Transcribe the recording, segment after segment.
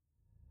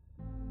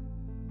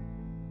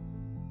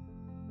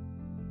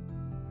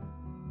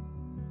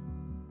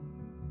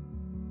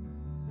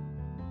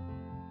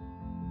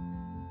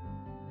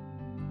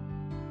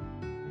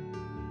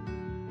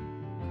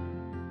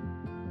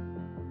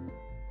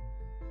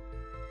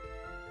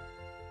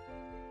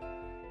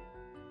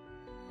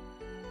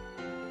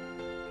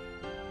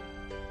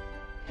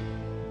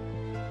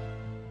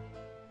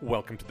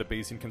Welcome to the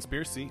Bayesian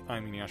Conspiracy.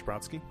 I'm Eneasz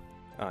Brodsky.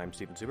 I'm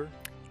Steven Zuber.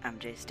 I'm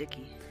Jay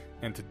Sticky.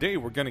 And today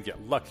we're going to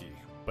get lucky,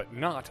 but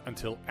not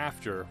until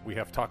after we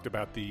have talked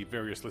about the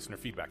various listener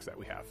feedbacks that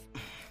we have.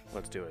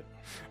 Let's do it.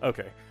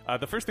 Okay.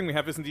 The first thing we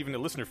have isn't even a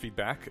listener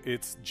feedback.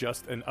 It's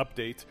just an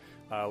update.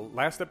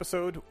 Last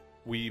episode,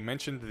 we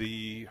mentioned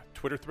the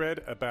Twitter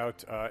thread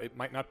about it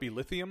might not be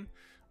lithium.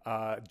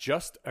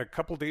 Just a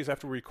couple days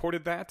after we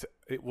recorded that,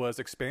 it was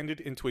expanded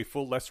into a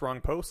full Less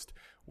Wrong post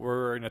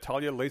where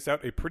Natalia lays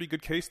out a pretty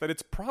good case that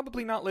it's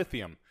probably not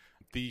lithium.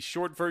 The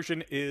short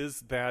version is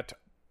that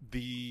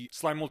the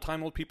Slime Mold Time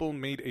Mold people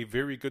made a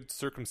very good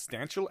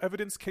circumstantial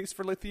evidence case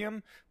for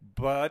lithium,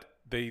 but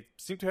they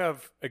seem to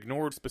have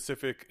ignored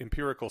specific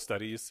empirical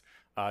studies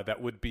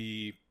that would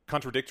be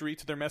contradictory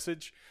to their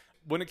message.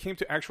 When it came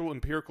to actual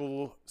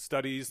empirical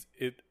studies,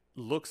 it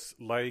looks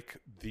like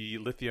the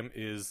lithium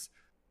is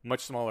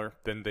much smaller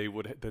than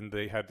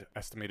they had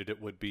estimated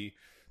it would be.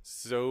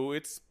 So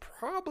it's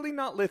probably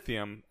not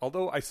lithium,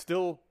 although I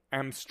still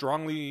am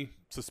strongly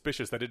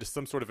suspicious that it is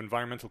some sort of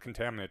environmental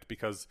contaminant,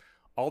 because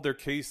all their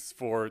case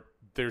for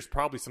there's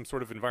probably some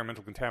sort of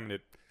environmental contaminant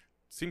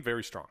seemed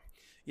very strong.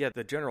 Yeah,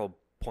 the general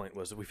point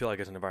was that we feel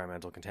like it's an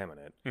environmental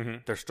contaminant. Mm-hmm.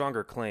 Their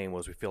stronger claim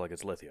was we feel like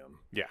it's lithium.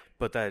 Yeah.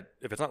 But that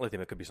if it's not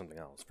lithium, it could be something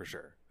else, for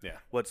sure. Yeah.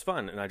 What's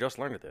fun, and I just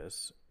learned of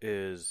this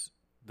is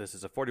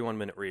a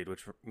 41-minute read,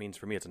 which means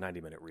for me it's a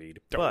 90-minute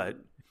read. But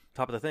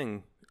top of the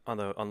thing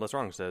on Less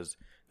Wrong says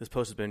this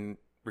post has been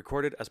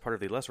recorded as part of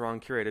the Less Wrong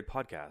curated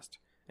podcast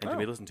and can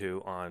be listened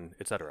to on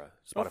etc.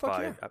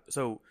 Spotify. Yeah.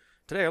 So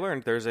today I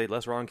learned there's a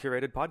Less Wrong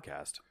curated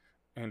podcast.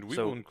 And we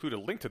will include a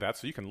link to that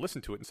so you can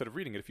listen to it instead of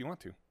reading it if you want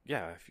to.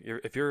 Yeah,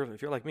 if you're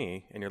like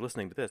me and you're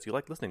listening to this, you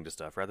like listening to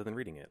stuff rather than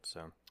reading it.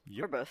 So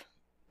Or both.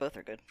 Both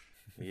are good.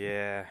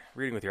 yeah,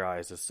 reading with your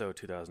eyes is so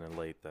 2000 and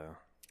late though.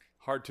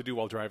 Hard to do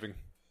while driving.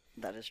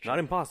 That is true. Not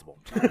impossible.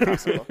 Not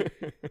impossible.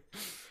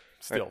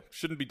 Still,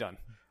 shouldn't be done.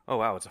 Oh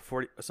wow, it's a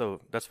 40.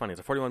 So that's funny. It's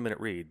a 41-minute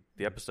read.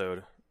 The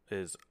episode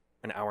is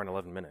an hour and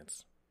 11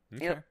 minutes.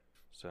 Okay. Yep.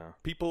 So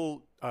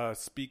People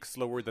speak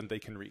slower than they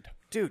can read.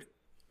 dude,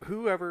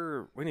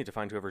 we need to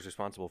find whoever's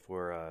responsible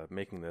for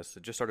making this.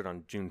 It just started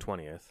on June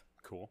 20th,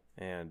 Cool.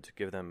 and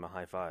give them a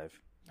high five.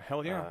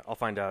 Hell yeah. I'll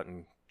find out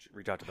and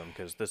reach out to them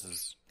because this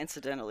is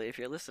Incidentally, if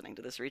you're listening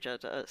to this, reach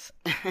out to us.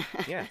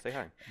 yeah. Say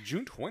hi.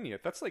 June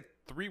 20th. That's like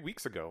 3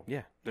 weeks ago.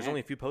 Yeah, there's Yeah.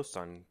 only a few posts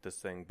on this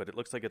thing, but it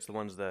looks like it's the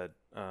ones that,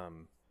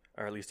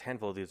 or at least a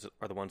handful of these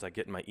are the ones I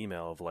get in my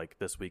email of like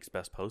this week's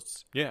best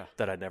posts Yeah.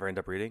 that I'd never end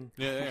up reading.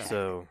 Yeah.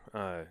 So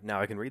now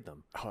I can read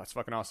them. Oh, that's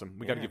fucking awesome.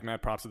 We got to give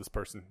mad props to this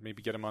person.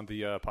 Maybe get him on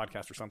the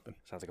podcast or something.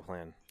 Sounds like a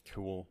plan.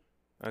 Cool.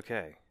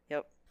 Okay.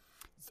 Yep.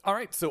 All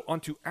right, so on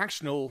to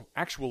actual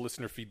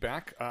listener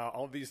feedback.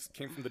 All of these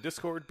came from the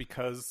Discord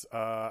because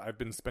I've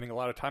been spending a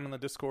lot of time on the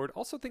Discord.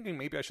 Also thinking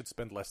maybe I should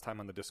spend less time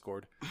on the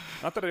Discord.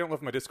 Not that I don't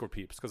love my Discord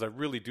peeps, because I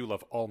really do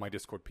love all my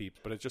Discord peeps,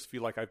 but I just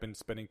feel like I've been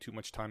spending too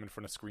much time in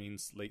front of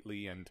screens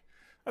lately, and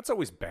that's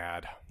always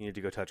bad. You need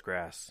to go touch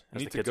grass. You As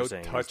need the to kids go are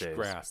saying touch these days.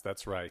 grass,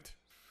 that's right.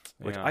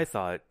 Which Yeah. I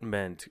thought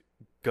meant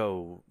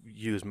go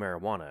use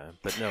marijuana,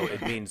 but no,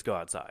 it means go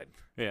outside.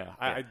 Yeah,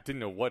 I didn't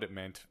know what it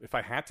meant. If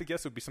I had to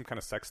guess, it would be some kind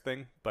of sex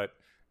thing, but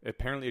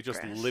apparently it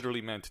just Grass.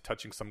 literally meant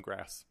touching some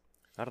grass.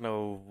 I don't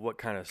know what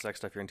kind of sex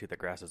stuff you're into that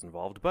grass is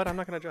involved, but I'm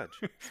not going to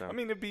judge. So I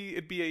mean,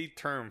 it'd be a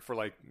term for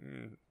like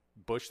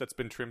bush that's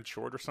been trimmed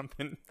short or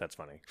something. that's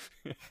funny.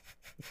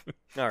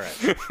 All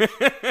right,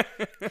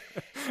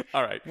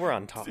 All right, we're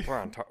on top. We're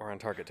on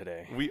target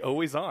today. we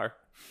always are.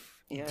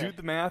 Yeah. Do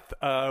the math.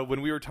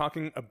 When we were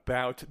talking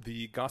about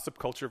the gossip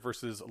culture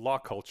versus law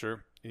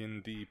culture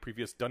in the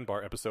previous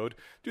Dunbar episode,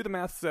 Do the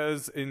Math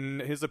says, in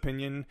his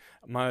opinion,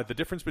 the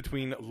difference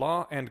between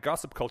law and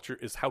gossip culture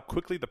is how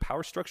quickly the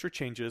power structure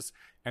changes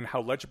and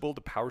how legible the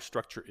power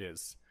structure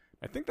is.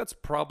 I think that's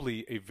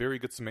probably a very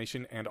good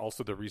summation, and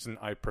also the reason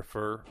I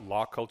prefer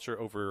law culture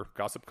over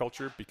gossip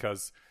culture,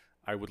 because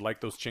I would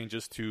like those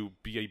changes to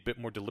be a bit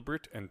more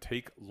deliberate and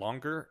take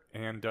longer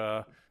and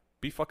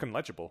be fucking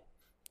legible.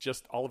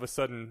 Just all of a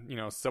sudden,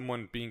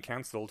 someone being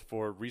canceled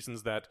for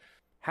reasons that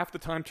half the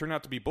time turn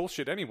out to be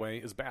bullshit anyway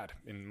is bad,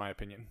 in my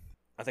opinion.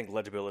 I think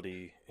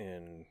legibility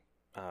in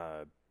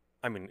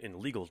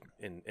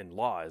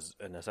law is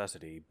a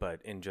necessity,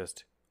 but in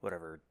just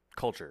whatever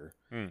culture,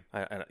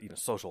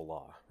 social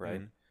law,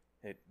 right?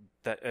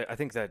 I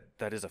think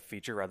that is a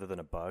feature rather than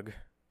a bug,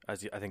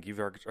 as I think you've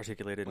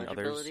articulated in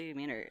others. Legibility, you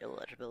mean, or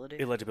illegibility?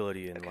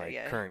 Illegibility in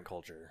Okay, current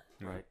culture,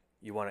 right?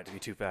 You want it to be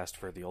too fast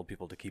for the old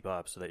people to keep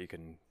up, so that you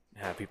can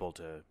have people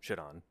to shit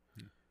on.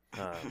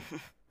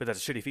 But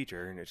that's a shitty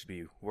feature, and it should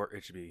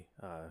be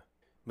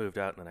moved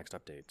out in the next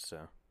update.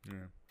 So,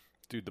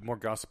 Dude, the more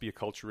gossipy a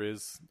culture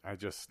is,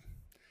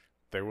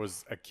 there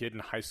was a kid in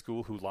high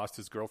school who lost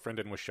his girlfriend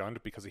and was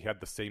shunned because he had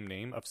the same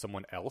name of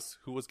someone else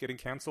who was getting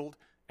canceled,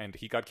 and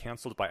he got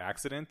canceled by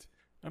accident.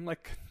 I'm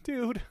like,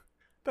 dude,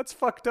 that's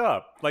fucked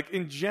up. Like,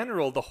 in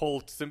general, the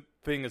whole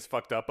thing is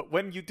fucked up, but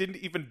when you didn't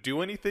even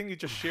do anything, you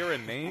just share a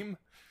name?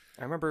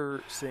 I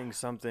remember seeing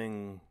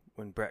something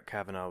when Brett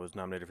Kavanaugh was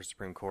nominated for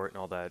Supreme Court and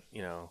all that,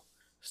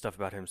 stuff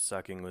about him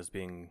sucking was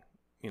being,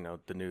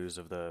 the news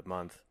of the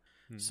month.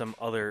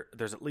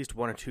 There's at least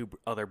one or two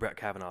other Brett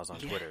Kavanaughs on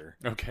Twitter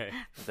Okay.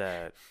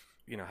 that,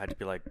 had to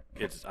be like,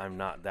 I'm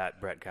not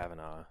that Brett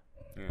Kavanaugh.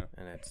 Yeah.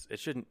 And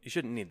you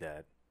shouldn't need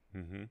that.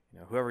 Mm-hmm.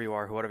 Whoever you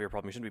are, whatever your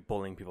problem, you shouldn't be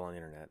bullying people on the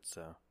internet.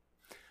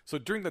 So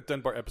during that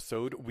Dunbar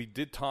episode, we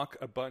did talk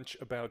a bunch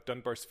about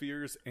Dunbar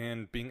spheres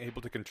and being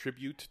able to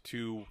contribute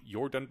to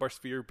your Dunbar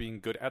sphere being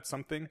good at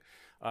something.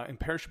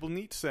 Imperishable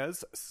Neat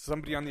says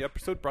somebody on the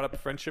episode brought up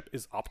friendship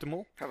is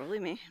optimal. Probably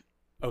me.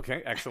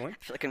 Okay, excellent.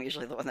 I feel like I'm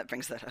usually the one that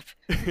brings that up.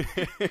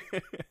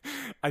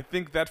 I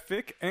think that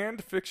fic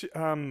and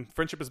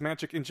Friendship is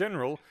Magic in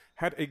general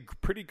had a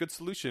pretty good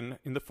solution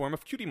in the form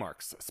of cutie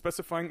marks,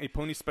 specifying a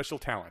pony's special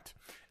talent,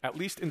 at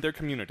least in their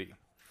community.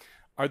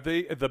 Are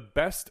they the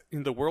best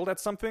in the world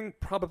at something?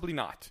 Probably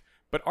not.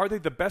 But are they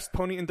the best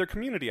pony in their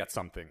community at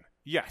something?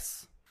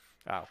 Yes.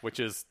 Which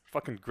is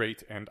fucking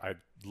great, and I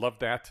love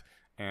that.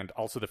 And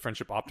also the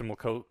Friendship Optimal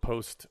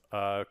post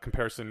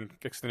comparison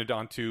extended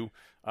onto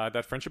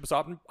that Friendship is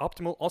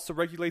Optimal also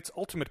regulates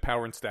ultimate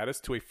power and status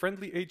to a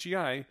friendly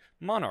AGI,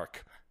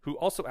 Monarch, who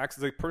also acts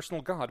as a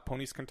personal god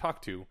ponies can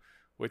talk to,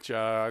 which,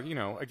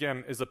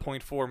 again, is a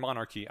point for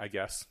monarchy, I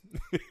guess,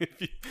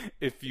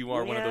 if you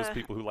are one of those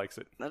people who likes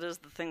it. That is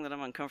the thing that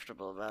I'm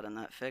uncomfortable about in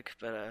that fic,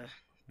 but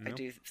I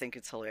do think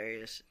it's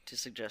hilarious to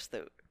suggest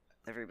that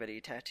everybody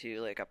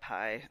tattoo, like, a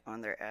pie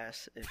on their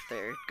ass if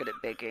they're good at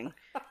baking.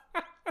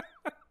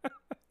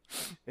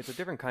 It's a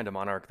different kind of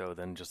monarch, though,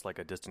 than just, like,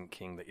 a distant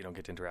king that you don't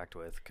get to interact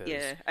with.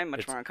 Yeah, I'm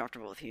much more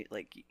uncomfortable with,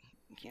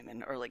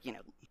 human, or,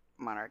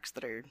 monarchs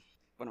that are,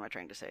 what am I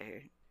trying to say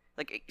here?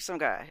 Like, some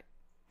guy.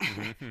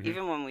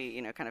 Even when we,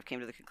 kind of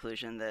came to the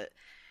conclusion that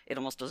it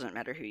almost doesn't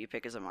matter who you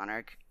pick as a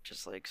monarch,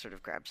 just, sort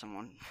of grab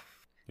someone.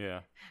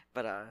 Yeah.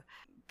 But,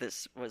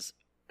 this was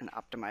an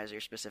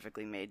optimizer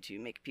specifically made to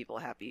make people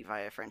happy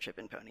via friendship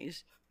and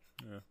ponies.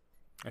 Yeah.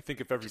 I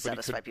think if everybody to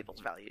satisfy people's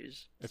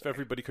values. If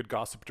everybody could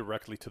gossip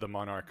directly to the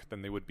monarch,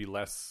 then they would be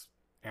less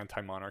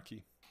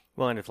anti-monarchy.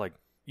 Well, and if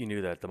you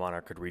knew that the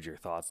monarch could read your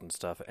thoughts and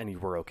stuff, and you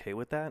were okay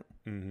with that,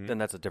 then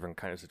that's a different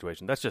kind of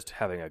situation. That's just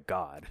having a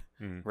god,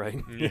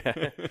 right?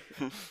 Yeah.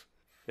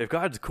 If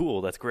God's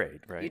cool, that's great,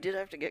 right? You did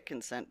have to get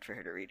consent for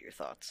her to read your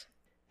thoughts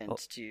and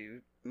to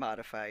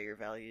modify your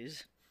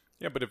values.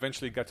 Yeah, but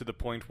eventually it got to the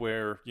point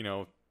where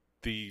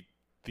the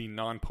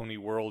non-pony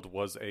world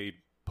was a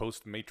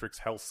post-Matrix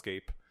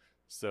hellscape.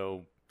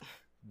 So,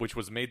 which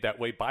was made that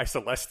way by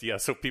Celestia,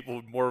 so people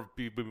would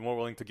be more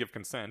willing to give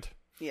consent.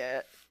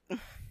 Yeah.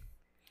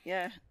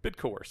 Yeah. Bit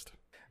coerced.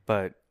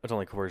 But it's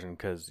only coercion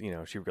because,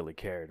 she really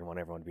cared and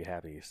wanted everyone to be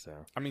happy, so...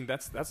 I mean,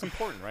 that's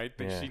important, right?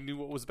 That she knew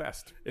what was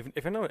best.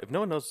 If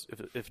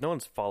no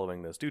one's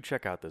following this, do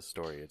check out this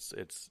story.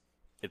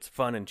 It's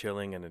fun and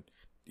chilling, and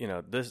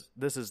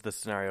this is the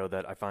scenario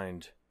that I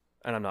find,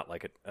 and I'm not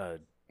like it.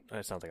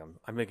 It sounds like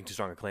I'm making too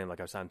strong a claim, like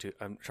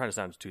I'm trying to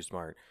sound too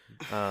smart.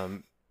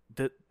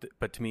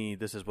 But to me,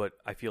 this is what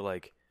I feel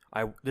like.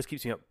 This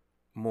keeps me up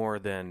more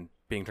than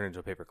being turned into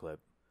a paperclip.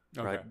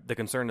 Okay. Right? The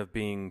concern of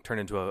being turned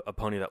into a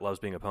pony that loves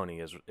being a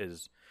pony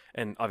is,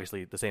 and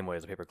obviously the same way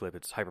as a paperclip,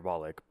 it's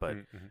hyperbolic. But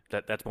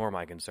that's more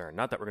my concern.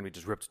 Not that we're going to be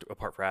just ripped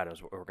apart for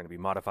atoms. We're going to be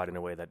modified in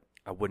a way that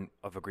I wouldn't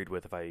have agreed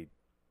with if I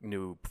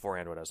knew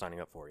beforehand what I was signing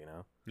up for.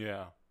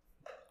 Yeah,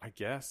 I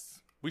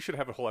guess we should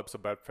have a whole episode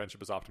about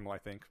Friendship is Optimal. I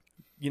think.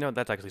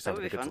 That actually sounds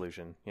like a good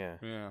solution. Yeah.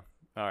 Yeah.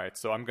 All right,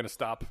 so I'm going to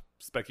stop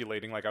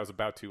speculating like I was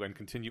about to and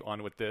continue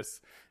on with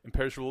this.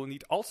 Imperishable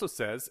Neat also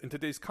says, in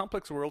today's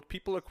complex world,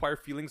 people acquire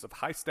feelings of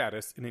high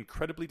status in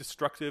incredibly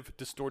destructive,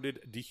 distorted,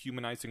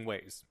 dehumanizing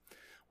ways.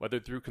 Whether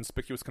through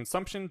conspicuous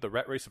consumption, the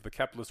rat race of the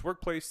capitalist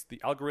workplace,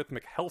 the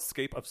algorithmic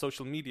hellscape of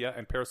social media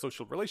and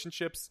parasocial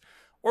relationships,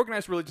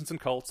 organized religions and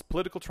cults,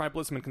 political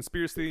tribalism and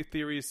conspiracy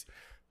theories,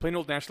 plain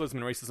old nationalism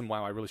and racism,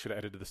 wow, I really should have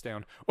edited this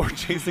down, or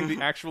chasing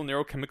the actual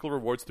neurochemical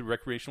rewards through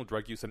recreational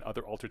drug use and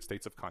other altered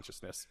states of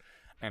consciousness.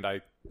 And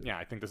I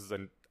think this is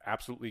an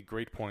absolutely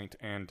great point,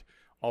 and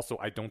also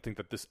I don't think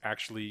that this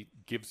actually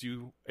gives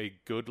you a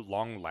good,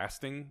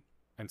 long-lasting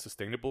and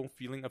sustainable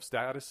feeling of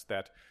status,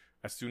 that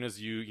as soon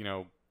as you,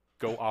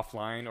 go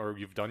offline or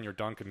you've done your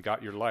dunk and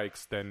got your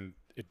likes, then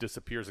it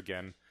disappears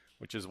again,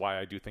 which is why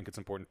I do think it's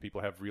important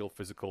people have real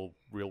physical,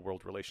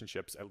 real-world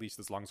relationships, at least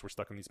as long as we're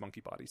stuck in these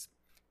monkey bodies,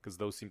 because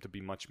those seem to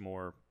be much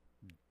more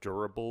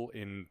durable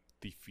in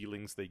the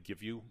feelings they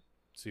give you,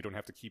 so you don't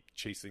have to keep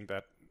chasing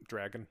that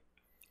dragon.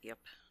 Yep.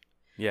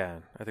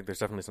 Yeah, I think there's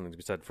definitely something to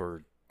be said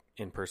for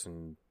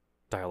in-person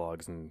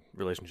dialogues and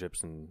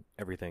relationships and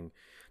everything.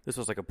 This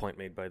was like a point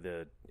made by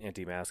the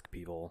anti-mask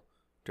people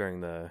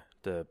during the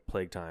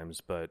plague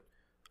times, but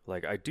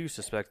like I do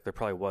suspect there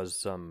probably was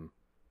some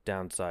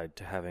downside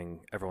to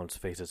having everyone's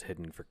faces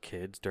hidden for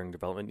kids during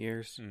development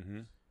years. Mm-hmm.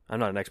 I'm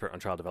not an expert on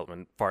child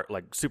development,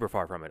 super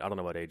far from it. I don't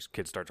know what age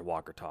kids start to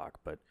walk or talk,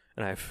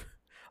 and I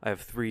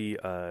have 3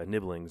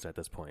 nibblings at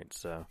this point.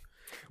 So,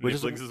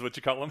 nibblings is what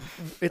you call them.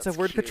 It's a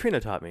word cute. Katrina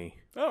taught me.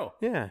 Oh,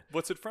 yeah.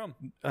 What's it from?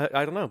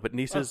 I don't know, but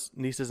nieces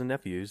and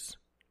nephews.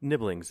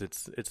 nibblings.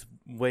 It's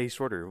way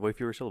shorter, way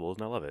fewer syllables,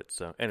 and I love it.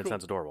 So, and it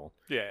sounds adorable.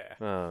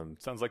 Yeah.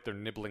 Sounds like they're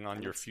nibbling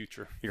on your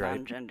future. You're right.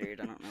 Non-gendered.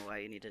 I don't know why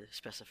you need to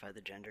specify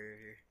the gender.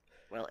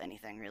 Well,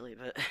 anything really,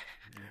 but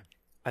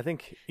I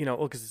think, well,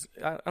 because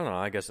I don't know.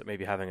 I guess that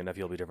maybe having a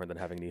nephew will be different than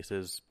having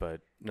nieces,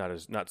 but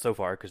not so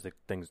far because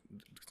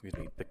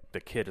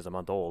the kid is a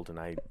month old and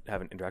I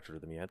haven't interacted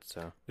with him yet.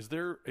 So, is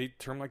there a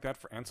term like that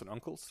for aunts and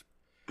uncles?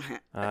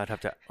 I'd have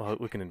to. Well,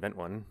 we can invent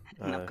one.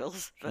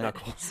 Knuckles.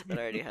 Knuckles. That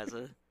already has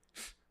a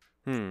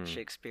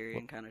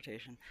Shakespearean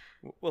connotation.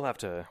 We'll have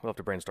to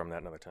brainstorm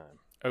that another time.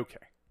 Okay.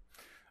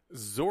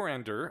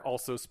 Zorander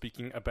also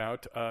speaking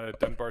about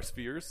Dunbar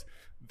spheres,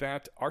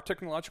 that our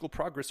technological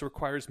progress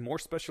requires more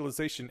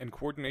specialization and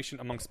coordination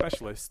among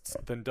specialists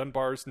than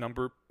Dunbar's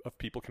number of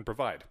people can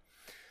provide.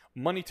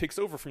 Money takes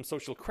over from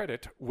social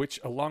credit, which,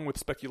 along with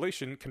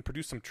speculation, can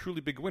produce some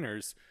truly big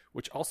winners,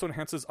 which also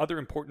enhances other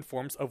important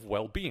forms of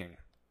well-being.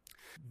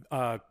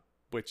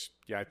 Which,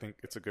 yeah, I think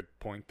it's a good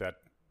point that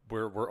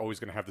we're always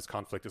going to have this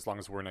conflict as long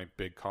as we're in a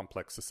big,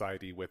 complex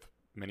society with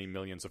many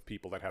millions of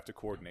people that have to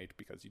coordinate,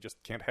 because you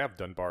just can't have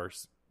Dunbar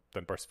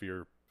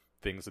sphere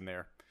things in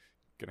there.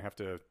 Going to have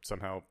to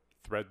somehow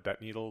thread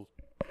that needle,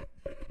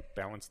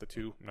 balance the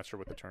two. I'm not sure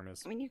what the term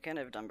is. I mean, you can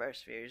have Dunbar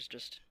spheres,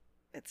 just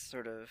it's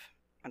sort of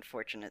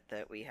unfortunate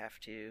that we have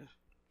to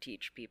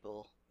teach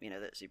people,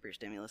 that super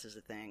stimulus is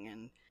a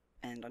thing,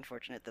 and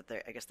unfortunate that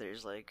I guess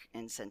there's like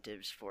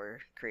incentives for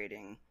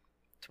creating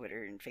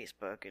Twitter and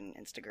Facebook and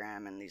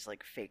Instagram and these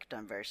like fake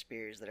Dunbar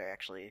spheres that are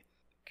actually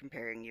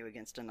comparing you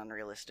against an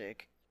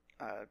unrealistic,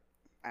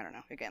 I don't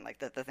know, again, like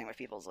the thing with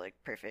people's like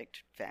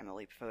perfect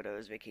family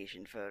photos,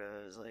 vacation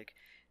photos, like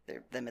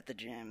they're them at the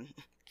gym,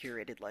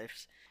 curated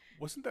lives.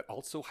 Wasn't that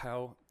also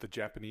how the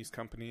Japanese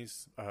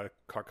companies,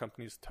 car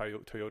companies,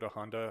 Toyota,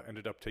 Honda,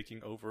 ended up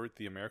taking over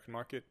the American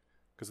market?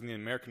 Because in the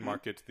American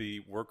market, the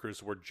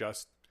workers were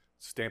just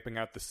stamping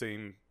out the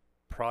same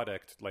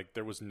product. Like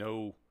there was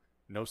no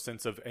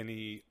sense of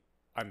any,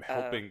 I'm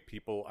helping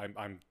people,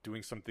 I'm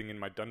doing something in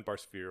my Dunbar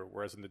sphere.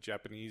 Whereas in the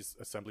Japanese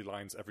assembly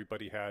lines,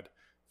 everybody had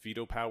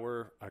veto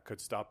power,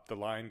 could stop the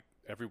line.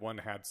 Everyone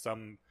had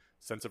some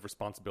sense of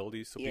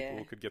responsibility, so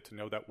people could get to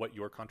know that what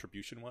your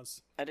contribution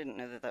was. I didn't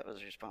know that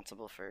was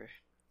responsible for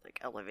like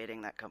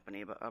elevating that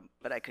company,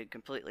 but I could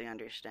completely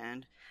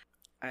understand.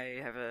 I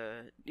have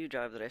a new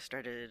job that I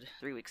started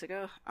 3 weeks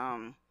ago.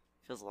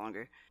 Feels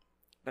longer,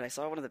 but I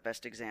saw one of the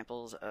best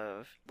examples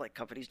of like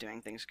companies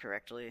doing things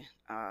correctly.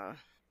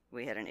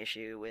 We had an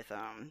issue with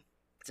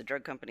it's a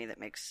drug company that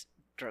makes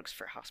drugs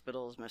for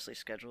hospitals, mostly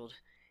scheduled,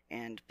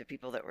 and the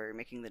people that were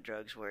making the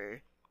drugs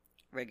were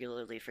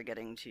regularly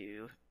forgetting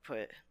to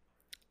put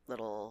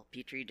little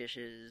petri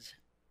dishes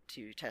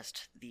to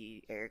test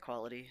the air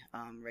quality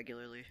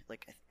regularly,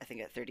 like I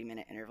think at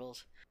 30-minute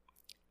intervals.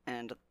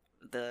 And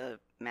the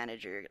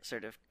manager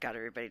sort of got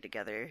everybody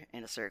together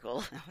in a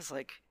circle. I was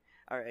like,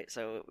 all right,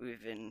 so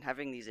we've been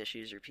having these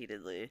issues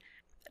repeatedly.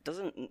 It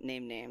doesn't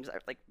name names.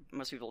 Like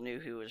most people knew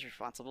who was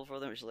responsible for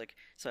them. It was like,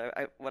 so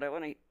what I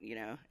want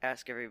to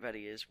ask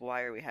everybody is,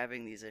 why are we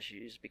having these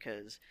issues?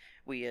 Because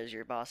we as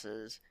your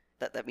bosses,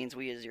 that means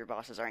we as your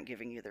bosses aren't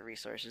giving you the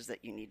resources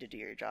that you need to do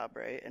your job,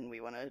 right? And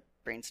we want to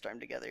brainstorm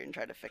together and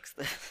try to fix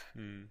this.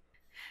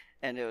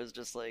 And it was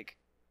just like,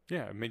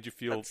 yeah, it made you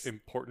feel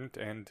important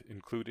and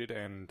included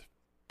and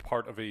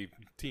part of a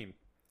team.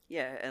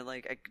 Yeah, and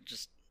like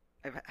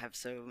I have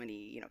so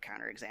many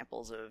counter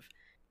examples of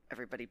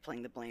everybody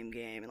playing the blame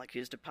game and like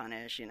who's to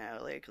punish,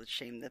 like let's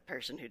shame the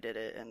person who did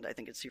it. And I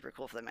think it's super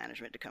cool for the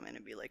management to come in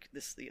and be like,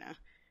 this,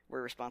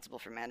 we're responsible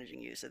for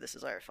managing you, so this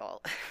is our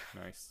fault.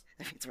 Nice.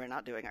 That means we're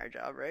not doing our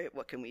job right.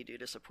 What can we do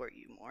to support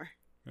you more?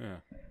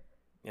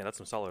 Yeah, that's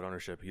some solid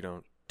ownership. You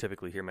don't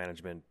typically hear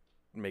management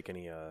make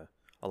any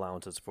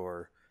allowances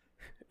for.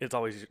 It's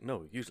always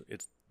usually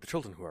it's the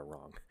children who are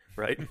wrong,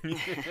 right?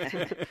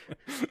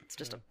 It's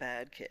just a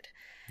bad kid.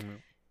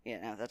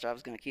 Yeah, no, that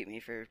job's gonna keep me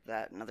for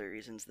that and other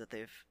reasons that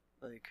they've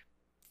like.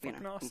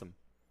 Fucking awesome.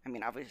 I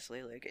mean,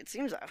 obviously, like it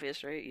seems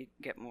obvious, right? You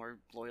get more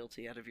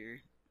loyalty out of your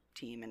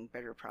team and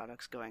better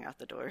products going out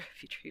the door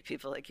if you treat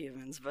people like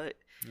humans, but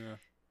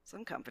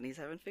some companies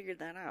haven't figured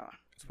that out.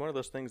 It's one of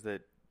those things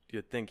that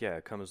you'd think,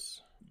 it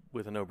comes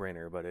with a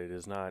no-brainer, but it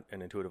is not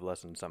an intuitive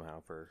lesson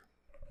somehow for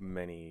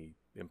many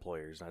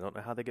employers, and I don't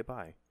know how they get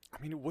by.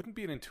 I mean, it wouldn't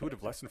be an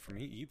intuitive lesson for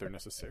me either,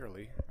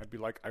 necessarily. I'd be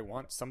like, I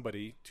want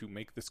somebody to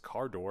make this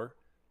car door.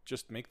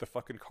 Just make the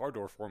fucking car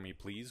door for me,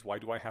 please. Why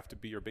do I have to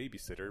be your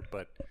babysitter?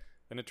 But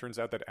then it turns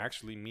out that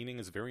actually meaning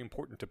is very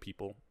important to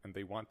people, and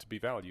they want to be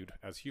valued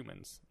as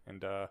humans.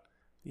 And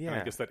and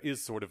I guess that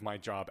is sort of my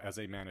job as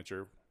a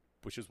manager,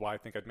 which is why I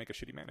think I'd make a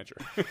shitty manager.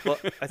 Well,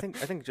 I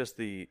think just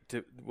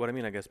what I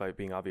mean, I guess, by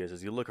being obvious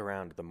is you look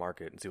around the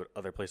market and see what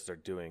other places are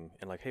doing,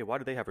 and like, hey, why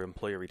do they have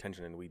employee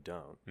retention and we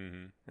don't? Mm-hmm.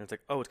 And it's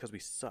like, it's because we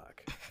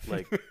suck.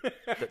 Like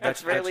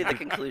that's rarely the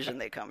conclusion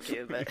they come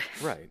to, but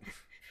right.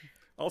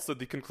 Also,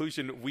 the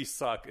conclusion "we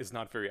suck" is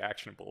not very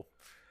actionable.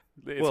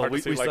 It's hard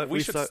to say,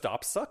 we should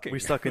stop sucking. We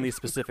suck in these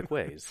specific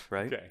ways,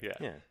 right? Okay,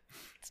 yeah.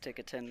 Let's take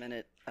a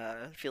 10-minute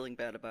feeling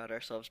bad about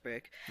ourselves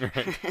break.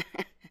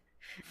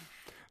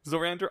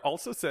 Zorander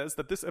also says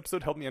that this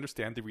episode helped me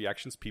understand the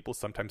reactions people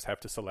sometimes have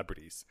to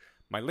celebrities.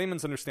 My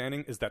layman's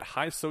understanding is that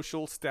high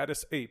social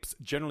status apes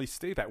generally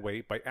stay that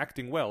way by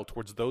acting well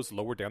towards those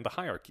lower down the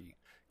hierarchy,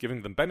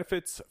 giving them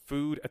benefits,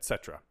 food,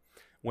 etc.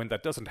 When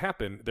that doesn't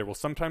happen, there will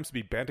sometimes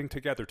be banding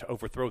together to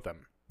overthrow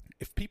them.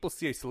 If people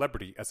see a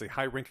celebrity as a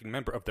high-ranking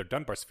member of their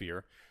Dunbar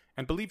sphere,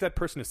 and believe that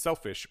person is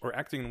selfish or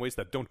acting in ways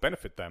that don't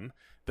benefit them,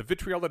 the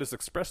vitriol that is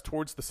expressed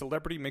towards the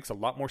celebrity makes a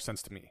lot more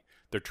sense to me.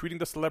 They're treating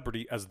the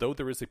celebrity as though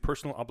there is a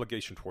personal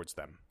obligation towards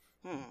them.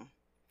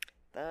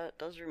 That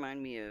does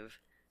remind me of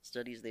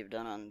studies they've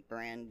done on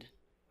brand,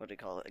 what do you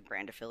call it, like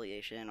brand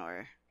affiliation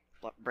or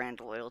brand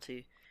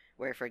loyalty,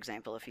 where, for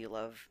example, if you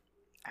love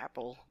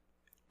Apple,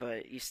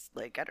 but you,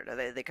 like, I don't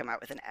know, they come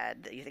out with an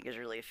ad that you think is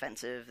really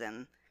offensive,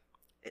 then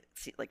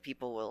it's like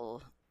people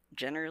will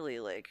generally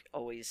like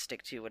always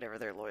stick to whatever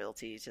their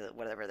loyalty to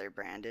whatever their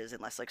brand is,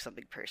 unless like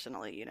something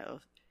personally, you know,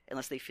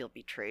 unless they feel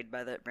betrayed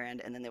by that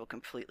brand, and then they will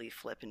completely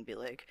flip and be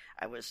like,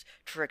 I was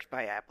tricked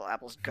by Apple,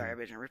 Apple's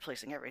garbage, and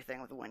replacing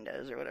everything with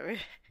Windows or whatever.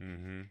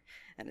 And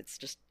it's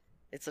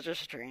such a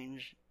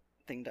strange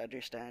thing to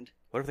understand.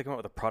 What if they come out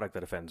with a product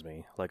that offends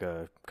me, like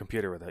a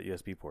computer without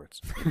USB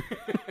ports?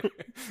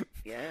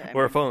 Yeah,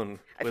 or a phone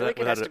I feel like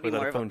it has to be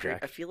more a phone of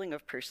jack. a feeling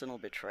of personal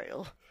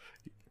betrayal.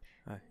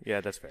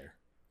 Yeah, that's fair.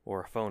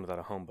 Or a phone without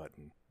a home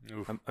button.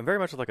 Oof. I'm very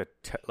much like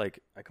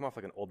I come off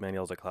like an old man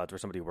yells at clouds, where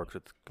somebody who works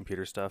with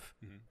computer stuff.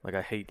 Like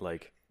I hate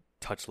like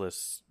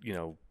touchless, you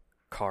know,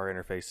 car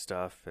interface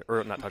stuff,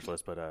 or not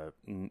touchless, but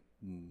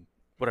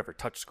whatever,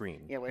 touch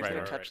screen. Yeah, where's Right,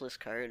 their right, right. touchless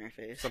car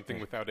interface? Something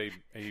without a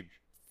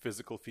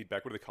physical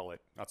feedback. What do they call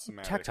it? Not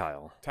somatic.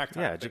 Tactile.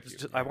 Tactile. Yeah, thank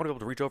you. I want to be able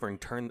to reach over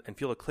and turn and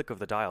feel a click of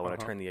the dial when I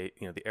turn the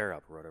the air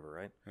up or whatever,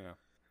 right? Yeah.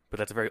 But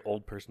that's a very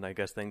old person, I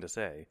guess, thing to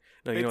say.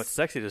 No, you know It's- what's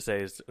sexy to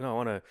say is, no, I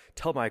want to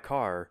tell my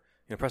car,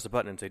 press a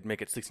button and say,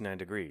 make it 69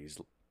 degrees.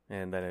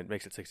 And then it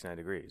makes it 69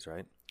 degrees,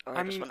 right? Or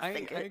I just mean, wanna I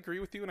think it. agree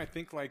with you, and I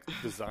think like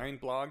design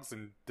blogs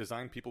and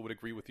design people would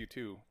agree with you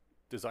too.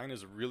 Design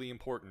is really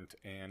important,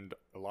 and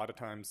a lot of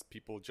times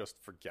people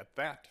just forget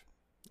that.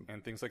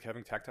 And things like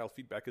having tactile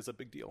feedback is a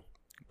big deal.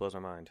 Blows my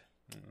mind.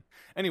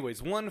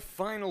 Anyways, one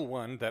final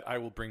one that I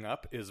will bring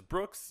up is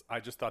Brooks.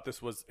 I just thought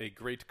this was a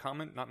great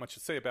comment, not much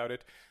to say about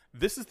it.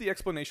 This is the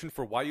explanation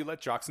for why you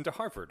let jocks into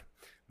Harvard.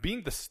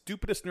 Being the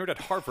stupidest nerd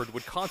at Harvard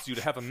would cause you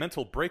to have a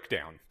mental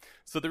breakdown.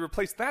 So they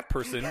replaced that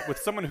person with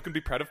someone who can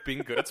be proud of being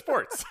good at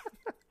sports.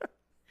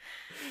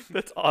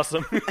 That's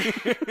awesome.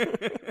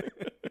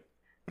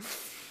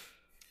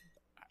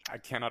 I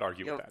cannot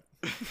argue with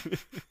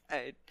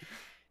that.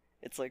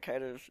 It's like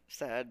kind of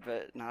sad,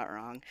 but not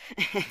wrong.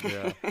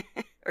 Yeah.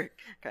 Or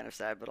kind of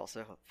sad, but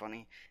also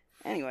funny.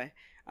 Anyway,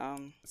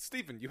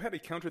 Stephen, you had a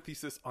counter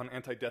thesis on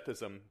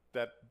anti-deathism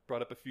that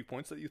brought up a few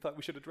points that you thought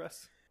we should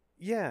address.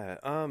 Yeah,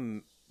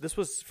 this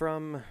was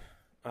from,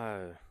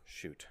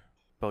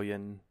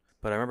 Boyan.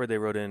 But I remember they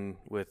wrote in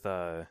with,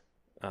 like,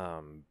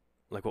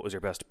 what was your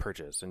best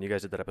purchase? And you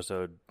guys did that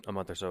episode a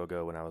month or so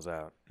ago when I was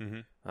out.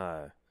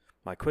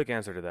 My quick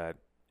answer to that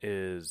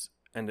is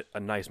a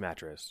nice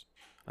mattress.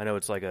 I know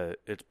it's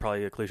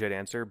probably a cliched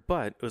answer,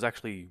 but it was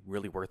actually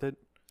really worth it.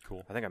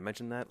 Cool. I think I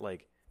mentioned that,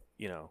 like,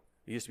 it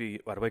used to be,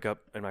 I'd wake up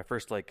and my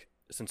first, like,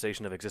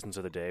 sensation of existence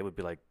of the day would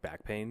be, like,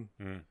 back pain.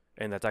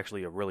 And that's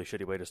actually a really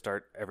shitty way to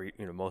start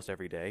most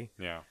every day.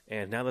 Yeah.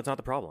 And now that's not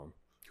the problem.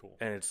 Cool.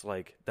 And it's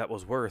like, that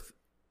was worth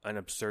an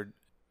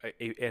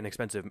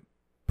expensive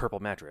purple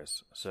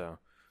mattress. So,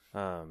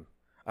 I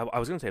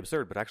was going to say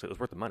absurd, but actually it was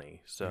worth the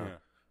money. So,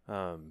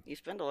 you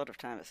spend a lot of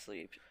time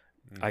asleep.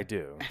 I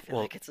do. I feel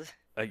like it's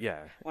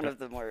yeah. one of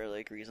the more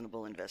like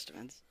reasonable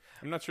investments.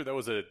 I'm not sure that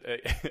was a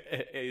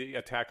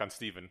attack on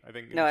Stephen. I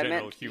think in No, I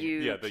general, meant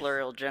you, the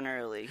plural,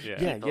 generally.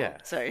 Yeah. people. Yeah.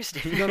 Sorry,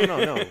 Steve.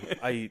 No.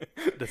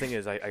 The thing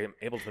is, I am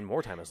able to spend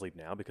more time asleep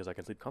now because I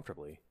can sleep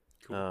comfortably.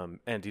 Cool.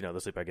 And the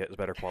sleep I get is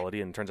better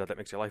quality, and it turns out that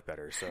makes your life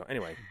better. So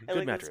anyway, I good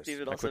like mattress. that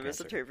Steven My also quick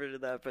answer.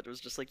 misinterpreted that, but it was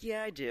just like,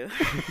 yeah, I do.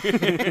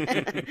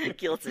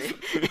 Guilty.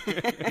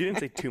 He didn't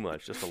say too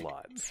much, just a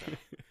lot. So.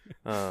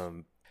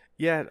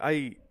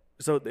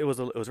 So it was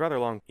a rather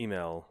long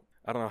email.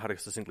 I don't know how to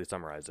succinctly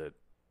summarize it.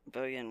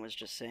 Boyan was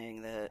just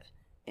saying that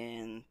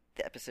in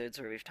the episodes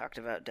where we've talked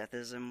about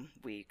deathism,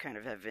 we kind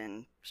of have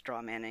been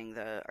straw manning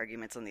the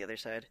arguments on the other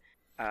side.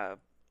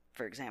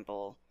 For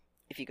example,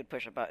 if you could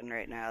push a button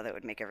right now that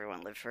would make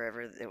everyone live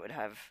forever,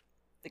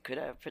 it could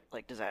have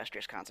like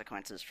disastrous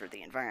consequences for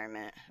the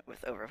environment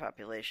with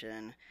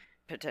overpopulation.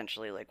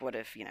 Potentially, like, what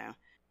if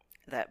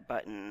that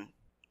button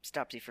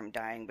stops you from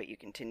dying, but you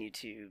continue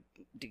to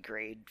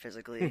degrade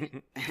physically?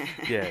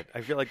 Yeah,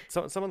 I feel like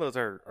some of those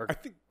are I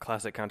think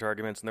classic counter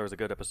arguments. And there was a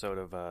good episode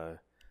of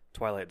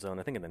Twilight Zone,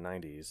 I think in the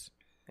 90s,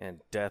 and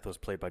Death was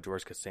played by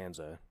George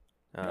Costanza,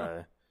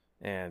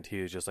 and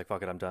he was just like,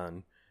 "Fuck it, I'm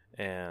done."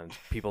 And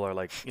people are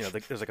like,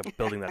 there's like a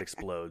building that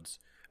explodes,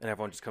 and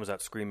everyone just comes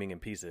out screaming in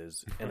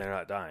pieces, and they're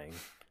not dying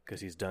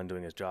because he's done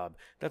doing his job.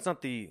 That's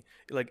not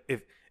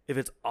if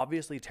it's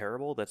obviously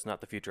terrible, that's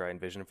not the future I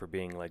envision for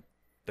being like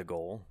the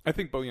goal. I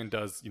think Boyan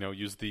does,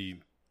 use the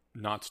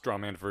not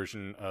strawman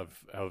version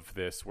of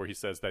this, where he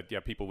says that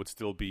people would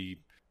still be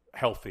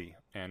healthy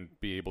and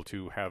be able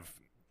to have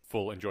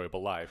full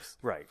enjoyable lives.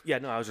 Right. Yeah.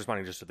 No, I was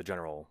responding just to the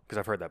general because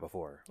I've heard that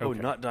before. Okay.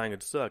 Oh, not dying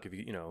would suck if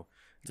you know.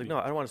 It's like no,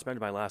 I don't want to spend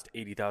my last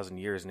 80,000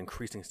 years in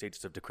increasing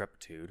stages of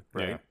decrepitude.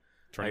 Right. Yeah.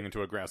 Turning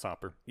into a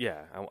grasshopper.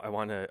 Yeah. I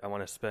want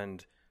to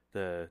spend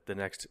the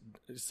next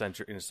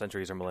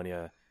centuries or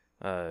millennia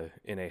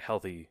in a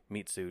healthy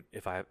meat suit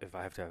if I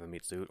have to have a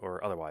meat suit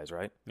or otherwise,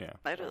 right? Yeah.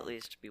 I'd at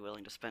least be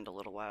willing to spend a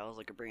little while,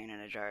 like a brain in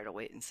a jar, to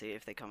wait and see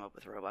if they come up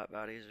with robot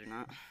bodies or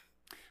not.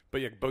 But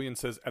yeah, Boyan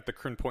says, at the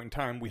current point in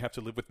time, we have to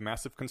live with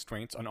massive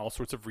constraints on all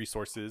sorts of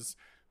resources,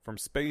 from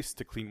space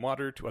to clean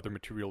water to other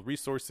material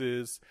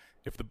resources.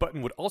 If the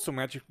button would also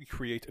magically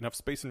create enough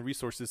space and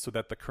resources so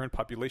that the current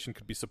population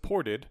could be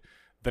supported,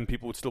 then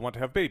people would still want to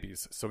have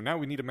babies. So now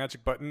we need a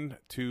magic button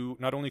to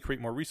not only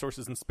create more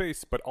resources in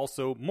space, but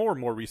also more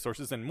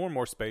resources and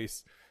more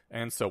space,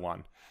 and so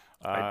on.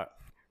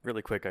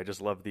 Really quick, I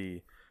just love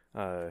the...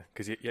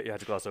 because you had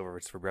to gloss over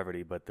it for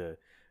brevity, but the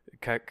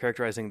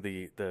characterizing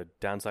the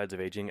downsides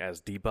of aging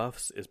as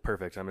debuffs is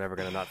perfect. I'm never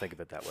going to not think of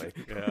it that way.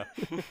 Yeah.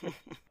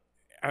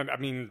 And I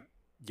mean,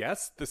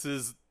 yes, this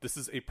is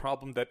a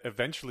problem that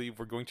eventually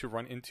we're going to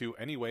run into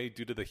anyway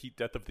due to the heat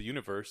death of the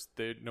universe.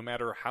 No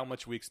matter how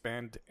much we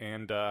expand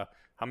and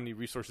how many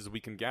resources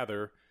we can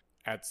gather,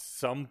 at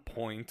some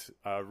point,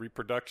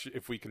 reproduction,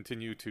 if we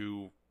continue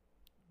to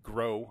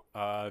grow,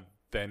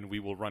 then we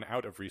will run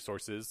out of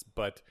resources.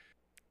 But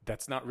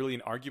that's not really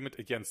an argument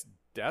against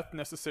death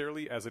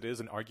necessarily, as it is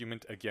an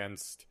argument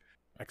against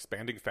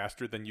expanding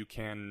faster than you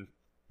can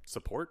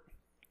support.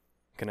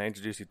 Can I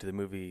introduce you to the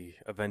movie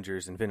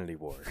Avengers: Infinity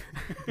War?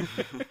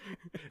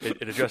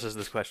 It addresses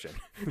this question,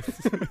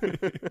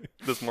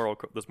 this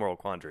moral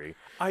quandary.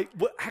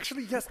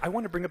 Actually, yes, I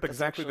want to bring up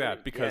exactly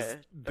that because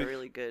they're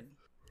really good.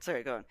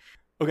 Sorry, go on.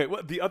 Okay,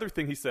 well, the other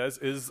thing he says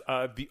is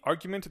the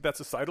argument that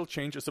societal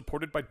change is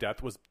supported by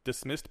death was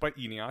dismissed by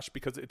Eneasz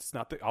because it's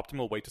not the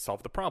optimal way to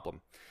solve the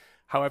problem.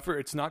 However,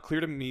 it's not clear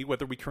to me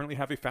whether we currently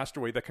have a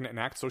faster way that can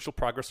enact social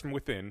progress from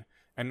within,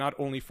 and not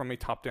only from a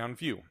top-down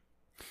view.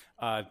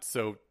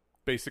 So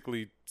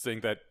basically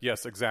saying that,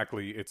 yes,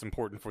 exactly, it's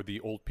important for the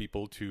old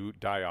people to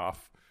die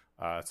off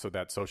so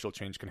that social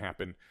change can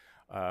happen.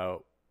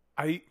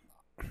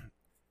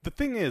 The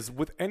thing is,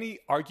 with any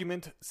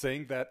argument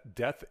saying that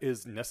death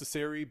is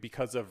necessary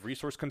because of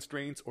resource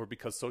constraints or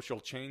because social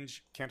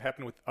change can't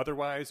happen with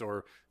otherwise,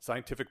 or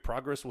scientific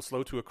progress will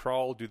slow to a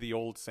crawl, do the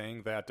old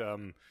saying that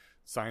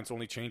science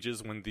only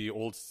changes when the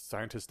old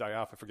scientists die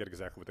off. I forget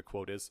exactly what the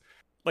quote is.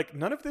 Like,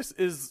 none of this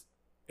is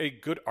a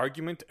good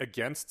argument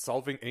against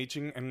solving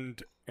aging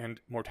and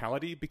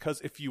mortality,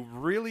 because if you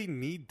really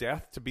need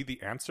death to be the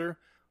answer,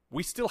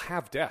 we still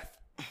have death.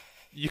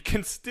 You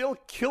can still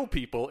kill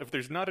people if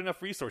there's not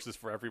enough resources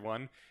for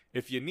everyone.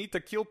 If you need to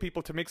kill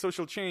people to make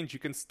social change, you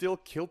can still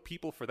kill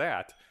people for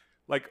that.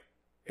 Like,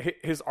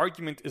 his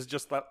argument is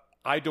just that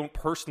I don't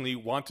personally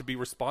want to be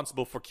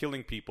responsible for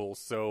killing people,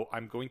 so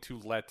I'm going to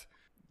let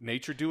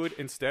nature do it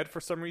instead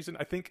for some reason.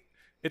 I think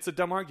it's a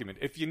dumb argument.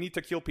 If you need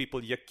to kill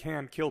people, you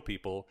can kill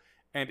people.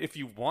 And if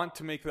you want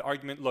to make the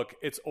argument, look,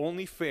 it's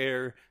only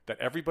fair that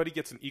everybody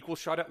gets an equal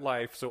shot at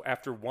life, so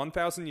after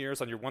 1,000 years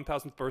on your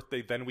 1,000th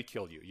birthday, then we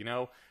kill you, you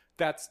know?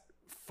 That's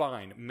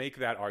fine. Make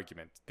that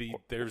argument.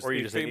 There's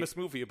a famous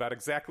movie about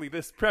exactly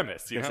this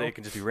premise, you know? So it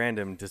can just be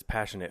random,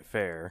 dispassionate,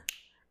 fair.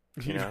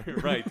 You know?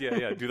 Right,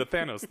 yeah. Do the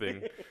Thanos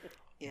thing.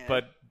 Yeah.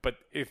 But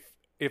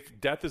if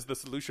death is the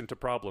solution to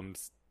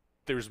problems,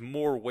 there's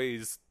more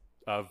ways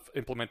of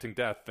implementing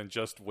death than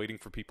just waiting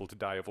for people to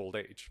die of old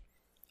age.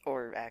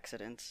 Or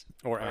accidents.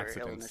 Or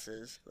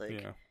illnesses.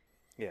 Like,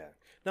 yeah.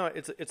 No,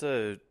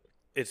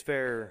 it's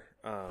fair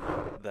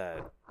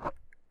that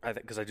I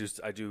think, because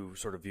I do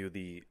sort of view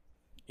the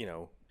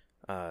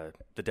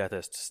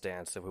deathist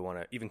stance, if we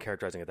want to, even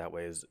characterizing it that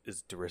way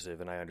is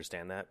derisive, and I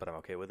understand that, but I'm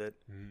okay with it.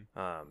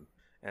 Mm-hmm.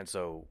 And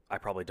so I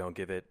probably don't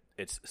give it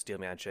its steel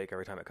man shake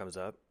every time it comes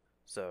up.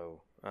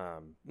 So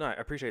no, I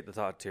appreciate the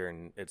thought here,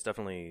 and it's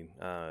definitely.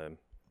 I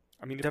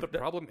mean, if the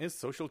problem is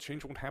social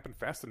change won't happen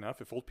fast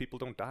enough, if old people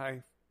don't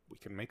die, we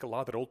can make a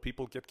law that old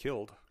people get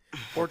killed,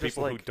 or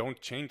people who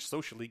don't change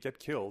socially get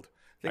killed.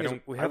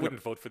 I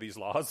wouldn't vote for these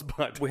laws,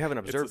 but we haven't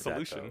observed it's a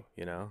solution. That, though,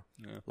 you know,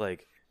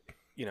 like,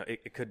 you know,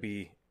 it could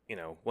be, you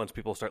know, once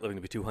people start living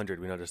to be 200,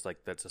 we notice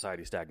like that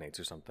society stagnates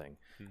or something.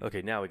 Mm-hmm.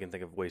 Okay, now we can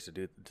think of ways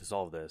to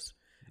solve this,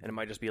 and it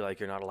might just be like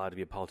you're not allowed to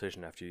be a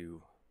politician after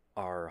you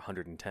are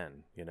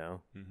 110, you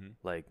know,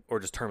 like, or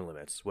just term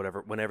limits,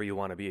 whatever. Whenever you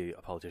want to be a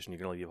politician, you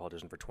can only be a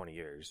politician for 20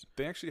 years.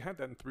 They actually had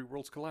that in Three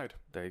Worlds Collide.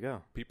 There you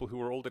go. People who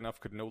were old enough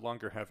could no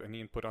longer have any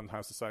input on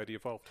how society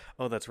evolved.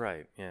 Oh, that's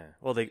right. Yeah.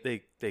 Well,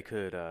 they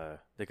could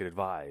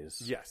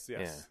advise. Yes.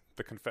 Yeah.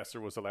 The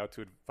confessor was allowed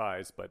to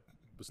advise, but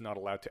was not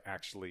allowed to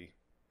actually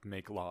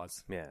make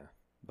laws. Yeah.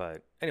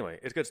 But anyway,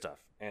 it's good stuff.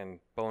 And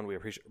Bowen, we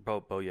appreciate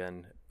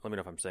Boyen. Let me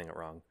know if I'm saying it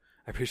wrong.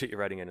 I appreciate you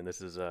writing in, and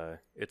this is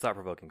it's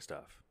thought-provoking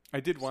stuff. I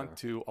did want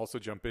to also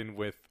jump in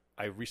with,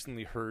 I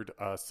recently heard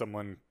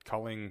someone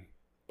calling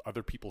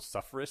other people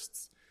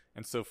sufferists,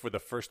 And so for the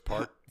first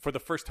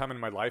time in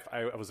my life,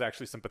 I was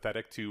actually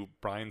sympathetic to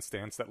Brian's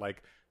stance that,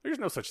 like, there's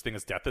no such thing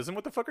as deathism.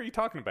 What the fuck are you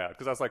talking about?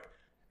 Because I was like,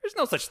 there's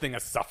no such thing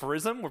as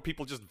sufferism, where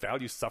people just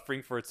value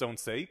suffering for its own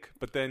sake.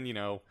 But then,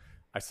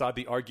 I saw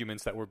the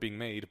arguments that were being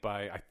made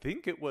by, I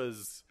think it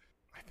was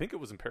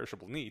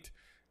Imperishable Neat.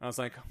 And I was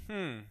like,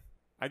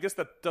 I guess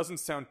that doesn't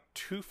sound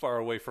too far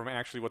away from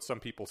actually what some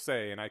people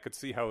say. And I could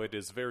see how it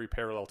is very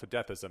parallel to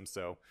deathism.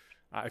 So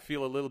I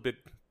feel a little bit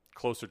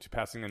closer to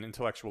passing an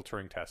intellectual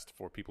Turing test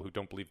for people who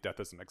don't believe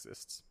deathism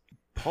exists.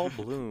 Paul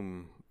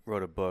Bloom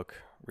wrote a book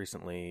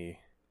recently,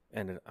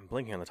 and I'm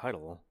blanking on the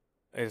title.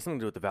 It has something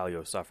to do with the value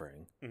of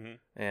suffering. Mm-hmm.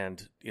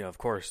 And, of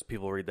course,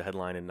 people read the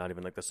headline and not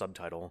even like the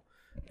subtitle.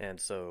 And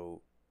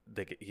so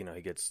they get,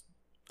 he gets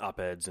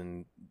op-eds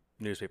and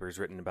newspapers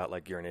written about,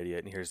 like, you're an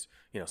idiot, and here's,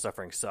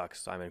 suffering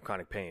sucks, I'm in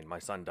chronic pain, my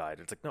son died.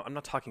 It's like, no, I'm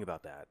not talking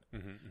about that.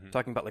 I'm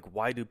talking about, like,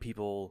 why do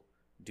people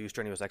do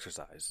strenuous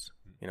exercise?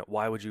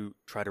 Why would you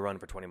try to run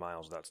for 20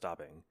 miles without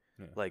stopping?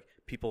 Yeah. Like,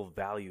 people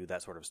value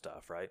that sort of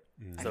stuff, right?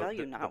 I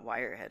value not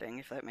wireheading.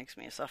 If that makes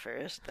me a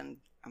sufferist, then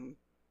I'm,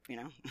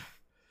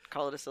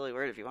 call it a silly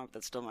word if you want, but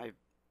that's still my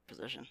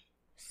position.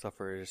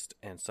 Sufferist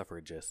and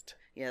suffragist.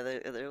 Yeah,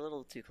 they're a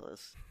little too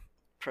close.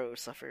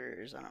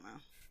 Pro-sufferers, I don't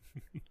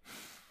know.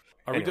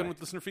 Are we done with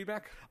listener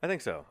feedback? I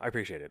think so. I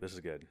appreciate it. This is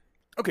good.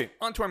 Okay,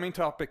 on to our main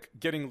topic,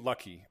 getting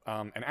lucky.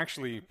 And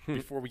actually,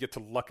 before we get to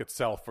luck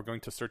itself, we're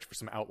going to search for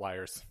some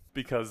outliers,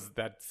 because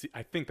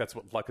I think that's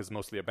what luck is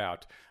mostly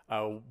about.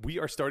 We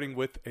are starting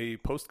with a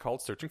post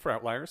called Searching for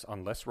Outliers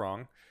on Less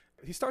Wrong.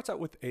 He starts out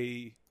with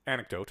a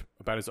anecdote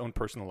about his own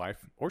personal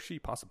life, or she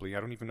possibly.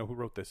 I don't even know who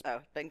wrote this. Oh,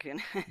 Ben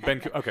Kuhn. Ben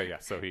Kuhn. Okay, yeah.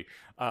 So he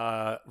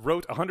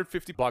wrote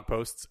 150 blog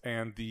posts,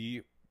 and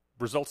the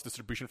results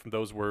distribution from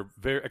those were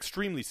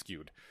extremely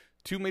skewed.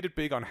 2 made it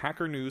big on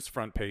Hacker News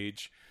front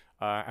page.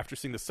 After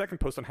seeing the second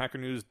post on Hacker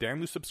News, Dan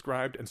Lu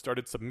subscribed and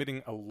started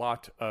submitting a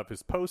lot of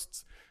his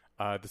posts.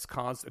 This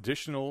caused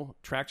additional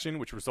traction,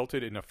 which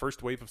resulted in a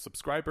first wave of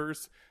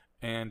subscribers,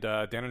 and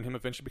Dan and him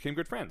eventually became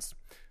good friends.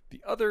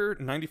 The other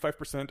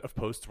 95% of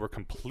posts were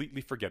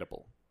completely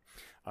forgettable.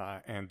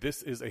 And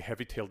this is a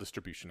heavy tail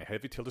distribution. A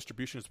heavy tail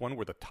distribution is one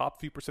where the top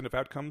few percent of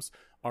outcomes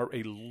are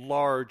a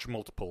large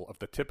multiple of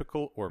the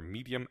typical or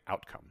medium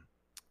outcome.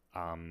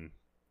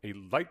 A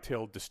light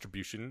tail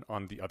distribution,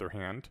 on the other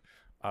hand,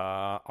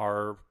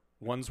 are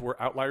ones where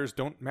outliers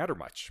don't matter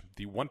much.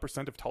 The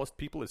 1% of tallest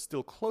people is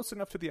still close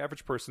enough to the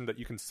average person that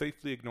you can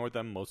safely ignore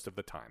them most of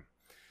the time.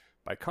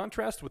 By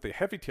contrast, with a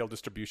heavy tail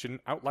distribution,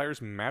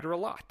 outliers matter a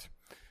lot.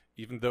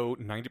 Even though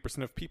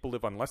 90% of people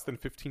live on less than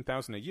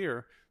 $15,000 a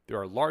year, there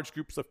are large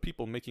groups of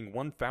people making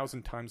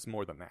 1,000 times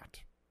more than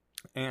that.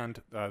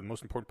 And the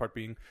most important part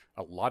being,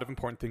 a lot of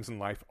important things in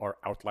life are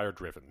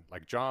outlier-driven,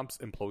 like jobs,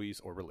 employees,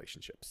 or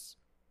relationships.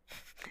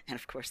 And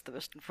of course, the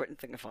most important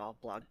thing of all,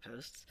 blog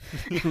posts.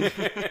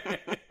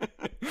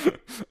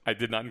 I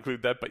did not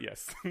include that, but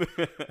yes.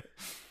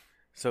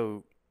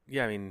 So,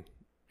 yeah, I mean,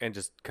 and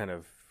just kind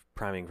of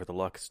priming for the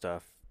luck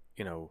stuff,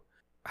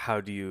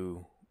 how do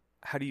you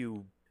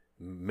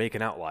make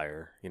an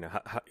outlier?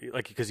 How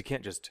because you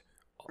can't just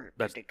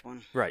predict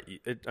one. Right.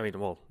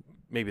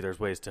 Maybe there's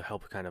ways to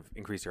help kind of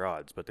increase your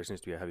odds, but there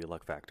seems to be a heavy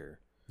luck factor.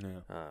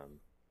 Yeah.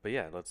 But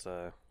yeah, let's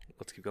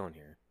keep going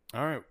here.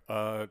 All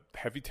right.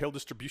 Heavy tail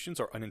distributions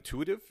are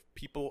unintuitive.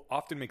 People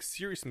often make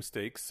serious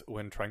mistakes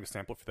when trying to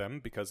sample for them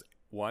because,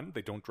 1,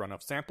 they don't draw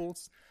enough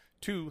samples.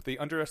 2, they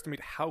underestimate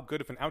how good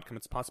of an outcome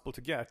it's possible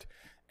to get.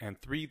 And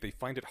 3, they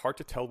find it hard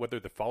to tell whether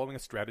they're following a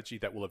strategy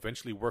that will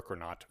eventually work or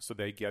not, so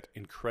they get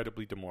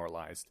incredibly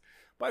demoralized.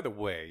 By the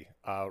way,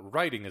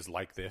 writing is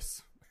like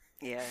this.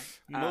 Yeah.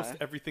 Most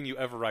everything you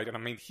ever write, and I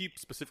mean, he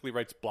specifically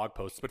writes blog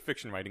posts, but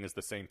fiction writing is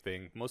the same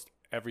thing. Most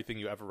everything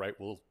you ever write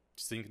will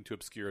sink into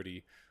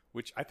obscurity,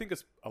 which I think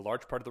is a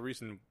large part of the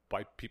reason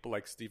why people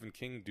like Stephen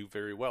King do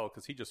very well,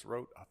 because he just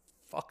wrote a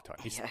fuck ton.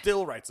 He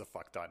still writes a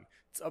fuck ton.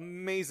 It's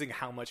amazing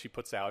how much he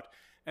puts out,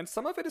 and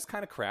some of it is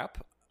kind of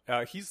crap.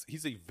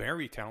 He's a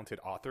very talented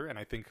author, and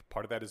I think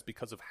part of that is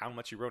because of how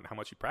much he wrote and how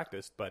much he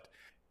practiced, but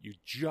you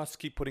just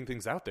keep putting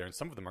things out there, and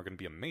some of them are going to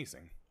be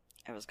amazing.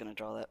 I was going to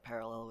draw that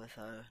parallel with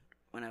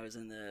when I was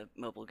in the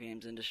mobile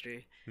games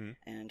industry,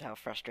 and how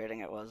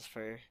frustrating it was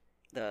for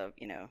the,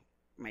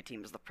 my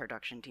team was the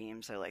production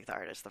team, so like the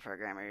artists, the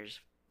programmers,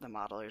 the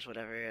modelers,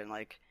 whatever, and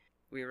like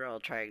we were all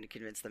trying to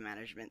convince the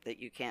management that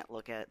you can't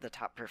look at the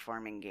top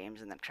performing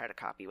games and then try to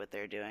copy what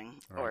they're doing,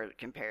 right, or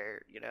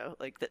compare,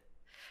 like that,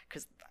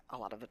 because a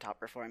lot of the top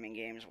performing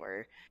games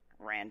were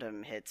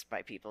random hits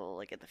by people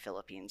like in the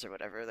Philippines or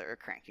whatever that were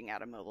cranking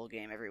out a mobile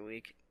game every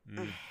week.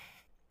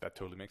 That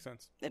totally makes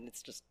sense. And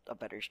it's just a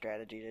better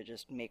strategy to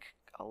just make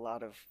a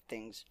lot of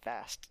things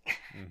fast.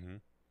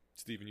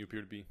 Stephen, you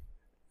appear to be...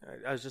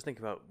 I was just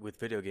thinking about, with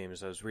video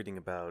games, I was reading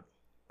about,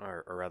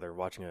 or rather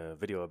watching a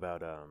video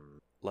about,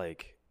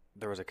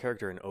 there was a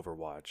character in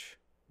Overwatch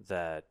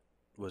that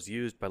was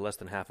used by less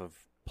than half of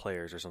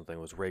players or something,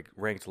 was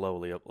ranked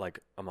lowly, like,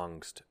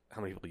 amongst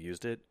how many people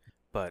used it.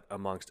 but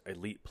amongst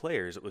elite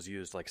players, it was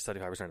used like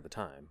 75% of the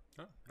time.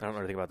 Oh, I don't know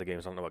anything about the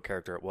game, so I don't know what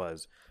character it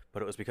was,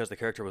 but it was because the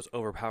character was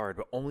overpowered,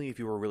 but only if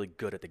you were really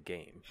good at the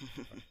game.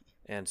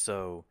 And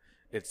so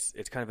it's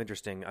kind of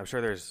interesting. I'm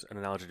sure there's an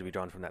analogy to be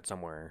drawn from that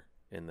somewhere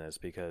in this,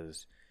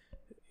 because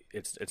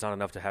it's not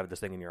enough to have this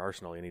thing in your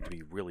arsenal. You need to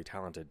be really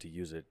talented to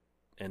use it,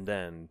 and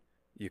then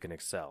you can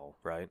excel,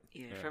 right?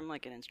 Yeah, from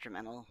like an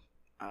instrumental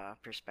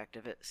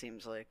perspective, it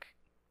seems like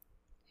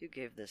who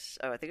gave this?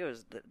 Oh, I think it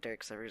was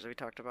Derek Severs we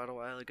talked about a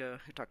while ago.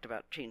 Who talked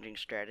about changing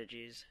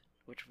strategies,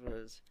 which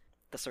was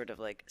the sort of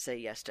like say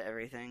yes to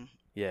everything.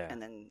 Yeah.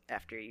 And then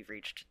after you've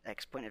reached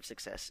X point of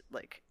success,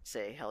 like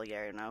say hell yeah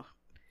or no.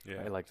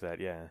 Yeah, I liked that.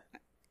 Yeah.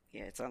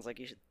 Yeah, it sounds like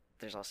you should.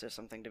 There's also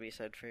something to be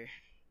said for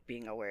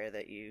being aware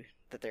that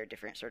there are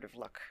different sort of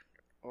luck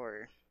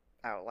or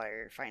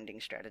outlier finding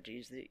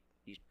strategies that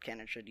you can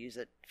and should use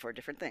it for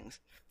different things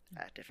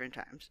at different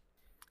times.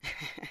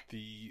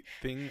 The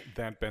thing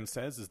that Ben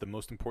says is the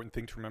most important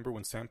thing to remember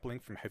when sampling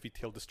from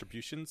heavy-tailed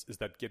distributions is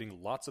that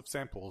getting lots of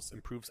samples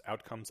improves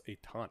outcomes a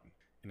ton.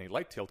 In a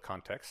light-tailed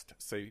context,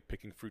 say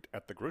picking fruit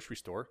at the grocery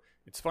store,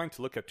 it's fine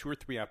to look at 2 or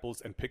 3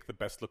 apples and pick the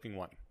best-looking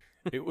one.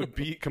 It would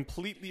be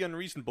completely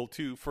unreasonable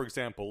to, for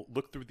example,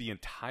 look through the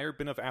entire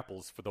bin of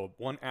apples for the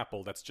one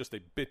apple that's just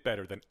a bit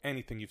better than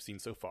anything you've seen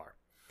so far.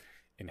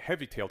 In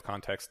heavy-tailed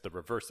context, the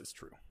reverse is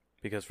true.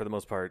 Because for the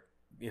most part,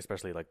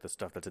 especially like the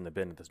stuff that's in the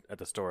bin at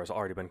the store has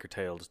already been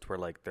curtailed to where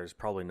like there's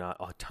probably not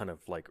a ton of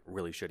like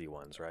really shitty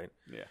ones, right?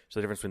 Yeah. So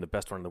the difference between the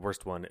best one and the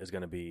worst one is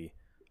going to be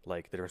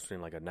like the difference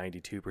between like a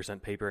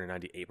 92% paper and a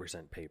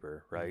 98%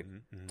 paper, right?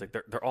 Mm-hmm. It's like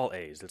they're all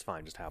A's. It's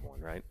fine, just have one,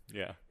 right?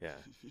 Yeah. Yeah.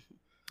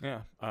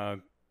 Yeah.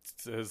 It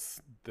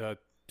says that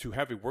to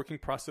have a working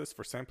process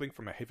for sampling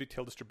from a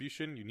heavy-tail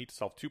distribution, you need to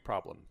solve 2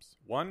 problems.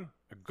 1,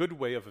 a good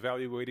way of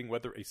evaluating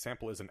whether a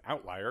sample is an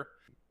outlier.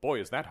 Boy,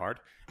 is that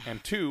hard.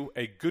 And 2,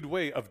 a good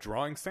way of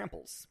drawing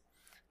samples.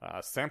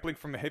 Sampling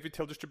from a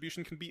heavy-tail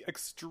distribution can be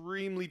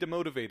extremely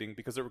demotivating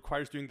because it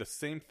requires doing the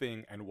same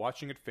thing and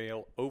watching it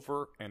fail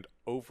over and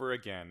over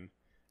again.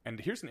 And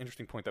here's an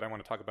interesting point that I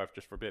want to talk about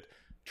just for a bit.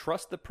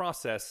 Trust the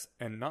process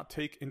and not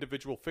take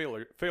individual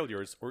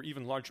failures or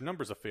even large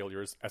numbers of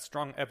failures as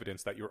strong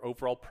evidence that your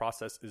overall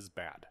process is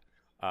bad.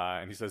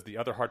 And he says the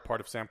other hard part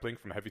of sampling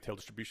from a heavy-tail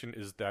distribution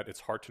is that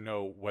it's hard to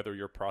know whether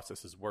your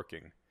process is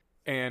working.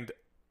 And,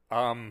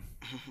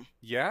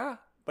 yeah,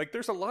 like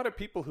there's a lot of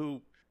people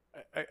who,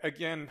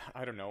 again,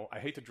 I don't know, I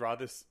hate to draw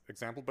this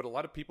example, but a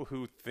lot of people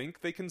who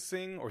think they can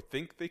sing or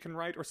think they can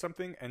write or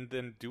something and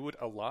then do it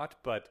a lot,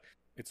 but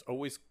it's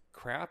always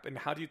crap. And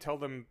how do you tell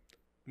them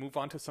move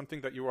on to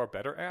something that you are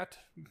better at?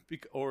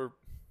 Or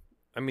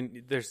I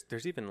mean, there's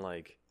even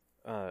like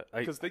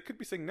because they could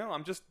be saying, no,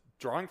 I'm just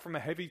drawing from a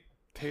heavy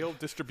tail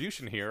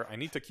distribution here. I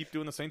need to keep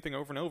doing the same thing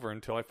over and over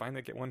until I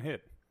finally get one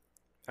hit.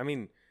 I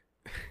mean,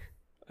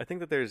 I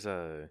think that there's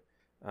like,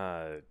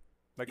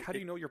 how do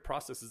you know your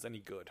process is any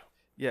good?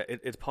 Yeah,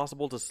 it's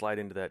possible to slide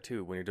into that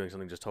too when you're doing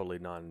something just totally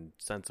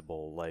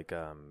nonsensical, like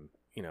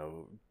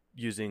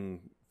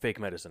using fake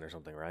medicine or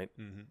something, right?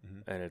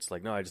 And it's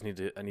like, no, I need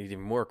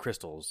even more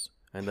crystals,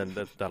 and then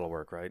that'll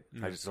work, right?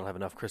 I just don't have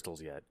enough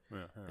crystals yet.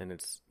 And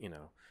it's,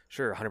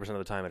 sure, 100% of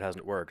the time it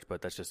hasn't worked,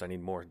 but that's just I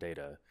need more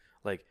data.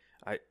 Like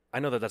I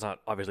know that that's not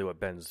obviously what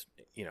Ben's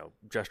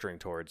gesturing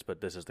towards,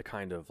 but this is the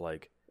kind of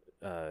like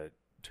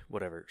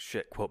whatever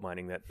shit quote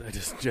mining that a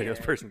disingenuous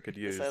person could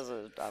use. This has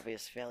an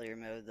obvious failure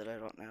mode that I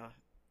don't know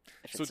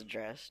if it's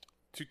addressed.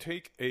 To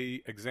take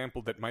a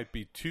example that might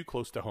be too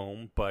close to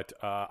home, but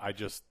I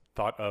just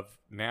thought of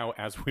now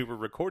as we were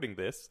recording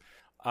this,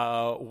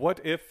 what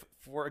if,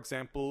 for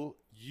example,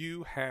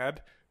 you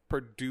had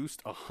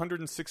produced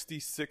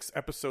 166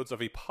 episodes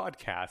of a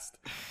podcast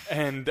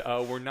and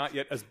were not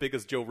yet as big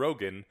as Joe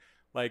Rogan?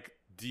 Like,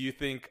 do you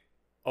think,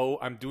 oh,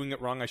 I'm doing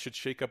it wrong, I should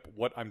shake up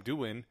what I'm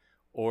doing?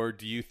 Or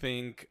do you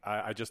think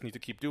I just need to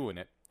keep doing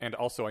it? And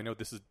also, I know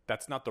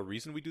that's not the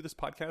reason we do this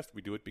podcast.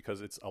 We do it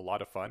because it's a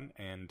lot of fun,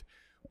 and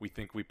we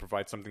think we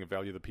provide something of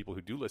value to the people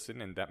who do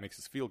listen, and that makes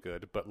us feel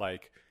good. But,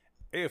 like,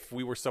 if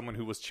we were someone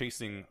who was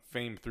chasing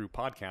fame through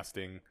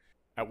podcasting,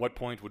 at what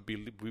point would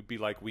we'd be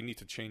like, we need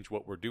to change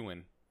what we're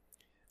doing?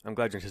 I'm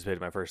glad you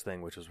anticipated my first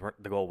thing, which was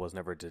the goal was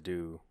never to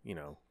do,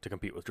 to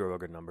compete with Joe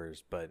Rogan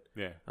numbers. But,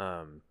 yeah.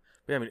 I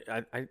mean,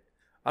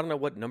 I don't know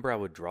what number I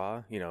would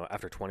draw,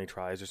 after 20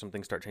 tries or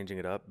something, start changing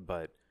it up.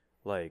 But,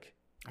 like,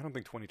 I don't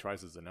think 20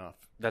 tries is enough.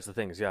 That's the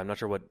thing is, I'm not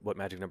sure what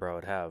magic number I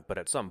would have. But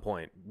at some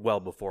point, well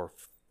before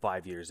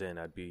 5 years in,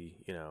 I'd be,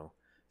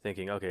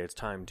 thinking, okay, it's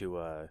time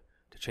to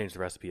change the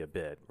recipe a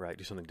bit, right?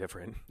 Do something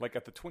different. Like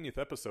at the 20th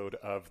episode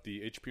of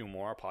the HBO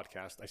Moira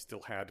podcast, I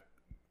still had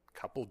a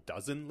couple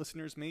dozen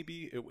listeners,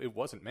 maybe. It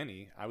wasn't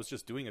many. I was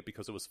just doing it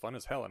because it was fun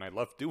as hell, and I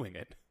loved doing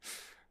it.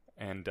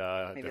 And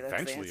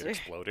eventually it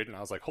exploded, and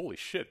I was like, holy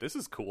shit, this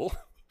is cool.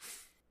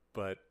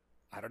 But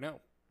I don't know.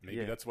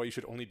 Maybe that's why you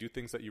should only do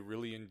things that you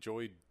really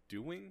enjoy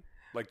doing.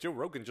 Like Joe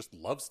Rogan just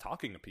loves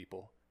talking to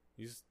people.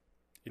 He's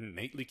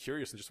innately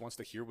curious and just wants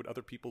to hear what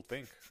other people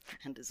think.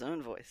 And his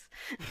own voice.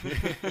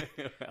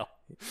 Well.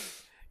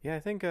 Yeah,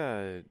 I think,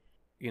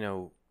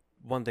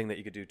 one thing that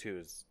you could do too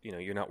is,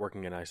 you're not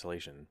working in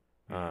isolation.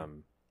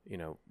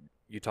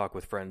 You talk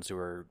with friends who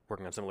are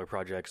working on similar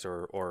projects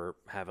or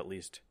have at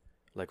least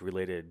like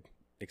related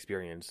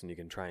experience, and you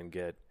can try and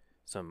get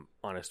some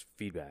honest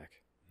feedback.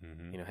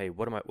 Hey,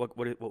 what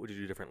would you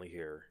do differently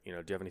here? Do you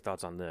have any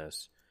thoughts on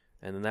this?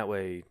 And then that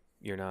way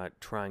you're not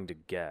trying to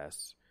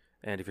guess.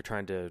 And if you're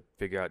trying to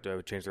figure out, do I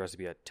would change the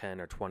recipe at 10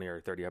 or 20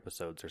 or 30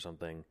 episodes or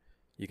something,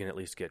 you can at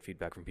least get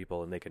feedback from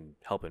people and they can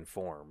help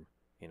inform,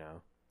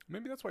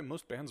 Maybe that's why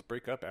most bands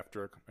break up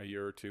after a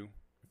year or two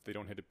if they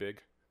don't hit it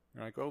big.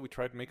 They're like, oh, we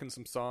tried making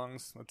some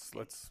songs.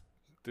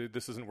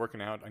 This isn't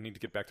working out. I need to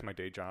get back to my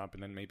day job.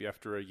 And then maybe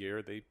after a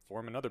year, they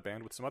form another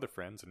band with some other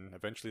friends, and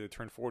eventually they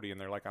turn 40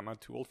 and they're like, I'm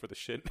not too old for this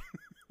shit.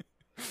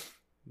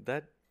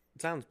 That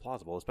sounds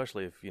plausible,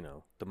 especially if,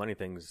 the money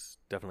thing's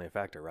definitely a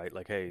factor, right?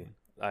 Like, hey,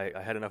 I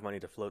had enough money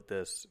to float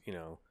this,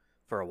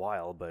 for a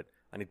while, but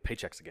I need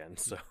paychecks again.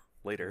 So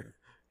later.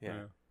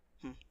 Yeah.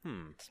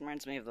 This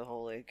reminds me of the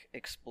whole like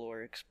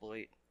explore,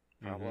 exploit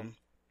problem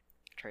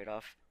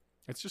trade-off.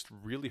 It's just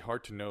really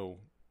hard to know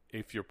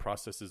if your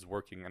process is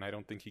working, and I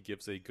don't think he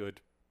gives a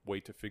good way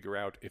to figure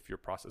out if your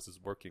process is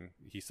working.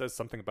 He says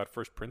something about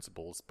first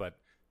principles, but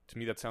to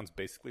me that sounds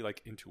basically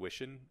like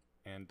intuition,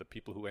 and the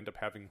people who end up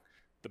having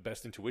the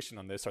best intuition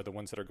on this are the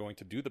ones that are going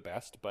to do the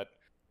best, but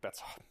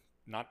that's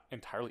not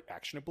entirely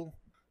actionable.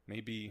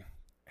 Maybe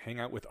hang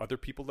out with other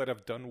people that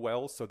have done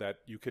well so that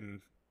you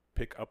can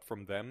pick up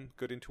from them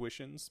good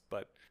intuitions,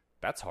 but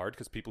that's hard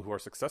because people who are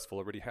successful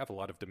already have a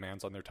lot of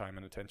demands on their time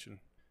and attention.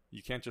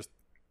 You can't just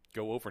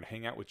go over and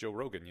hang out with Joe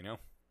Rogan,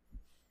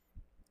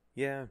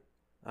 Yeah,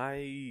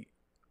 I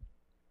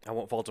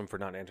won't fault him for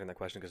not answering that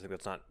question because I think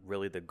that's not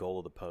really the goal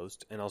of the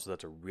post, and also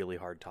that's a really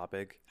hard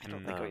topic. I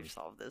don't think we've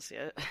solved this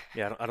yet.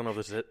 Yeah, I don't know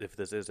if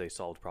this is a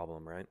solved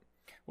problem, right?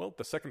 Well,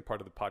 the second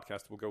part of the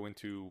podcast will go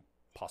into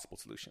possible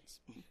solutions.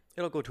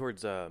 It'll go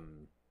towards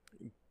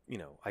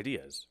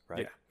ideas,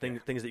 right? Yeah,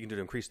 things that you can do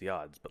to increase the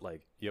odds. But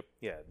like, yep,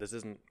 yeah, this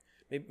isn't.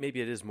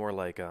 Maybe it is more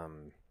like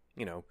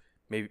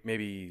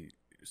maybe.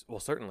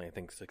 Well, certainly, I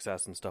think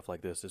success and stuff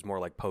like this is more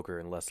like poker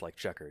and less like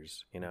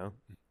checkers.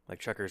 Like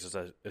checkers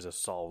is a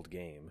solved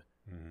game.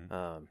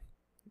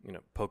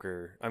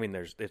 Poker. I mean,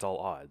 it's all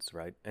odds,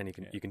 right? And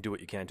you can do what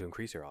you can to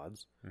increase your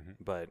odds,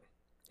 but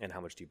and how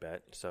much do you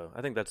bet? So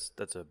I think that's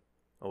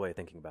a way of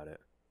thinking about it.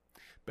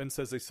 Ben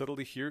says a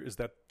subtlety here is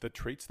that the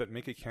traits that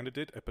make a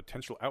candidate a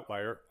potential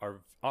outlier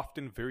are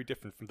often very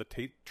different from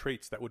the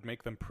traits that would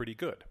make them pretty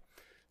good.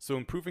 So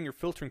improving your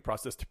filtering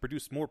process to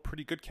produce more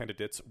pretty good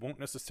candidates won't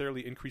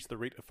necessarily increase the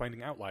rate of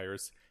finding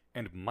outliers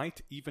and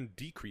might even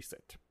decrease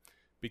it.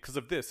 Because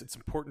of this, it's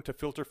important to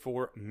filter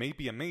for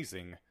maybe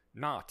amazing,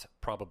 not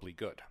probably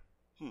good.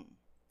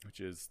 Which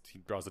is, he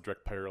draws a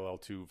direct parallel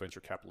to venture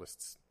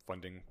capitalists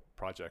funding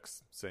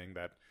projects, saying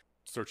that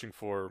searching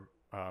for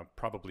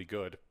probably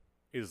good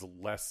is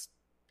less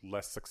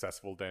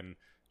successful than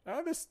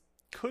this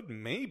could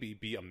maybe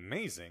be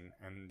amazing,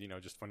 and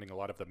just funding a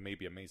lot of the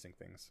maybe amazing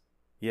things.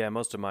 Yeah,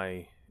 most of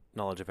my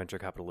knowledge of venture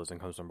capitalism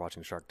comes from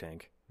watching Shark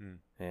Tank,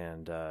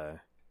 and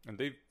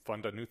they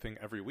fund a new thing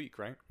every week,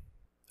 right?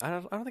 I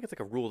don't think it's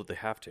like a rule that they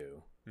have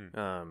to.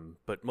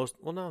 But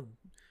no,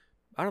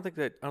 I don't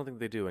think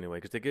they do anyway,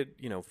 because they get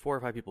 4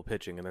 or 5 people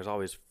pitching, and there's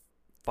always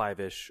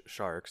 5-ish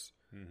sharks,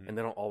 and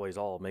they don't always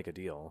all make a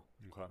deal.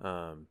 Okay.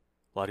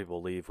 A lot of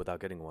people leave without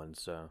getting one.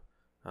 So,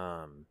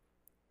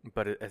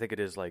 but I think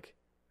it is like,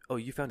 oh,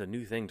 you found a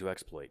new thing to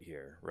exploit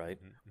here, right?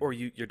 Or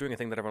you're doing a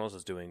thing that everyone else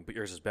is doing, but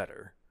yours is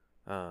better.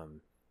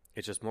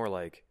 It's just more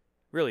like,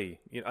 really,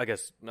 I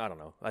guess, I don't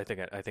know. I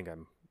think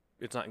I'm.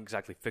 It's not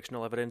exactly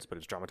fictional evidence, but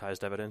it's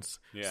dramatized evidence.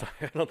 Yeah. So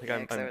I don't think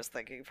I'm I was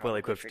thinking well probably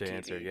equipped for to TV,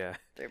 answer. Yeah.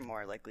 They're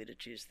more likely to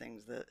choose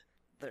things that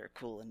are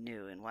cool and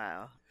new and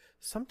wow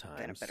Sometimes.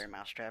 than a better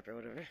mousetrap or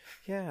whatever.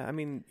 Yeah, I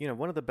mean,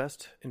 one of the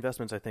best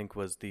investments I think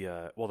was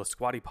the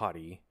Squatty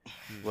Potty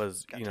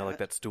was, like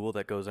that stool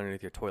that goes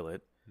underneath your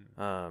toilet.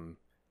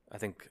 I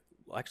think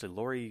actually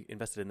Lori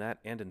invested in that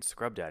and in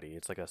Scrub Daddy.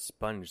 It's like a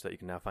sponge that you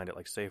can now find at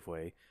like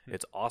Safeway.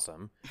 It's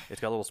awesome.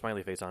 It's got a little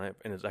smiley face on it,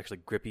 and it's actually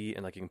grippy,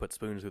 and like you can put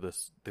spoons through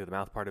the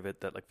mouth part of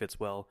it that like fits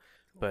well.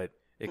 But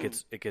it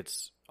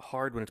gets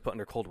hard when it's put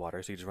under cold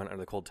water, so you just run it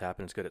under the cold tap,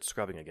 and it's good at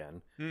scrubbing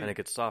again. And it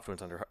gets soft when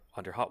it's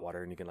under hot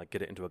water, and you can like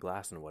get it into a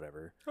glass and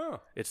whatever.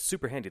 Oh. It's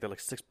super handy. They're like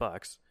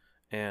 $6,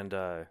 and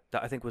that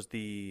I think was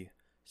the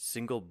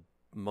single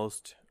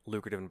most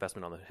lucrative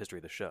investment on the history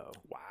of the show.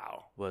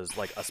 Wow. Was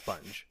like a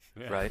sponge,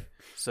 Yeah. right?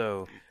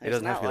 So it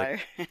There's doesn't an have to be outlier.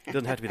 it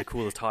doesn't have to be the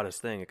coolest,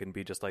 hottest thing. It can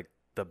be just like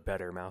the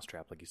better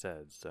mousetrap, like you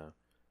said. So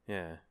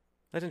yeah,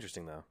 that's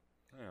interesting though.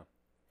 Yeah.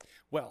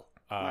 Well,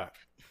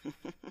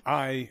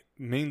 I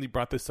mainly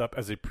brought this up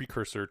as a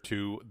precursor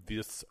to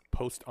this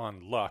post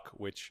on luck,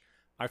 which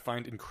I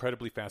find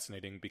incredibly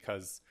fascinating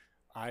because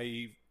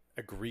I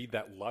agree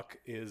that luck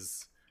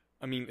is,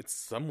 I mean, it's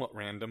somewhat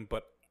random,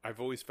 but I've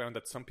always found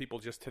that some people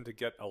just tend to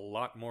get a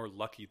lot more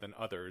lucky than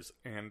others.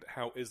 And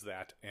how is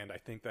that? And I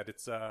think that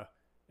it's a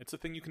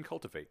thing you can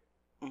cultivate.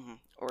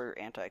 Or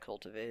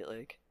anti-cultivate,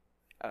 like.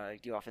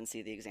 you often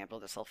see the example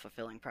of the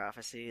self-fulfilling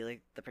prophecy,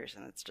 like the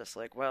person that's just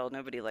like, well,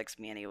 nobody likes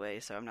me anyway,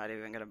 so I'm not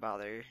even going to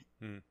bother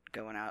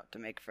going out to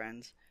make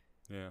friends.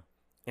 Yeah.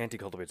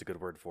 Anti-cultivate's a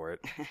good word for it,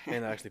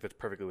 and that actually fits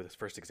perfectly with his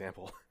first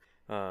example,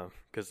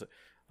 because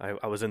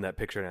I was in that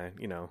picture,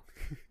 and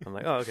I'm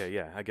like, oh, okay,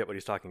 yeah, I get what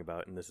he's talking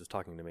about, and this is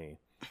talking to me.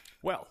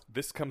 Well,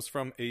 this comes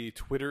from a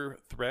Twitter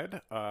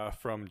thread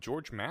from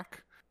George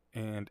Mack,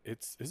 and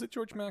is it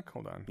George Mack?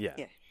 Hold on. Yeah.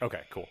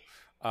 Okay, cool.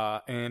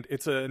 And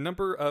it's a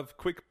number of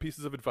quick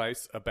pieces of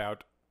advice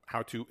about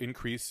how to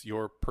increase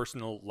your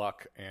personal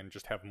luck and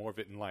just have more of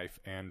it in life.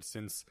 And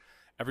since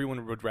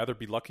everyone would rather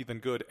be lucky than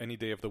good any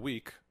day of the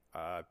week,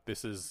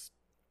 this is,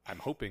 I'm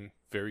hoping,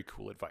 very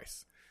cool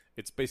advice.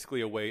 It's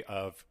basically a way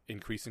of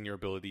increasing your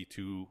ability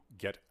to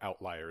get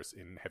outliers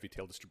in heavy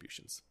tail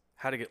distributions.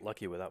 How to get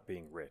lucky without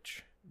being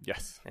rich.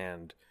 Yes.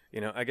 And,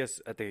 I guess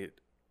at the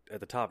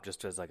top,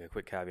 just as like a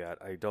quick caveat,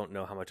 I don't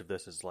know how much of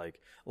this is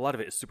like, a lot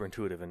of it is super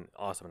intuitive and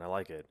awesome and I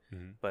like it,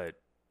 but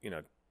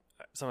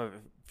some of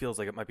it feels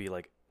like it might be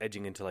like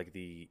edging into like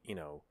the,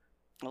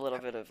 a little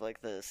bit of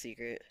like the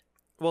secret.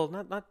 Well,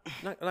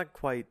 not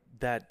quite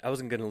that. I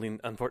wasn't going to lean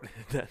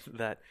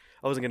that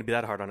I wasn't going to be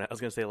that hard on it. I was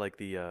going to say like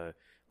the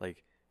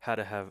like how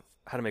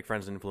to make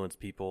friends and influence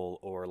people,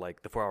 or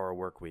like the 4-hour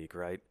work week,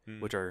 right?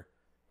 Which are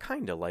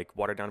kind of like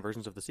watered down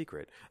versions of The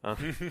Secret, but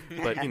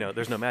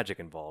there's no magic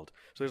involved.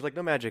 So there's like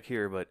no magic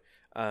here, but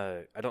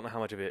I don't know how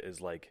much of it is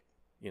like,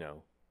 I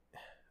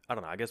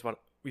don't know. I guess what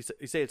we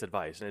say it's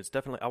advice, and it's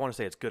definitely, I want to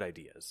say it's good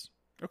ideas.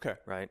 Okay.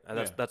 Right.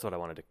 That's what I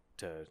wanted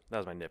to. That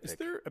was my nitpick. Is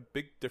there a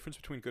big difference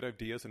between good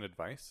ideas and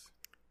advice?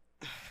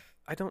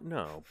 I don't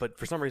know, but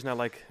for some reason I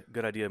like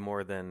good idea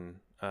more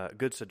than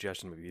good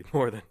suggestion, maybe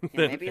more than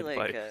maybe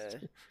advice.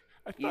 Like.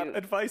 I thought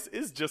advice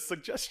is just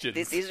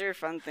suggestions. These are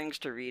fun things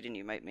to read, and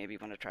you might maybe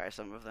want to try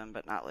some of them,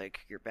 but not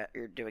like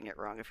you're doing it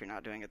wrong if you're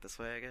not doing it this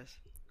way, I guess.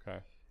 Okay.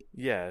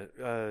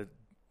 Yeah,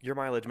 your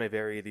mileage may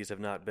vary. These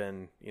have not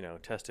been,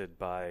 tested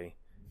by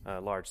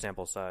large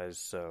sample size,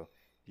 so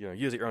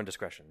use at your own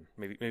discretion.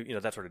 Maybe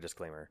that sort of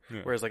disclaimer.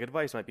 Yeah. Whereas like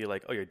advice might be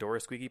like, oh, your door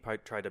is squeaky,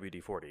 try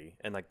WD-40,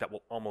 and like that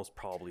will almost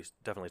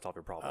definitely solve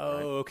your problem. Oh,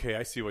 right? Okay,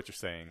 I see what you're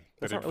saying.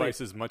 That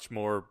advice is much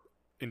more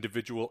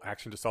individual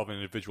action to solve an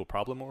individual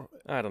problem, or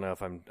I don't know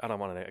if I don't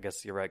want to. I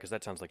guess you're right, because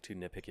that sounds like too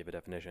nitpicky of a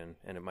definition,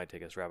 and it might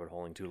take us rabbit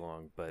holing too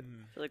long. But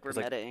I feel like we're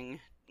metaing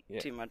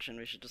too much, and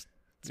we should just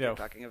start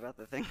talking about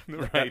the thing.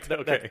 Right.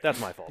 Okay. That's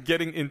my fault.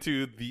 Getting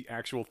into the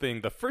actual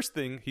thing, the first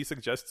thing he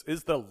suggests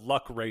is the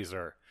luck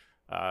razor.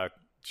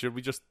 Should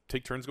we just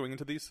take turns going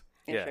into these?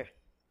 Yeah.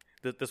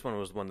 Sure. This one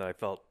was one that I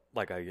felt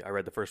like I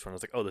read the first one. I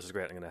was like, oh, this is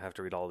great. I'm going to have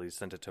to read all these.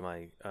 Sent it to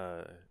my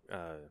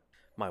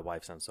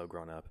wife. Sounds so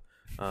grown up.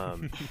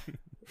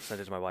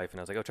 Sent it to my wife, and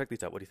I was like, oh, check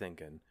these out. What do you think?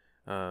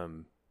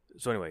 And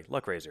so anyway,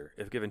 luck razor.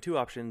 If given two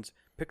options,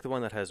 pick the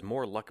one that has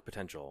more luck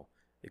potential.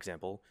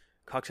 Example,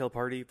 cocktail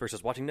party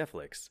versus watching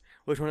Netflix.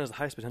 Which one has the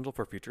highest potential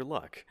for future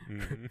luck?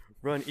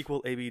 Run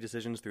equal A/B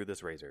decisions through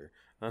this razor.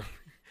 And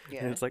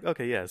it's like,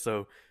 okay, yeah,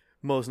 so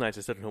most nights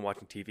I sit at home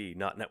watching TV,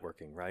 not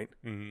networking, right?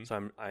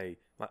 So my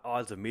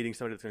odds of meeting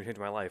somebody that's going to change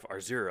my life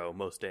are 0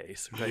 most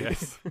days. Right?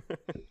 Yes.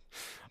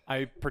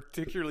 I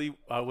particularly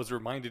was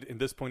reminded in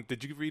this point.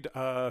 Did you read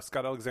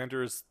Scott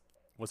Alexander's?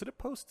 Was it a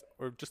post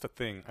or just a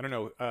thing? I don't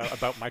know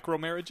about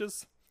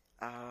micromarages.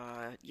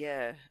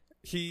 Yeah.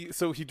 He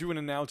drew an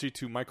analogy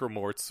to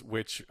micromorts,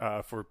 which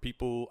for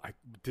people,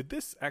 did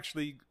this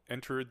actually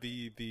enter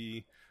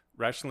the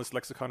rationalist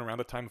lexicon around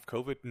the time of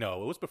COVID?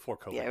 No, it was before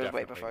COVID. Yeah, it was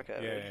definitely. way before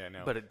COVID. Yeah,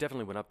 no. But it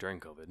definitely went up during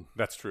COVID.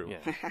 That's true.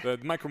 Yeah. The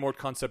micromort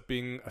concept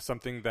being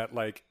something that,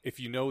 like, if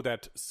you know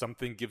that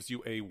something gives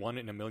you a 1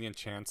 in a million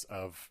chance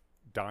of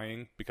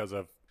dying because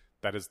of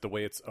that is the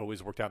way it's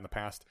always worked out in the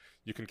past,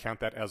 you can count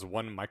that as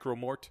 1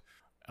 micromort.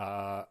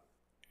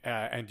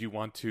 And you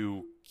want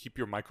to keep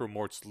your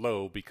micromorts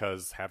low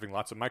because having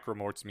lots of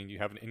micromorts mean you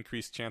have an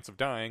increased chance of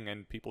dying,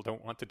 and people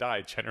don't want to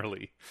die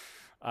generally.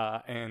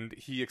 And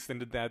he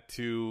extended that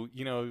to,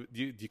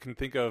 you can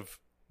think of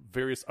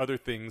various other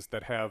things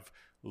that have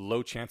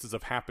low chances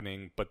of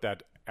happening, but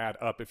that add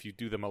up if you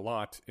do them a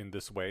lot in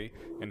this way.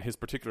 And his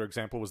particular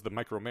example was the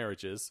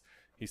micromarriages.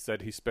 He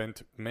said he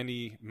spent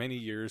many, many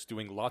years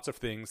doing lots of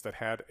things that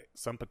had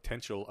some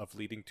potential of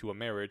leading to a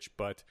marriage,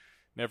 but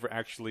never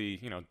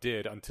actually,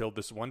 did until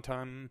this one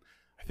time.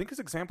 I think his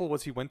example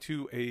was he went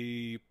to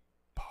a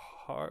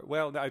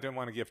well, I don't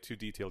want to give too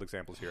detailed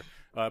examples here,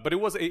 but it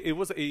was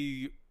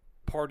a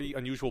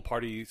unusual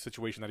party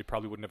situation that he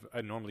probably wouldn't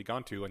have normally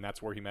gone to, and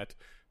that's where he met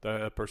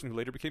the person who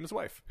later became his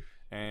wife.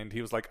 And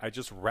he was like, I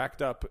just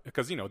racked up,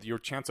 because your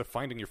chance of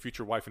finding your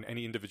future wife in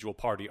any individual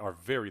party are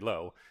very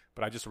low,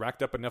 but I just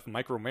racked up enough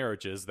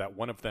micromarriages that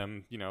one of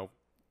them,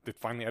 that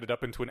finally added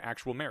up into an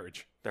actual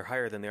marriage. They're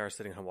higher than they are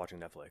sitting home watching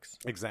Netflix.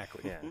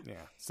 Exactly. Yeah.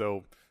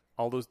 So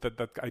all those that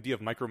idea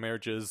of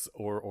micromarriages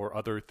or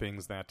other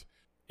things that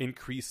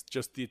increase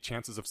just the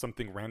chances of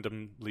something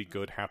randomly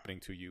good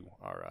happening to you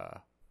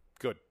are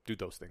good. Do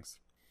those things.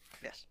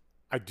 Yes.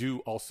 I do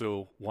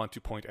also want to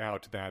point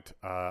out that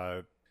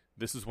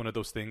this is one of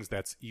those things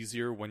that's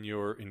easier when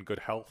you're in good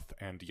health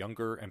and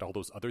younger and all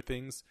those other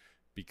things,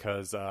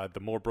 because the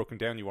more broken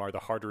down you are, the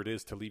harder it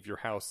is to leave your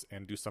house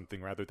and do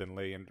something rather than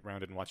lay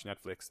around and watch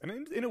Netflix.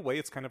 And in a way,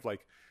 it's kind of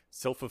like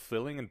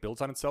self-fulfilling and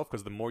builds on itself,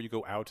 because the more you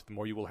go out, the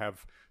more you will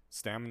have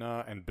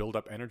stamina and build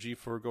up energy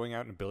for going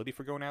out and ability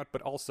for going out.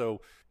 But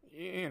also,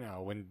 you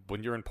know,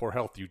 when you're in poor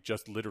health, you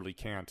just literally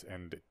can't,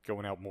 and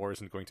going out more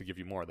isn't going to give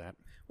you more of that.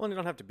 Well, and you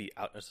don't have to be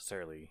out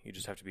necessarily. You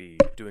just have to be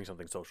doing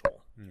something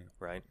social,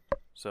 right?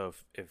 So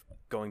if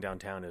going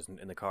downtown isn't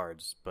in the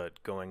cards,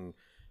 but going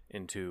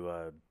into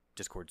a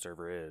Discord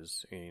server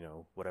is, you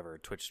know, whatever,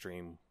 Twitch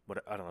stream,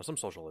 I don't know, some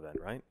social event,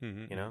 right?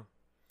 You know,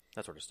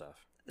 that sort of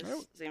stuff.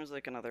 This seems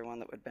like another one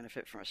that would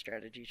benefit from a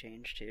strategy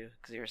change too,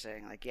 because you were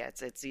saying like, yeah,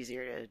 it's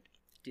easier to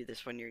do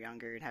this when you're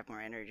younger and have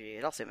more energy.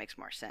 It also makes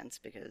more sense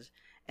because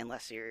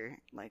unless you're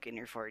like in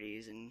your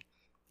 40s and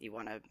you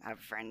want to have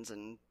friends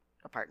and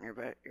a partner,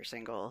 but you're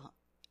single,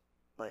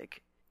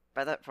 like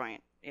by that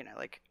point, you know,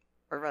 like,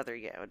 or rather,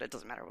 yeah, it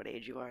doesn't matter what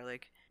age you are.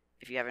 Like,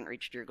 if you haven't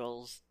reached your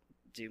goals,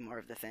 do more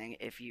of the thing.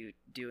 If you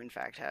do in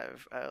fact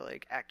have a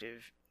like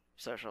active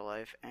social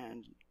life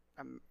and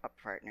a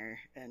partner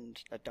and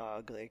a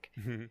dog, like,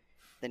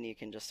 then you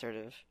can just sort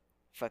of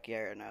fuck yeah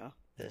or no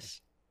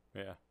this.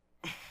 Yeah.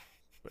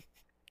 But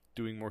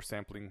doing more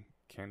sampling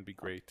can be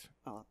great.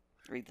 I'll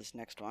read this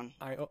next one.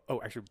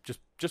 Actually,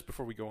 just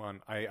before we go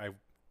on,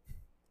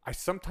 I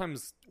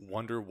sometimes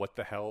wonder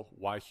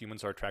why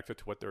humans are attracted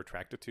to what they're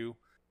attracted to,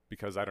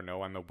 because I don't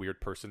know, I'm a weird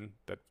person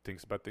that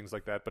thinks about things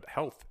like that, but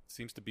health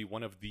seems to be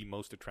one of the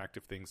most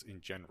attractive things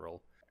in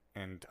general.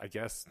 And I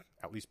guess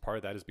at least part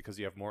of that is because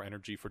you have more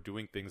energy for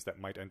doing things that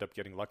might end up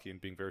getting lucky and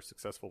being very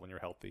successful when you're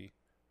healthy.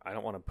 I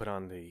don't want to put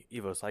on the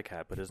Evo Psych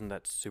hat, but isn't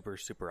that super,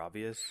 super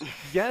obvious?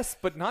 Yes,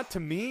 but not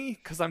to me,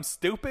 because I'm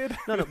stupid.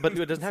 No, but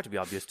it doesn't have to be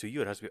obvious to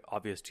you. It has to be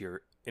obvious to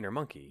your inner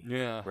monkey.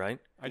 Yeah. Right?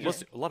 A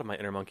lot of my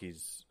inner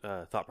monkey's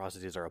thought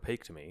processes are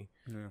opaque to me.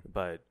 Yeah.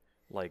 But,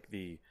 like,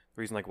 the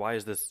reason, like, why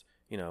is this,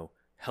 you know,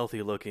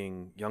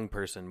 healthy-looking young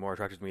person more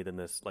attracted to me than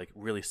this, like,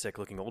 really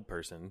sick-looking old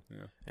person?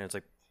 Yeah. And it's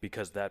like,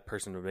 because that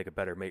person would make a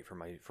better mate for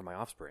my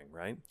offspring,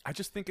 right? I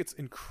just think it's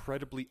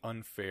incredibly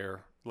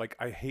unfair. Like,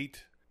 I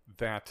hate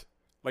that.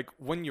 Like,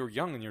 when you're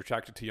young and you're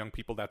attracted to young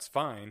people, that's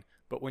fine.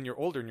 But when you're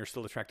older and you're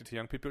still attracted to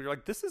young people, you're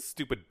like, this is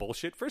stupid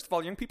bullshit. First of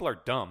all, young people are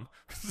dumb.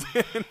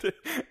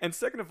 and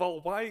second of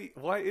all, why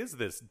is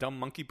this? Dumb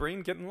monkey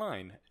brain, get in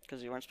line.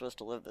 Because you weren't supposed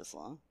to live this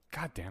long.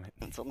 God damn it.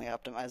 It's only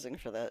optimizing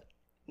for that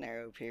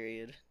narrow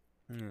period.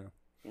 Yeah.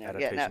 You know,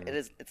 yeah, no,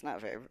 it's not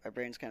fair. Our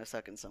brains kind of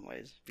suck in some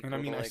ways. And I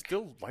mean, I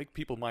still like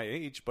people my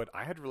age, but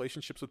I had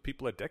relationships with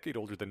people a decade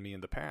older than me in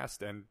the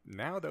past, and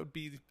now that would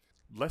be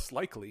less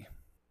likely.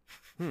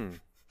 I'm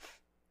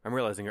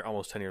realizing you're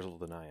almost 10 years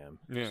older than I am.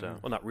 Yeah. So,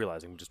 well, not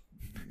realizing, just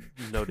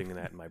noting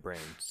that in my brain.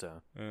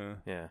 So,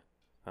 yeah.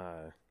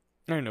 I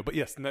don't know, but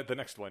yes, the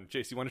next one.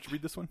 Jace, you wanted to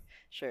read this one?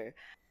 Sure.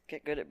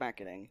 Get good at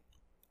marketing.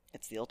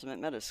 It's the ultimate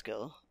meta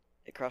skill.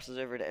 It crosses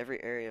over to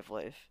every area of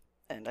life.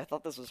 And I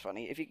thought this was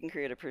funny. If you can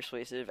create a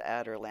persuasive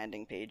ad or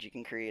landing page, you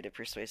can create a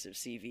persuasive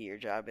CV or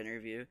job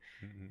interview.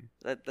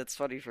 That's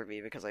funny for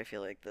me because I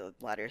feel like the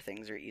latter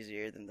things are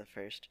easier than the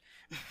first.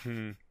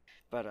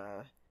 But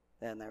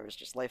then there was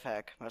just life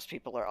hack. Most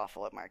people are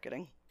awful at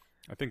marketing.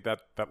 I think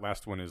that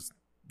last one is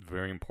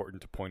very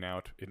important to point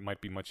out. It might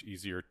be much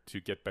easier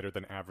to get better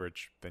than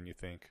average than you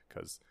think,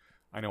 because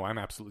I know I'm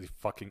absolutely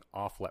fucking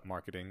awful at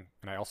marketing,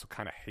 and I also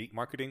kind of hate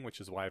marketing,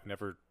 which is why I've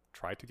never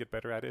tried to get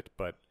better at it.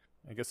 But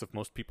I guess if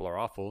most people are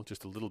awful,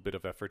 just a little bit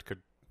of effort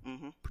could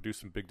produce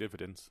some big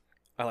dividends.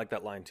 I like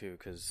that line too,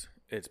 because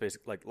it's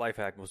basically like life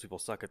hack. Most people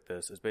suck at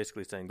this. Is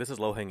basically saying this is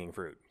low hanging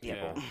fruit.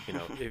 People, you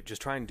know,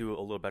 just try and do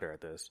a little better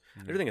at this.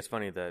 I do think it's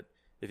funny that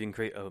if you can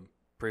create a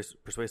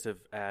persuasive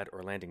ad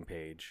or landing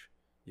page,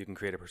 you can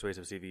create a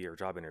persuasive CV or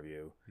job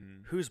interview.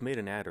 Who's made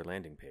an ad or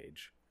landing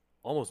page?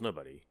 Almost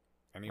nobody.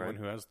 Anyone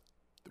who has,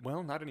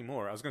 well, not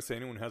anymore. I was going to say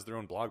anyone who has their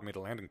own blog made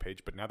a landing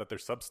page, but now that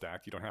there's Substack,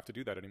 you don't have to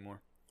do that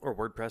anymore. Or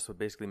WordPress would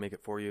basically make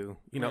it for you.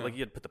 You know, like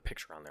you had to put the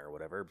picture on there or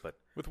whatever. But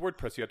with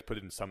WordPress, you had to put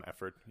in some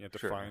effort. You had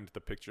to find the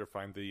picture,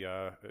 find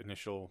the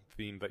initial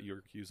theme that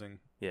you're using.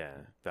 Yeah,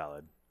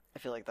 valid. I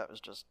feel like that was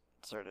just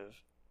sort of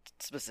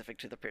specific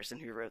to the person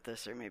who wrote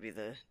this, or maybe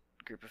the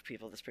group of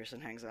people this person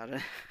hangs out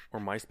in. Or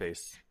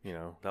MySpace, you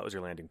know, that was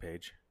your landing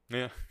page.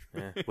 Yeah.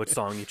 What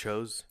song you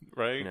chose.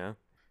 Right. You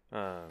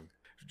know?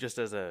 Just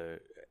as a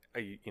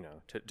you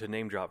know, to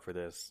name drop for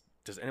this,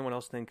 does anyone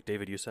else think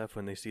David Youssef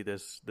when they see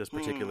this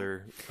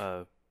particular?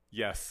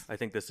 Yes, I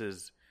think this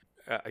is.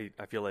 I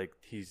feel like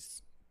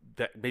he's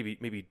that.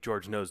 Maybe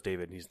George knows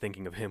David and he's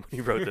thinking of him when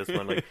he wrote this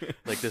one.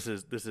 Like this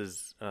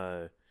is.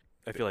 I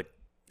feel like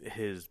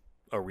his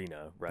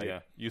arena, right? Yeah,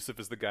 Youssef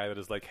is the guy that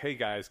is like, hey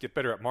guys, get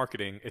better at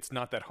marketing. It's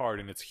not that hard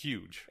and it's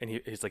huge. And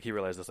he's like, he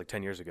realized this like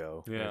 10 years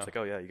ago. Yeah, and it's like,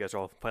 oh yeah, you guys are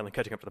all finally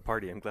catching up to the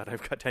party. I'm glad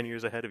I've got 10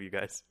 years ahead of you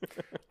guys.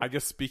 I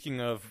guess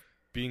speaking of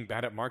being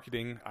bad at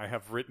marketing, I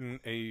have written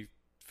a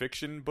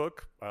fiction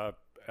book,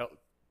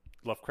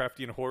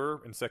 Lovecraftian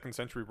horror in 2nd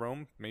century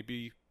Rome,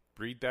 maybe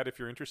read that if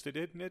you're interested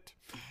in it.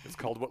 It's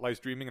called What Lies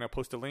Dreaming, and I'll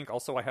post a link.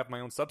 Also, I have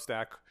my own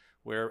Substack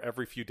where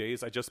every few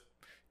days I just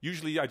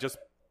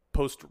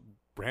post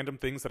random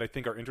things that I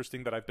think are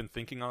interesting that I've been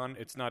thinking on.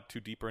 It's not too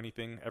deep or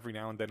anything. Every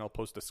now and then I'll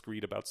post a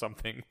screed about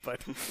something.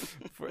 But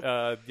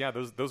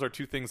those are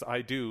two things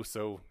I do.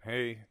 So,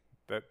 hey,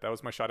 that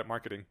was my shot at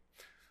marketing.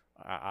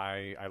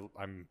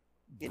 I'm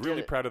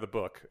really proud of the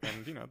book,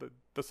 and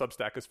the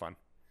Substack is fun.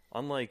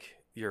 Unlike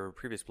your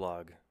previous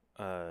blog,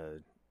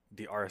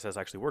 the RSS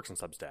actually works in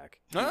Substack.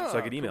 So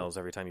I get emails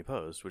every time you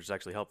post, which is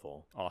actually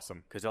helpful.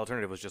 Awesome. Because the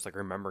alternative was just like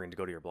remembering to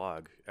go to your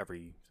blog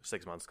every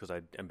 6 months because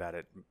I am bad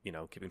at,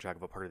 keeping track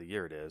of what part of the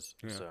year it is.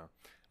 Yeah. So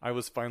I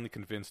was finally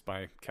convinced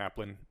by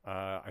Kaplan.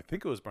 I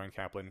think it was Brian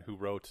Kaplan who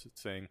wrote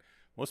saying,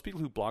 most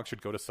people who blog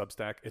should go to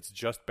Substack. It's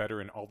just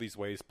better in all these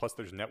ways. Plus,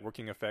 there's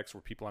networking effects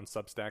where people on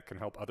Substack can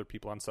help other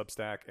people on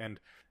Substack. And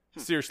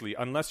seriously,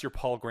 unless you're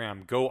Paul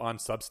Graham, go on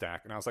Substack.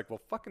 And I was like,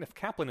 well, fucking if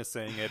Kaplan is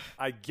saying it,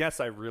 I guess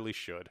I really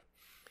should.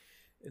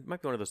 It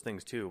might be one of those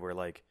things, too, where,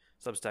 like,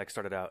 Substack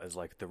started out as,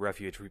 like, the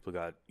refuge for people who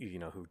got,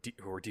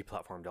 who were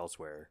deplatformed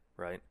elsewhere,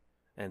 right?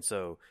 And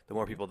so the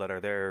more people that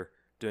are there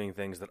doing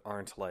things that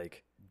aren't,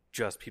 like,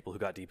 just people who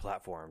got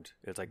deplatformed,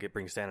 it's like it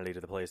brings sanity to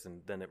the place,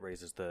 and then it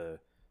raises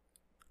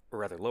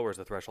lowers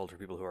the threshold for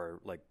people who are,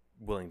 like,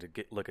 willing to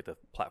look at the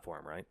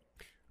platform, right?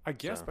 I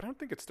guess, but I don't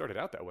think it started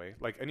out that way.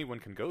 Like, anyone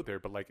can go there,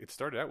 but, like, it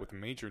started out with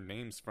major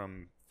names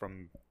from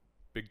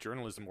big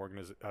journalism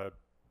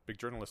big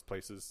journalist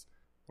places.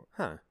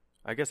 Huh.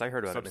 I guess I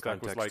heard about it in the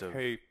context was like,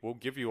 hey, we'll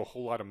give you a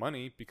whole lot of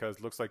money because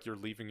it looks like you're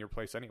leaving your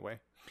place anyway.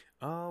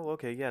 Oh,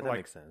 okay. Yeah, that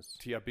makes sense.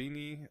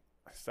 Tiabini,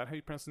 is that how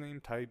you pronounce the name?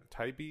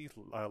 Tybee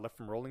left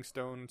from Rolling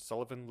Stone.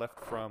 Sullivan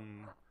left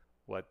from,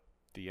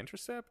 The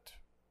Intercept?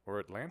 Or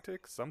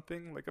Atlantic?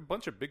 Something? Like a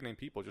bunch of big name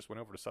people just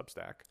went over to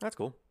Substack. That's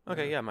cool.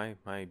 Okay, yeah, my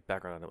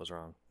background on it was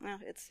wrong. No,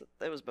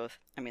 it was both.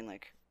 I mean,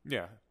 like...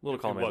 Yeah. Little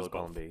column A, little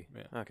column B.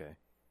 Yeah. Okay.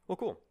 Well,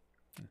 cool.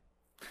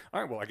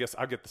 All right, well, I guess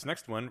I'll get this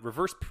next one.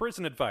 Reverse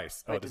prison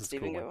advice. Wait, did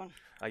Steven get one?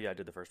 Yeah, I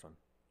did the first one.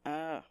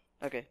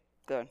 Okay.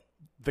 Go on.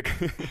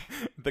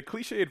 The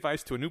cliche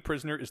advice to a new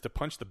prisoner is to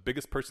punch the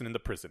biggest person in the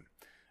prison.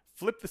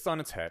 Flip this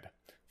on its head.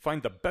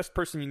 Find the best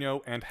person you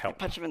know and help.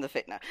 Punch him in the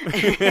face now.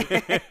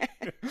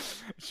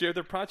 Share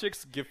their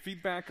projects, give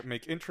feedback,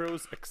 make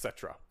intros,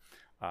 etc.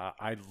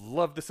 I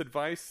love this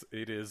advice.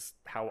 It is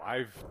how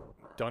I've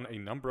done a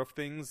number of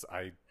things.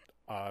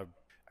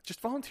 Just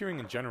volunteering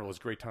in general is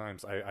great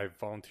times. I've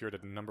volunteered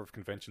at a number of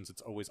conventions.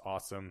 It's always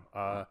awesome.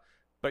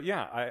 But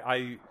yeah,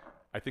 I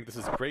think this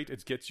is great.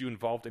 It gets you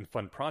involved in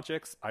fun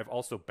projects. I've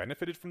also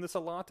benefited from this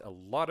a lot. A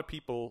lot of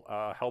people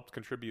helped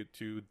contribute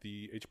to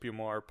the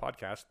HPMR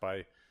podcast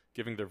by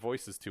giving their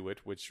voices to it,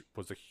 which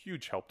was a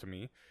huge help to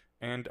me,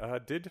 and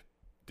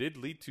did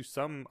lead to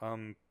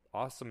some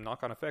awesome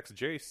knock-on effects.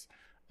 Jace,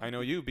 I know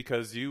you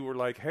because you were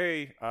like,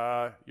 hey,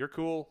 you're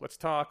cool. Let's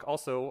talk.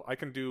 Also, I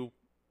can do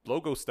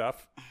logo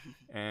stuff.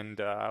 And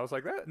I was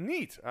like, that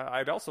neat.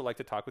 I'd also like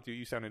to talk with you.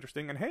 You sound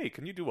interesting. And hey,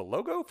 can you do a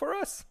logo for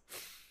us?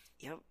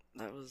 Yep,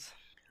 that was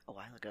a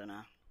while ago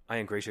now. I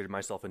ingratiated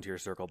myself into your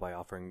circle by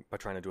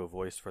trying to do a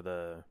voice for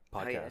the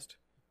podcast.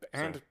 Oh,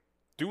 yeah. And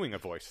doing a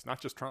voice, not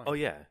just trying. Oh,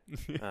 yeah.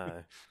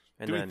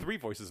 And doing 3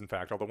 voices, in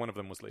fact, although one of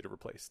them was later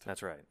replaced.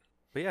 That's right.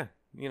 But yeah,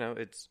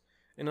 it's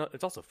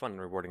also fun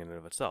and rewarding in and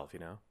of itself,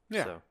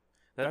 Yeah. So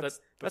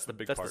that's the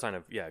big part. That's the sign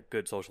of,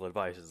 good social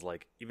advice is,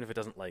 like, even if it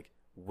doesn't, like,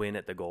 win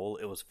at the goal,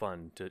 it was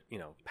fun to,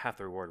 half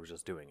the reward was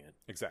just doing it.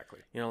 Exactly.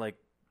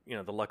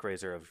 The luck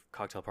raiser of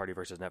cocktail party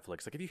versus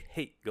Netflix. Like, if you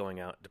hate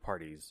going out to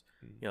parties,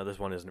 this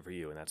one isn't for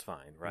you, and that's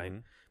fine, right?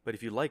 Mm-hmm. But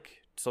if you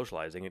like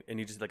socializing and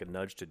you just like a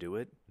nudge to do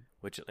it,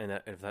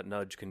 if that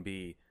nudge can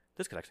be,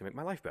 this could actually make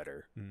my life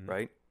better,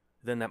 right?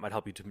 Then that might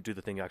help you to do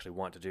the thing you actually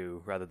want to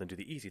do rather than do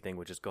the easy thing,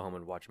 which is go home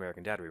and watch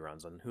American Dad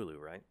reruns on Hulu,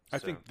 right? I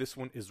think this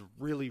one is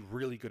really,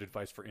 really good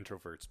advice for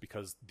introverts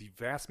because the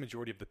vast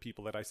majority of the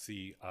people that I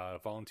see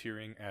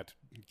volunteering at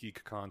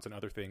geek cons and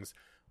other things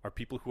are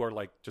people who are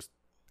like just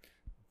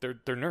they're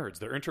nerds.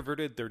 They're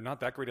introverted. They're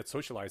not that great at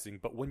socializing.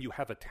 But when you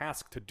have a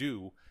task to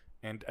do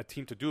and a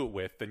team to do it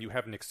with, then you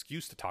have an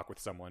excuse to talk with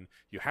someone.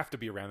 You have to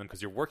be around them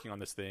because you're working on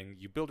this thing.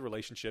 You build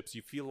relationships.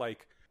 You feel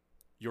like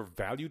you're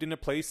valued in a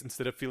place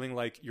instead of feeling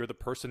like you're the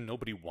person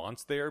nobody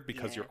wants there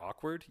because you're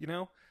awkward,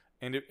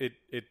 And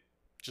it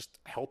just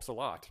helps a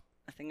lot.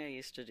 A thing I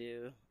used to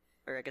do,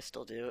 or I guess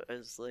still do,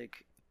 is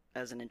like,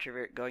 as an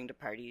introvert going to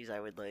parties, I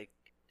would like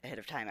ahead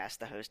of time ask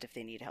the host if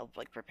they need help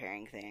like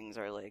preparing things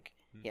or like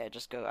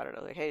just go, I don't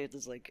know, like, hey,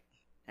 does like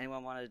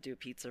anyone want to do a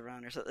pizza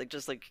run or something, like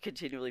just like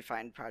continually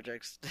find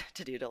projects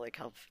to do to like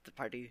help the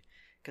party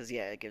because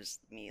it gives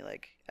me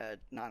like a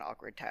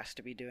non-awkward task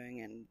to be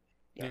doing and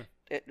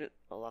it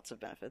lots of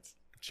benefits.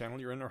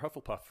 Channel your inner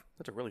Hufflepuff.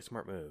 That's a really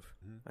smart move.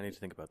 I need to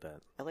think about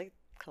that. I like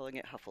calling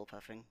it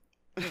Hufflepuffing.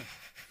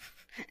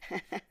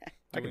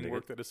 Doing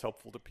work that is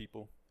helpful to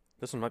people.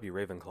 This one might be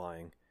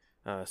Ravenclawing.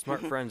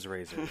 Smart friends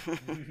raiser.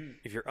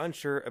 If you're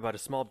unsure about a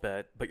small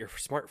bet, but your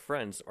smart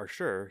friends are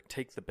sure,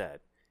 take the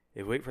bet.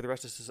 If you wait for the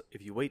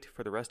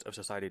rest of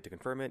society to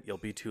confirm it, you'll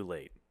be too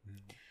late.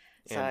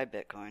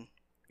 Bitcoin.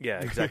 Yeah,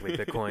 exactly.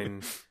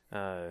 Bitcoin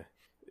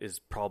is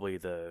probably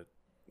the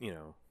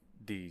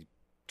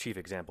chief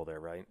example there,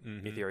 right?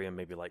 Mm-hmm. Ethereum,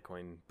 maybe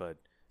Litecoin, but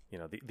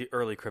the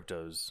early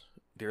cryptos,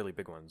 the early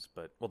big ones,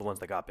 but the ones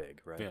that got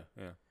big, right?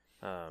 Yeah.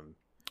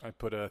 I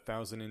put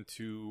 1,000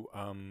 into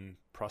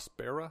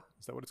Prospera.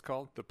 Is that what it's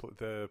called?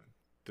 The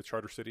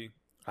charter city.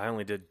 I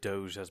only did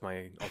Doge as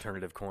my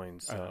alternative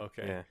coin. So,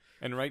 okay. Yeah.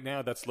 And right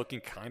now that's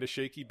looking kind of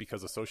shaky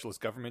because a socialist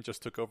government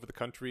just took over the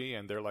country,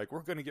 and they're like,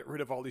 we're going to get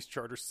rid of all these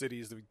charter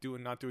cities.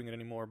 Not doing it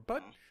anymore.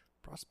 But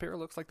Prospera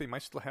looks like they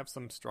might still have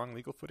some strong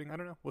legal footing. I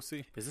don't know. We'll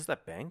see. Is this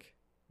that bank?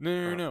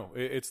 No.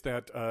 It's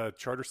that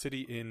charter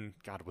city in,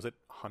 God, was it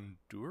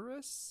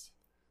Honduras?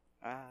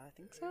 I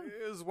think so.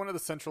 It is one of the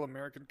Central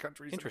American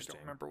countries. Interesting. I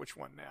don't remember which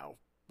one now,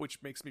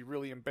 which makes me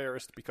really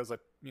embarrassed because I,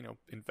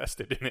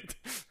 invested in it.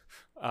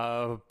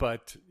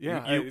 But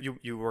yeah,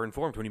 you were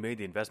informed when you made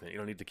the investment. You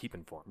don't need to keep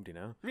informed,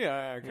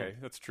 Yeah, okay,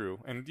 that's true.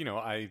 And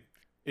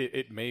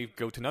it may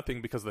go to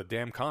nothing because of the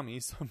damn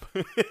commies.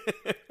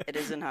 It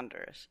is in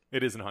Honduras.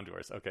 It is in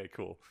Honduras. Okay,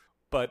 cool.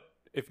 But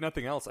if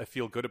nothing else, I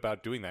feel good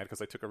about doing that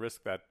because I took a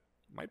risk that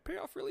might pay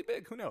off really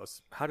big. Who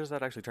knows? How does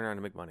that actually turn around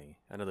to make money?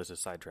 I know this is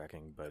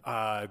sidetracking, but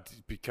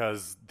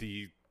because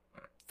the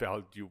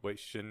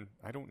valuation,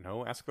 I don't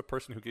know. Ask the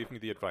person who gave me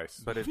the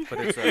advice. But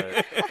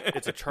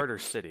it's a charter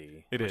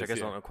city. It which is, I guess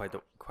yeah. I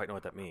don't quite know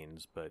what that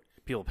means. But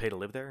people pay to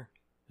live there.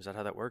 Is that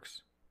how that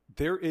works?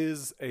 There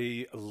is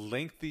a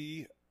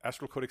lengthy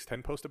Astral Codex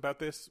 10 post about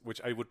this, which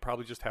I would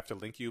probably just have to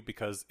link you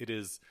because it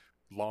is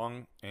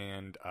long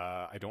and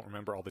I don't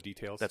remember all the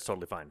details. That's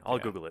totally fine. I'll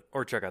Yeah. Google it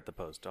or check out the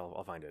post.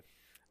 I'll find it.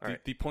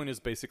 The point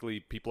is basically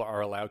people are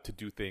allowed to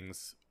do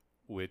things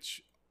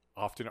which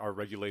often are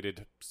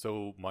regulated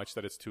so much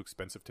that it's too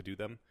expensive to do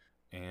them,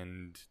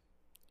 and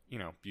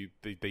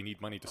they need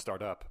money to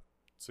start up,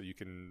 so you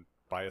can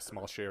buy a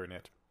small share in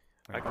it.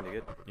 I can dig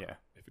it. Yeah,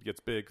 if it gets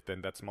big,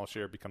 then that small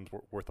share becomes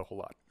worth a whole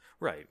lot.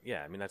 Right.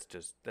 Yeah. I mean, that's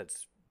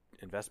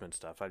investment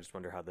stuff. I just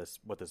wonder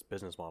what this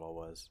business model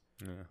was.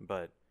 Yeah.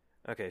 But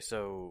okay,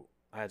 so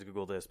I had to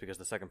Google this because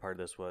the second part of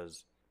this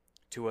was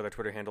 2 other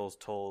Twitter handles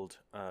told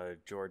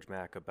George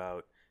Mack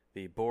about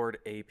the Bored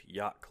Ape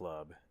Yacht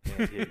Club,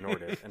 and he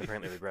ignored it, and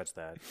apparently regrets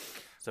that.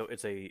 So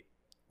it's a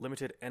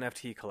limited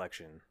NFT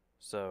collection.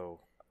 So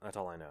that's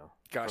all I know.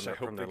 Gosh, I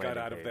hope they got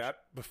out of that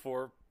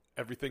before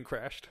everything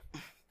crashed.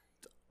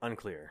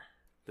 Unclear.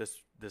 This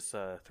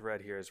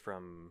thread here is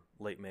from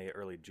late May,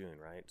 early June,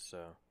 right?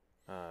 So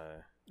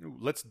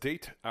let's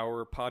date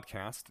our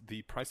podcast.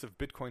 The price of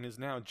Bitcoin is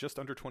now just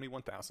under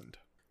 21,000.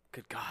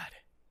 Good God.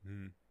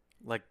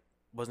 Like,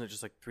 wasn't it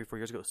just like 3-4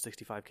 years ago? It was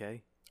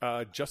 65K.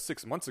 Just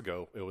 6 months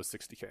ago, it was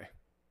 60K.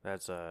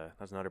 That's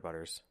Nutter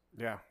Butters.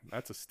 Yeah,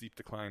 that's a steep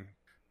decline.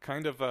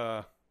 Kind of.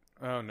 Oh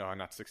no,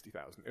 not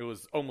 60,000. It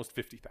was almost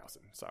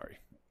 50,000. Sorry,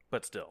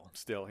 but still,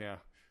 yeah.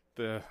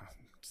 The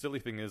silly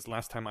thing is,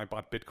 last time I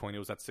bought Bitcoin, it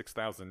was at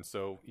 6,000.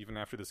 So even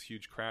after this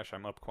huge crash,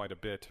 I'm up quite a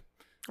bit.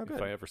 Oh,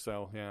 if I ever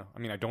sell, yeah. I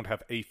mean, I don't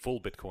have a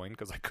full Bitcoin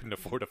because I couldn't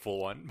afford a full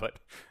one, but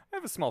I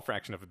have a small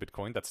fraction of a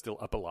Bitcoin that's still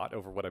up a lot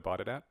over what I bought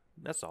it at.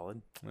 That's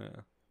solid.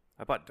 Yeah.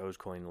 I bought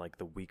Dogecoin like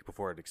the week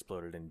before it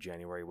exploded in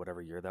January,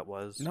 whatever year that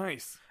was.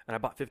 Nice. And I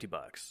bought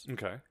 $50.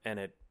 Okay. And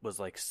it was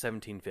like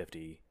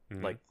 $17.50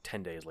 like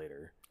 10 days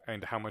later.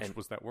 And how much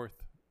was that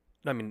worth?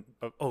 I mean,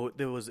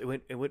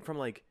 it went from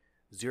like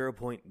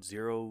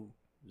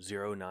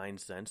 0.009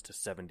 cents to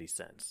 70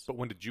 cents. But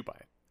when did you buy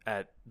it?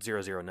 At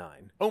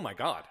 0.009. Oh my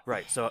God.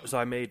 Right. So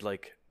I made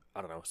like,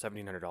 I don't know,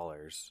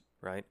 $1,700,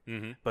 right?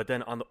 Mm-hmm. But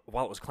then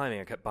while it was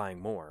climbing, I kept buying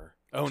more.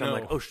 Oh, so no.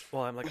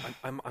 I'm like,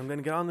 I'm going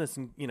to get on this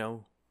and,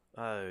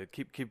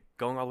 keep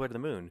going all the way to the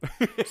moon.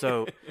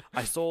 So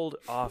I sold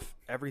off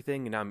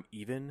everything and I'm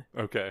even.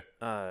 Okay.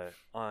 I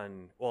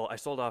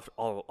sold off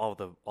all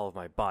of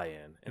my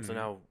buy-in, and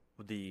so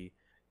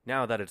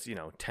now that it's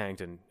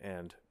tanked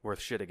and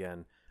worth shit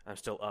again, I'm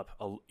still up.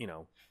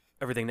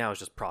 Everything now is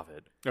just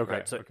profit. Okay.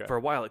 Right? So for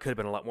a while it could have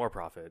been a lot more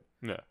profit.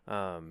 Yeah.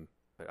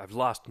 But I've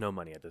lost no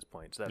money at this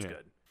point, so that's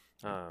good.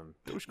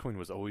 Dogecoin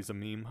was always a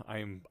meme.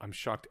 I'm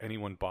shocked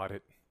anyone bought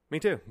it. Me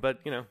too, but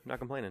not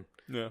complaining.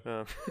 Yeah.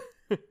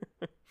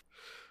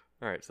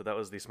 All right, so that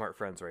was the Smart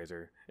Friends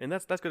Razor, and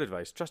that's good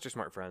advice. Trust your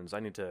smart friends. I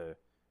need to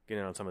get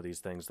in on some of these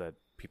things that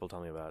people tell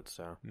me about.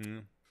 So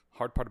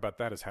hard part about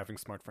that is having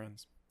smart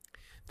friends.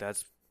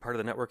 That's part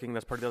of the networking.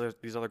 That's part of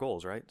these other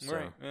goals, right? So,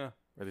 right. Yeah.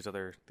 Or these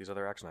other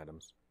action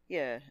items.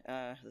 Yeah.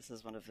 This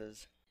is one of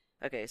those.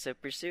 Okay, so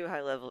pursue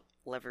high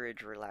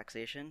leverage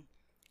relaxation.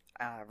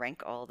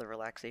 Rank all the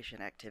relaxation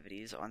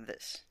activities on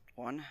this.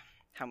 1,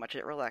 how much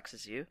it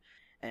relaxes you,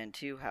 and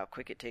 2, how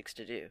quick it takes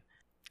to do.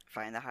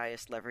 Find the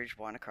highest leverage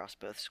one across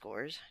both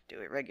scores. Do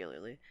it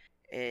regularly.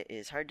 It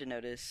is hard to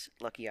notice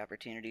lucky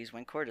opportunities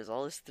when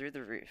cortisol is through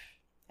the roof.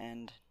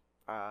 And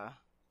that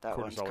Cortisol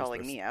one's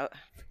calling me out,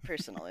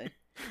 personally.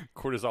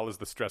 Cortisol is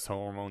the stress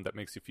hormone that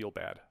makes you feel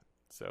bad.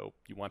 So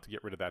you want to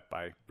get rid of that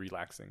by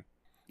relaxing.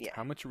 Yeah.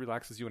 How much it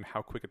relaxes you and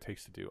how quick it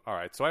takes to do. All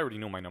right, so I already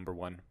know my number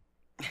one.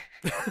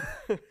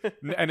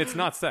 And it's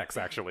not sex,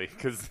 actually,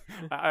 because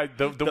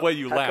the way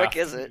you How laugh. quick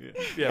is it?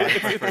 Yeah,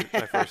 my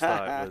first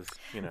thought was,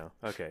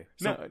 okay.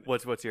 So No,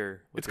 what's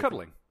your? It's your-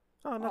 cuddling.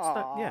 Oh, that's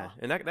not. Yeah,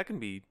 and that can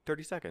be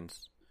 30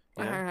 seconds.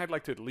 You know? I'd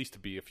like to at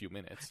least be a few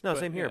minutes. No,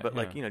 same here. yeah, But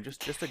like yeah.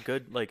 just a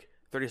good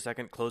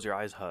 30-second close your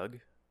eyes hug.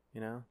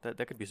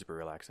 That could be super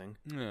relaxing.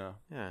 Yeah.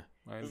 Yeah.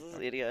 This is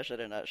Idiosh in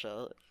a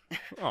nutshell.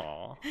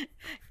 Aw.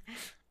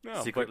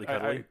 No, Secretly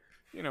but cuddling?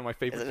 my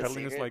favorite Is it a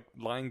cuddling is secret? like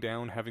lying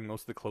down, having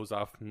most of the clothes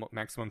off,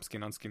 maximum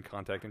skin-on-skin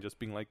contact, and just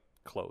being like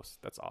close.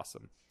 That's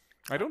awesome.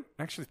 I don't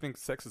actually think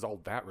sex is all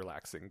that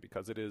relaxing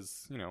because it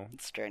is,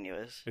 It's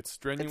strenuous. it's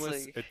strenuous.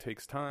 It's like- It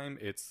takes time.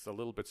 It's a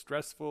little bit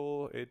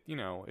stressful.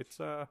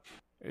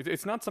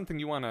 It's not something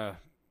you want to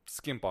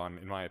skimp on,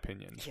 in my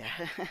opinion. Yeah.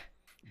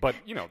 But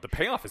the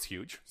payoff is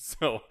huge,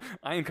 so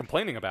I ain't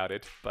complaining about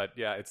it. But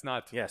yeah, it's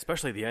not. Yeah,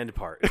 especially the end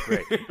part. It's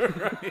great.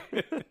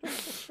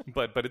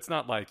 Right. but it's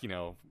not like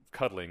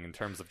cuddling in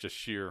terms of just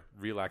sheer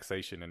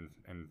relaxation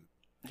and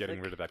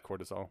getting rid of that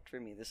cortisol. For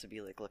me, this would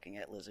be like looking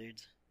at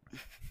lizards.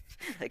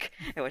 Like,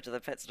 I went to the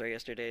pet store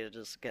yesterday to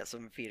just get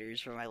some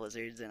feeders for my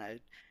lizards, and I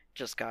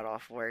just got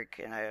off work,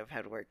 and I have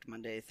had worked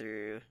Monday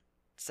through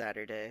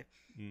Saturday,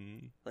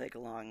 like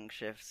long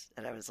shifts,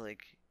 and I was like,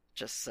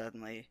 just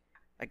suddenly,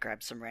 I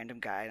grabbed some random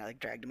guy and I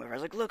dragged him over. I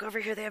was like, "Look over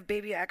here, they have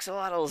baby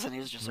axolotls," and he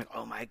was just like,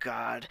 "Oh my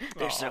god,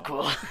 they're so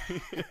cool."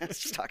 I was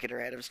just talking to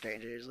random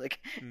strangers, like,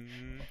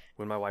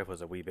 When my wife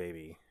was a wee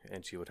baby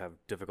and she would have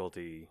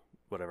difficulty,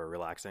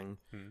 relaxing,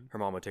 her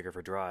mom would take her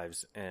for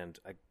drives, and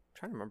I'm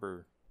trying to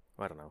remember.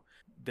 I don't know.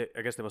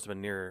 I guess they must have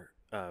been near,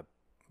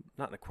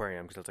 not an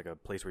aquarium because that's like a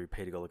place where you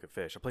pay to go look at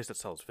fish. A place that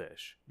sells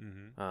fish.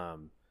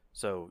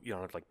 So you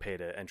don't have to pay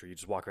to enter. You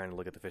just walk around and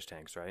look at the fish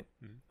tanks, right?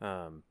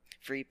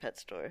 free pet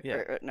store.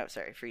 Yeah. No,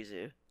 sorry, free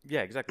zoo.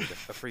 Yeah, exactly.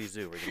 A free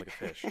zoo where you can look at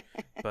fish.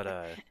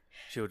 But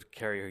she would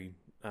carry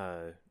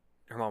her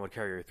mom would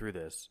carry her through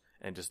this,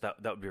 and just that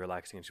would be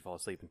relaxing, and she'd fall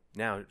asleep. And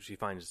now she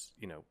finds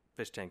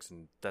fish tanks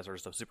and that sort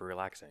of stuff super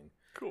relaxing.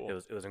 Cool.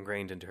 It was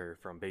ingrained into her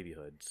from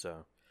babyhood.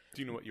 So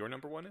Do you know what your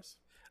number one is?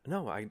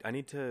 no, I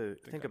need to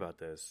think about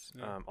this.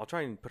 Yeah. I'll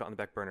try and put it on the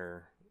back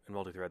burner and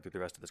multi-thread through the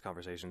rest of this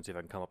conversation, see if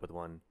I can come up with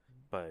one.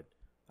 But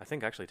I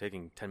think actually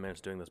taking 10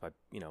 minutes doing this by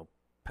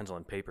pencil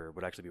and paper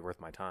would actually be worth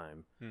my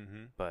time.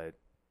 Mm-hmm. But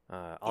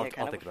I'll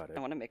think about it. I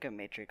want to make a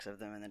matrix of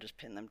them and then just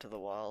pin them to the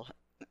wall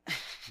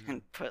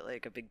and put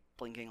like a big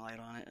blinking light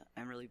on it.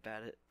 I'm really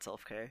bad at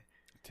self-care.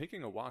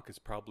 Taking a walk is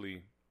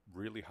probably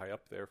really high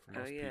up there for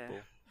most yeah. people.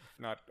 If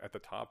not at the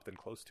top, then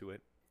close to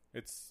it.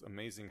 It's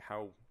amazing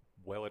how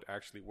well it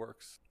actually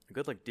works. A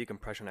good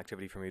decompression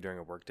activity for me during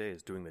a work day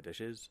is doing the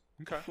dishes.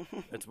 Okay.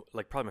 It's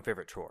probably my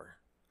favorite chore.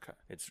 Okay.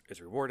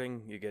 It's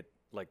rewarding. You get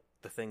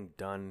the thing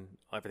done.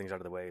 Everything's out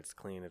of the way. It's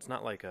clean. It's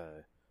not like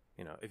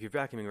if you're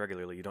vacuuming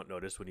regularly, you don't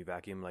notice when you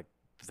vacuum the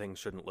things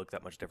shouldn't look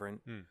that much different.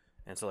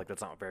 And so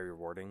that's not very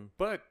rewarding.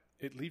 But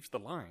it leaves the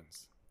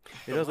lines.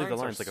 It does leave the are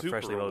lines like a super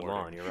freshly mowed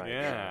rewarding. lawn. You're right.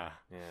 Yeah.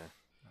 Yeah.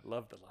 I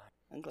love the line.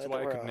 I'm glad That's why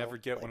that I we're could never all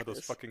get like one of those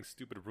this. fucking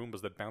stupid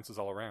Roombas that bounces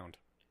all around.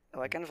 Oh,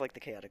 I kind of like the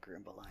chaotic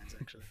Roomba lines,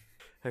 actually.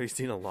 Have you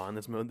seen a lawn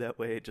that's mowed that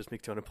way? It just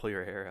makes you want to pull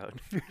your hair out.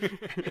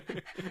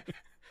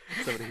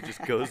 Somebody who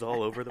just goes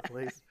all over the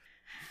place.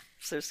 I'm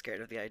so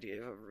scared of the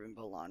idea of a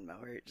Roomba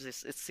lawnmower.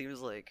 It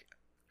seems like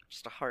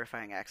just a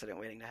horrifying accident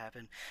waiting to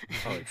happen.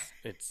 Oh,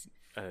 it's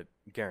a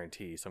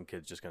guarantee. Some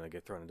kid's just gonna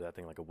get thrown into that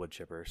thing like a wood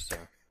chipper. So,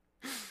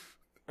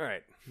 all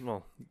right.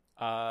 Well,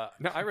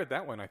 No, I read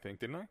that one, I think,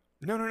 didn't I?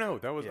 No.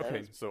 That was Yeah.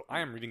 okay. So I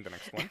am reading the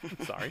next one.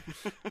 Sorry.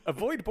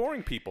 Avoid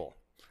boring people.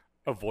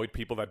 Avoid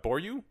people that bore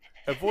you.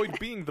 Avoid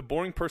being the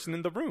boring person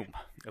in the room.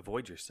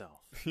 avoid yourself.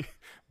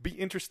 Be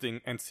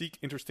interesting and seek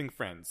interesting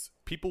friends.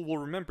 People will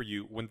remember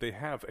you when they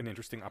have an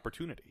interesting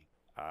opportunity.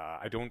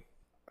 I don't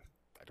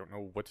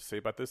know what to say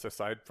about this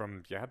aside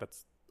from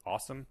that's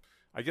awesome.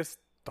 I guess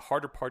the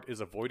harder part is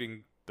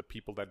avoiding the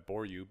people that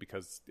bore you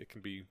because it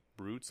can be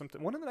rude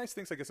sometimes. One of the nice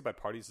things I guess about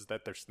parties is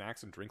that there's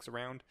snacks and drinks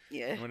around.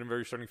 Yeah. And whenever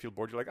you're starting to feel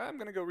bored, you're like, I'm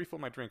going to go refill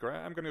my drink or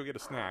I'm going to go get a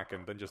snack,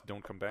 and then just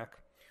don't come back.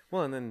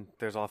 Well, and then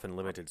there's often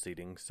limited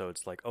seating, so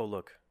it's like, oh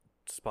look,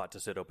 spot to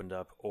sit opened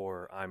up,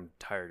 or I'm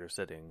tired of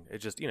sitting.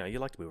 It's just you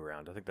like to move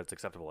around. I think that's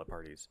acceptable at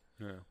parties.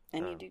 Yeah.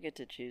 And you do get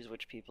to choose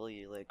which people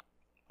you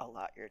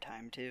allot your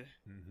time to.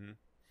 Mm-hmm.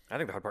 I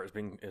think the hard part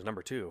is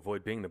number 2.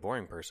 Avoid being the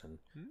boring person.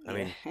 I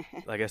mean,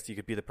 I guess you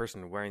could be the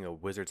person wearing a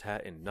wizard's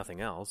hat and nothing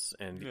else,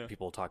 and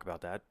people talk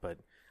about that, but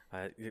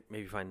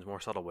maybe find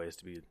more subtle ways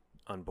to be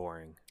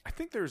unboring. I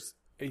think there's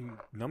a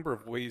number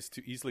of ways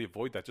to easily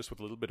avoid that just with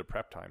a little bit of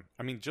prep time.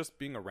 I mean, just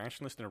being a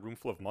rationalist in a room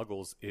full of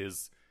muggles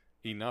is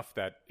enough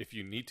that if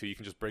you need to, you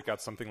can just break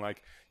out something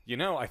like,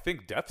 I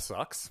think death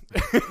sucks.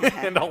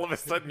 And all of a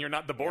sudden you're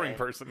not the boring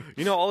person.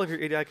 All of your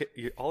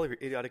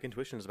idiotic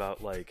intuitions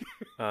about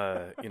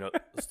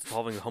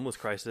solving the homeless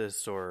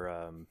crisis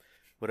or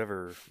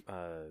whatever,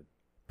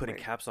 putting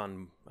caps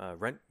on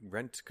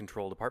rent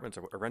controlled apartments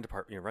or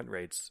rent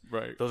rates.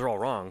 Right. Those are all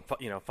wrong.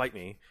 Fight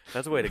me.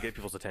 That's a way to get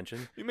people's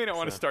attention. You may not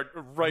want to start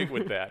right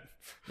with that.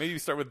 Maybe you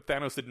start with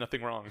Thanos did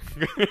nothing wrong.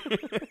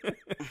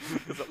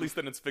 Because at least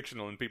then it's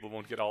fictional and people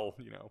won't get all,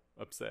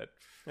 upset.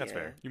 That's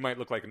fair. You might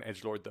look like an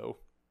edgelord, though.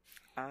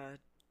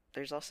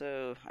 There's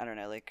also, I don't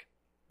know, like...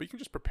 But you can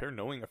just prepare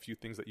knowing a few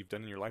things that you've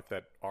done in your life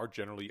that are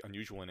generally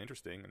unusual and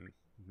interesting and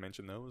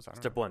mention those.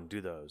 Step 1, do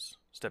those.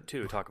 Step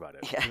 2, talk about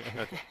it. Yeah.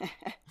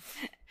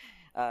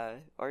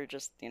 Okay. Or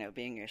just,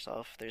 being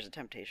yourself. There's a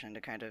temptation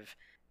to kind of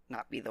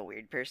not be the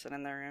weird person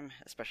in the room,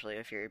 especially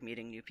if you're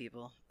meeting new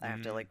people. I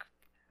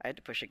had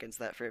to push against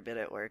that for a bit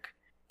at work.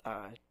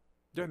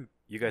 Yeah,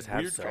 you guys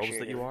have selves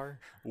that you are?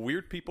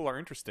 Weird people are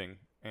interesting,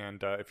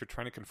 and if you're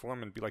trying to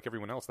conform and be like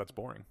everyone else, that's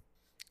boring.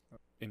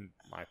 In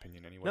my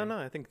opinion, anyway. No,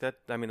 I think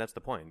that's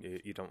the point.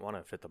 You don't want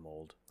to fit the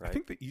mold, right? I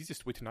think the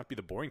easiest way to not be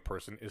the boring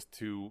person is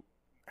to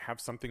have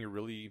something you're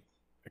really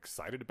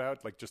excited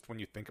about. Like, just when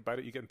you think about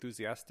it, you get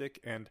enthusiastic.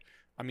 And,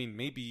 I mean,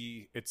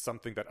 maybe it's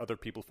something that other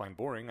people find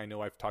boring. I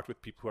know I've talked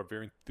with people who are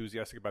very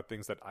enthusiastic about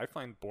things that I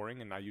find boring,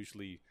 and I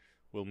usually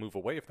will move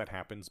away if that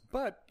happens.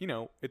 But,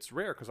 it's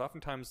rare, because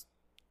oftentimes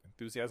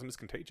enthusiasm is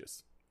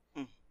contagious.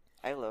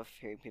 I love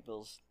hearing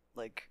people's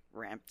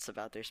rants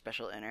about their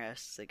special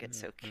interests. They get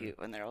so cute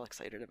when they're all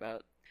excited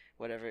about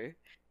whatever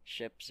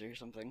ships or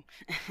something.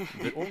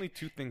 The only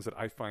two things that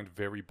I find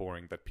very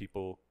boring that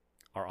people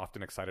are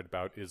often excited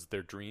about is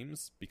their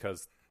dreams,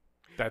 because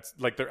that's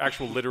their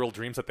actual literal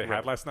dreams that they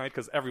had last night,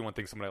 because everyone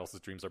thinks someone else's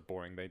dreams are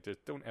boring. They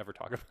just don't ever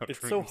talk about it's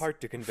dreams. so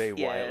hard to convey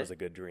why it was a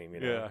good dream,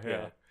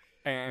 Yeah.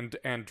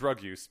 And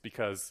drug use,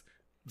 because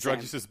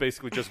drug use is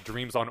basically just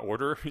dreams on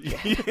order.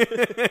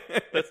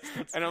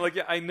 And I'm like,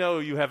 yeah, I know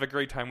you have a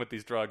great time with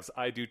these drugs.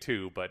 I do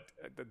too, but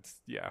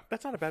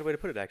that's not a bad way to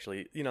put it,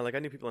 actually. I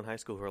knew people in high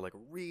school who are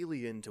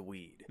really into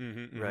weed,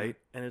 right?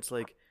 And it's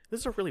this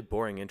is a really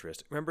boring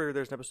interest. Remember,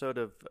 there's an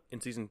episode in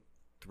season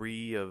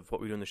 3 of What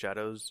We Do in the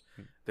Shadows.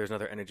 There's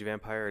another energy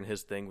vampire, and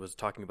his thing was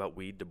talking about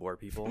weed to bore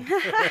people.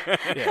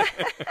 Yeah.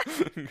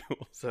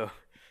 Cool. So,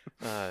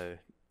 I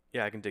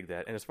can dig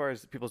that. And as far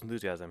as people's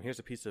enthusiasm, here's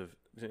a piece of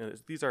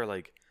these are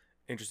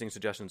interesting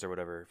suggestions or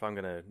whatever. If I'm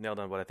going to nail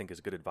down what I think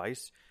is good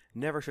advice,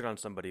 never shit on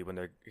somebody when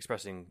they're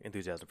expressing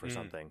enthusiasm for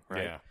something,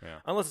 right? Yeah.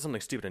 Unless it's something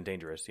stupid and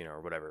dangerous,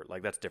 or whatever.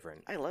 That's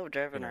different. I love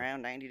driving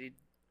around 90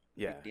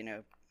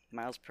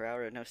 miles per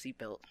hour with no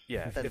seatbelt.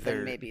 Yeah.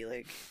 Then maybe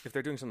if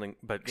they're doing something,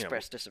 but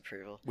express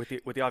disapproval. With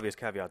the obvious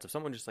caveats, if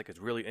someone just is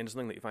really into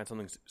something that you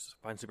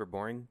find super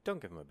boring,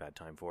 don't give them a bad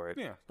time for it.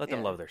 Yeah. Let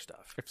them love their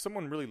stuff. If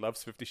someone really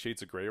loves 50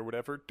 Shades of Grey or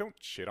whatever, don't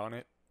shit on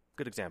it.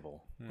 Good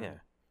example. Yeah.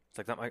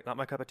 It's not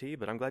my cup of tea,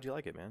 but I'm glad you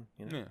like it, man.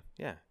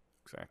 Yeah.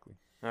 Exactly.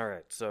 All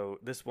right. So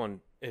this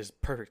one is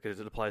perfect because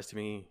it applies to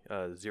me.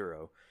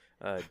 0.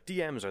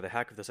 DMs are the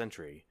hack of the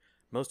century.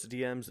 Most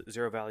DMs,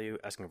 0 value,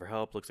 asking for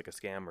help, looks like a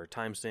scam or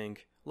time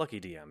sink.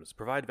 Lucky DMs,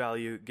 provide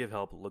value, give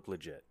help, look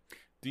legit.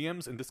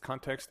 DMs in this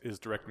context is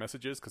direct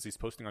messages, because he's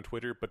posting on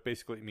Twitter, but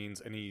basically it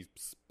means any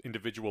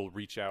individual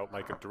reach out,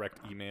 like a direct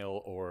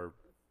email or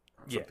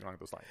something along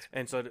those lines.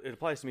 And so it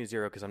applies to me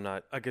 0 because I'm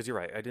not, because you're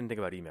right, I didn't think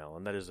about email,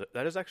 and that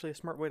is actually a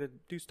smart way to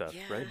do stuff,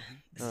 right?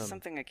 This is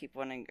something I keep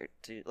wanting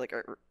to,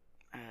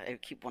 I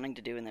keep wanting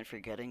to do and then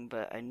forgetting,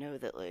 but I know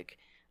that,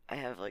 I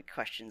have,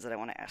 questions that I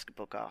want to ask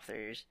book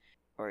authors,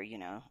 or,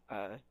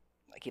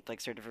 I keep,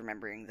 sort of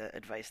remembering the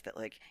advice that,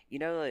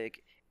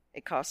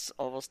 it costs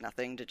almost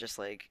nothing to just,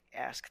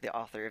 ask the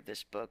author of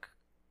this book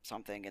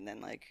something, and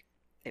then,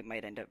 it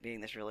might end up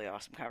being this really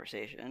awesome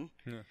conversation.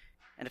 Yeah.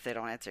 And if they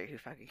don't answer, who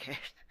fucking cares?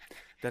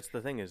 That's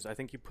the thing is, I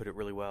think you put it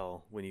really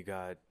well when you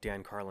got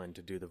Dan Carlin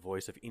to do the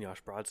voice of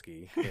Enosh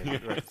Brodsky in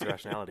Reference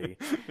Rationality.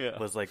 Yeah.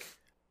 Was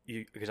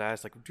because I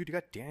asked, dude, you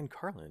got Dan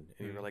Carlin?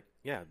 And you were like,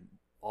 yeah,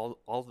 all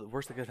the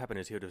worst thing that could happen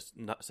is he would have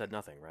said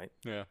nothing, right?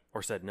 Yeah.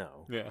 Or said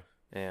no. Yeah.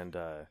 And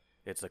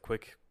it's a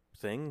quick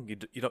thing.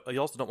 You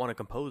also don't want to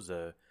compose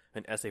an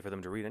essay for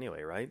them to read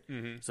anyway, right?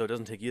 Mm-hmm. So it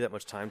doesn't take you that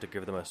much time to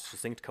give them a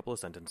succinct couple of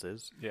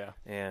sentences. Yeah.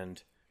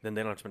 And then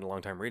they don't have to spend a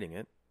long time reading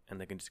it, and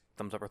they can just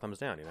thumbs up or thumbs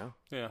down,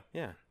 Yeah.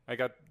 Yeah. I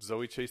got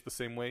Zoe Chase the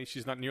same way.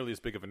 She's not nearly as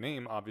big of a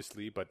name,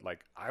 obviously, but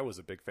I was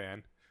a big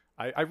fan.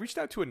 I reached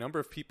out to a number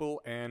of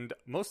people, and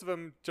most of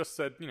them just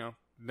said,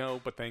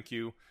 no, but thank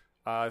you.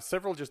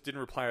 Several just didn't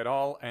reply at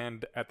all,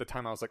 and at the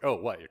time I was like, oh,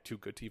 what, you're too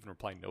good to even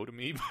reply no to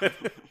me?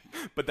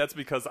 But that's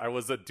because I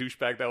was a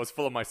douchebag that was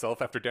full of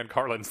myself after Dan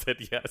Carlin said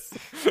yes.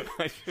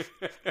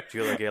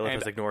 Julia Galef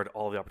has ignored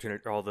all the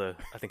opportunity,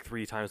 I think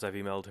 3 times I've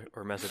emailed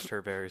or messaged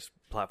her various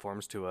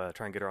platforms to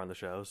try and get her on the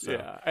show. So.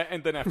 Yeah,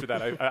 and then after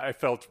that, I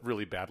felt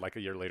really bad. A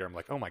year later, I'm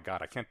like, oh my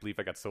God, I can't believe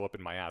I got so up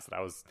in my ass that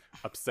I was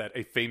upset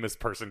a famous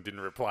person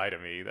didn't reply to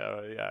me.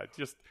 Yeah,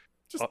 just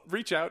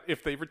reach out.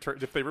 If they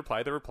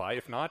reply, they reply.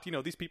 If not,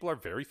 these people are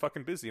very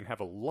fucking busy and have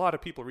a lot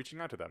of people reaching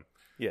out to them.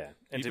 Yeah.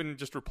 And even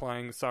just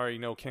replying, sorry,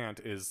 no, can't,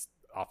 is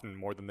often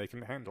more than they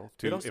can handle.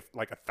 If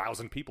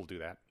 1,000 people do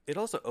that. It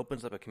also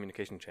opens up a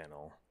communication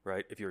channel,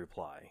 right, if you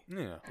reply.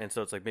 Yeah. And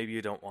so it's maybe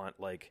you don't want,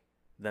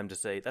 them to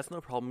say, that's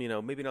no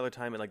problem, maybe another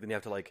time, and then you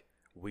have to,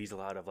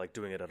 weasel out of,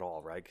 doing it at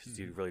all, right? Because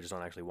you really just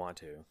don't actually want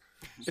to.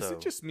 So, is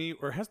it just me,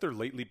 or has there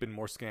lately been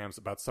more scams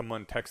about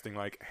someone texting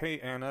hey,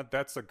 Anna,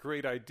 that's a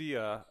great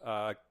idea,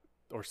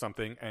 or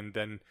something, and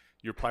then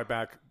you reply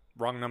back,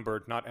 wrong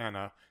number, not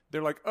Anna.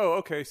 They're like, oh,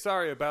 okay,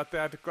 sorry about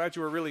that. Glad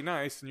you were really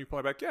nice. And you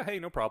probably back, yeah, hey,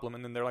 no problem.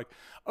 And then they're like,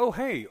 oh,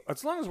 hey,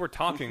 as long as we're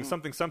talking,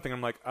 something.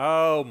 I'm like,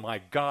 oh my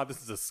God,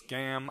 this is a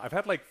scam. I've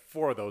had like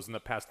 4 of those in the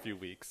past few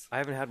weeks. I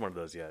haven't had one of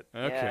those yet.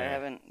 Okay. Yeah, I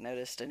haven't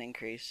noticed an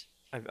increase.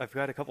 I've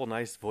got a couple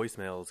nice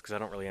voicemails because I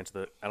don't really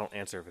answer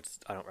if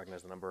I don't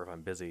recognize the number if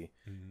I'm busy,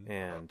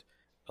 and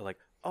like,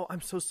 oh,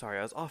 I'm so sorry,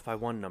 I was off by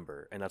one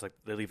number, and that's like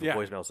they leave a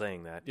voicemail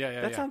saying that.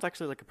 That sounds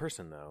actually like a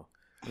person though.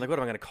 I'm like, what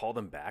am I going to call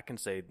them back and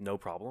say no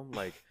problem?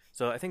 Like,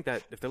 so I think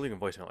that if they're leaving a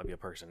voicemail, it might be a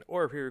person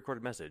or a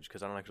pre-recorded message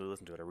because I don't actually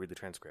listen to it. I read the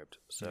transcript.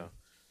 So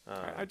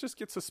I just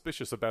get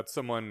suspicious about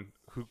someone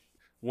who,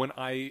 when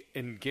I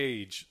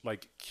engage,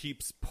 like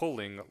keeps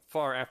pulling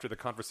far after the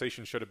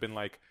conversation should have been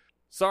like,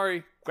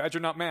 sorry, glad you're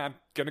not mad.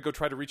 Gonna go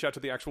try to reach out to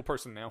the actual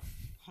person now.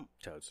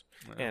 Toads.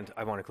 And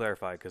I want to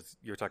clarify because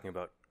you're talking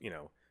about,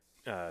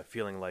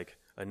 feeling like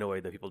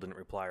annoyed that people didn't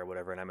reply or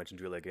whatever, and I mentioned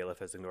Julia Galef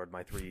has ignored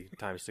my 3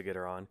 times to get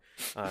her on.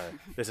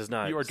 This is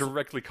not... You are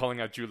directly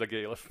calling out Julia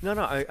Galef.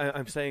 No,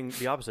 I'm saying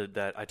the opposite,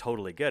 that I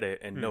totally get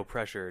it, and no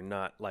pressure,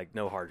 not, like,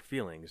 no hard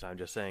feelings. I'm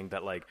just saying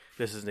that, like,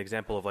 this is an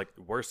example of, like,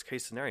 worst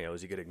case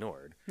scenarios, you get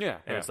ignored. Yeah.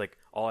 And it's like,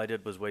 all I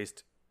did was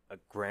waste a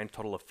grand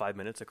total of 5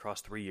 minutes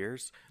across 3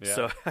 years. Yeah,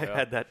 so I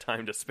had that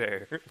time to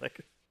spare.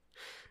 Like,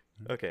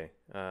 okay.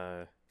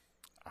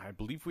 I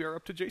believe we are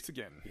up to Jace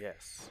again.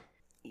 Yes.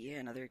 Yeah,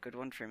 another good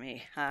one for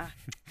me.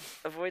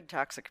 Avoid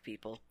toxic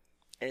people.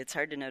 It's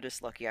hard to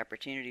notice lucky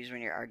opportunities when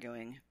you're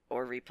arguing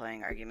or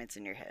replaying arguments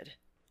in your head.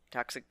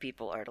 Toxic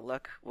people are to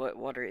luck what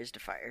water is to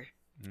fire.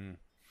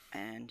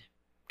 And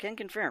can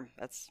confirm.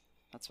 That's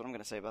what I'm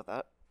going to say about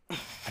that.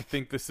 I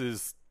think this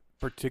is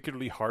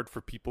particularly hard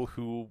for people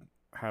who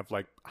have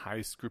like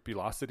high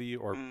scrupulosity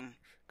or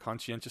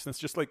conscientiousness.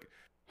 Just like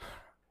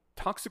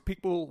toxic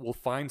people will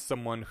find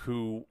someone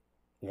who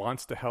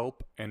wants to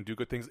help and do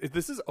good things.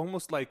 This is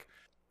almost like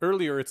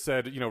earlier it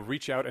said,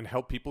 reach out and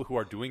help people who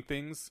are doing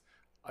things.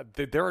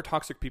 There are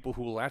toxic people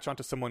who will latch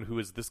onto someone who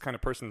is this kind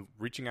of person,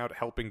 reaching out,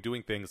 helping,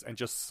 doing things, and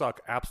just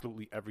suck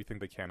absolutely everything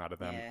they can out of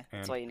them. Yeah,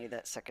 that's why you need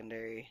that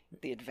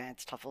the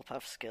advanced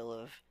Hufflepuff skill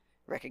of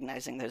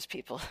recognizing those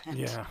people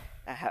and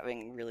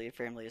having really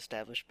firmly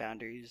established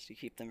boundaries to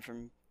keep them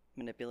from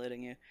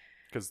manipulating you.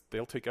 Because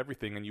they'll take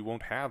everything and you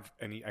won't have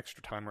any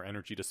extra time or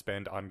energy to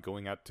spend on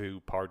going out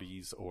to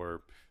parties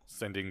or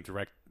sending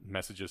direct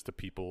messages to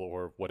people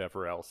or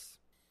whatever else.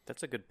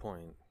 That's a good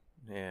point.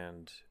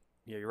 And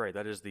yeah, you're right.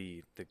 That is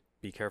the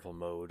be careful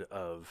mode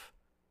of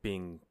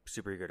being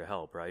super eager to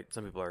help, right?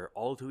 Some people are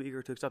all too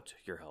eager to accept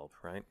your help,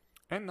 right?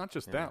 And not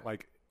just that,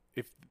 like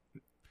if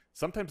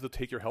sometimes they'll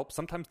take your help,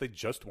 sometimes they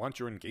just want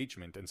your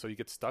engagement. And so you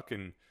get stuck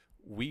in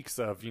weeks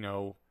of,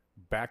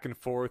 back and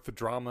forth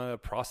drama,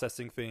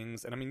 processing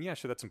things. And I mean, yeah,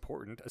 sure, that's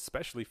important,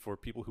 especially for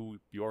people who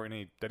you are in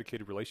a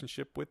dedicated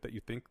relationship with that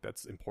you think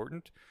that's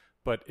important.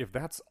 But if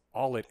that's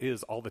all it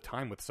is all the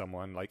time with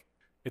someone, like,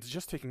 it's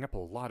just taking up a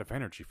lot of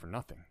energy for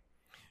nothing.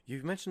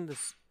 You've mentioned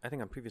this, I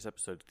think, on previous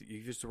episodes.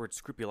 You've used the word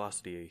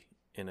scrupulosity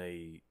in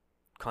a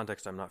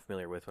context I'm not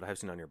familiar with, but I have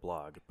seen on your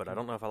blog. But I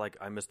don't know if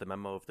I missed the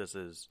memo if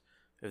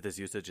this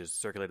usage is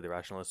circulated the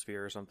rationalist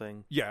sphere or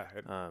something. Yeah,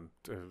 a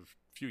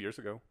few years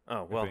ago.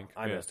 Oh, well,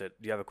 I missed it.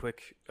 Do you have a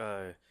quick,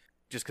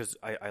 just because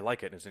I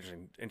like it and it's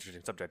an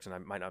interesting subject, and I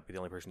might not be the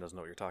only person who doesn't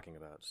know what you're talking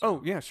about. So.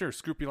 Oh, yeah, sure.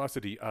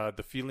 Scrupulosity.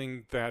 The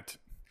feeling that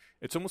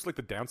it's almost like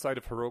the downside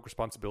of heroic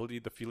responsibility,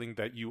 the feeling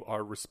that you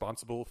are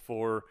responsible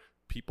for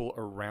people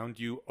around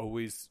you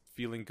always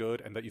feeling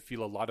good, and that you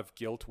feel a lot of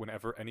guilt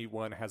whenever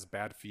anyone has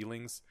bad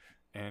feelings,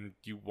 and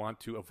you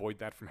want to avoid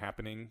that from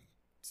happening.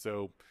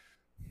 So...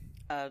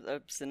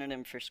 a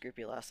synonym for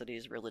scrupulosity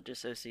is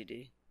religious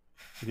OCD.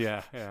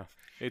 Yeah.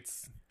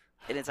 It's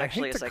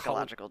actually a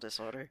psychological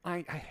disorder.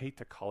 I hate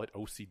to call it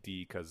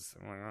OCD because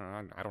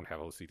I don't have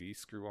OCD.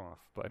 Screw off.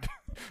 But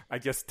I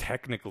guess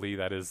technically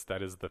that is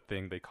the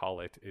thing they call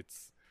it.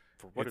 It's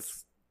for what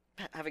it's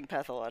having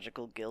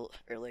pathological guilt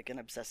or like an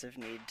obsessive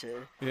need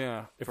to.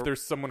 Yeah. If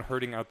there's someone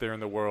hurting out there in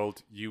the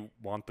world, you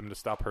want them to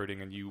stop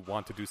hurting, and you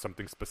want to do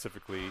something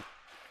specifically,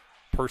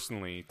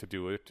 personally, to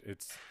do it.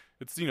 It's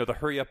the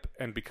hurry up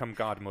and become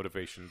God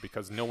motivation,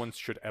 because no one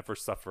should ever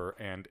suffer.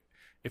 And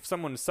if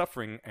someone is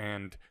suffering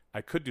and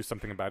I could do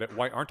something about it,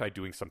 why aren't I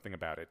doing something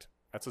about it?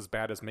 That's as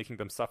bad as making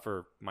them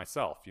suffer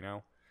myself,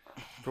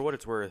 For what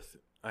it's worth,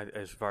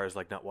 as far as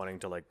like not wanting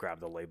to like grab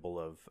the label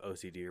of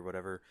OCD or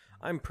whatever,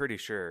 I'm pretty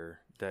sure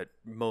that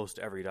most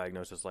every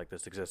diagnosis like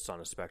this exists on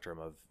a spectrum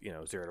of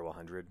 0 to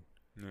 100.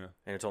 Yeah.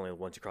 And it's only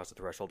once you cross the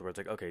threshold where it's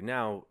like, okay,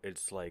 now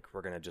it's like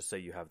we're gonna just say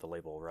you have the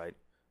label, right?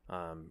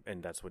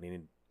 And that's when you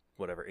need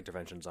whatever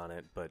interventions on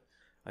it. But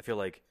I feel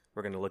like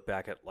we're going to look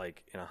back at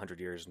like in 100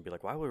 years and be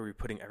like, why were we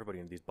putting everybody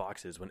in these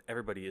boxes when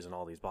everybody is in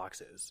all these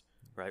boxes,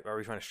 right? Why are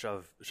we trying to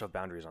shove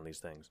boundaries on these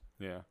things?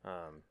 Yeah.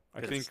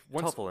 I think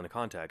it's helpful in a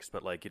context,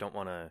 but like you don't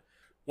want to.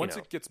 Once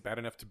it gets bad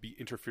enough to be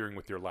interfering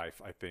with your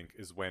life, I think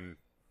is when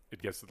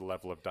it gets to the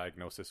level of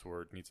diagnosis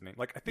where it needs a name.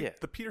 Like I think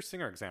the Peter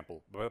Singer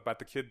example about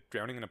the kid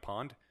drowning in a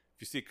pond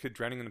If you see a kid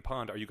drowning in a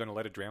pond, are you going to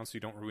let it drown so you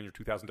don't ruin your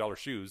 $2,000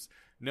 shoes?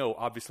 No,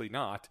 obviously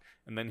not.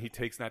 And then he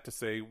takes that to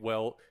say,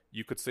 well,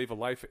 you could save a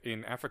life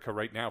in Africa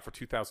right now for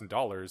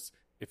 $2,000.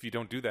 If you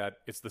don't do that,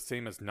 it's the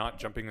same as not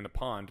jumping in a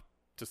pond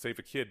to save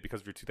a kid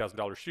because of your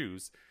 $2,000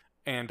 shoes.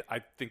 And I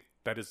think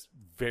that is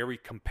very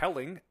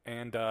compelling,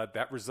 and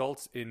that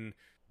results in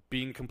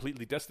being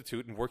completely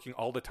destitute and working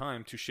all the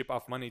time to ship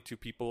off money to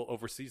people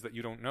overseas that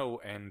you don't know,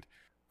 and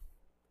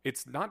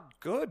it's not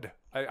good.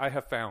 I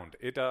have found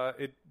it.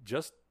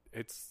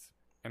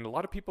 And a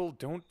lot of people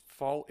don't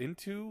fall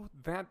into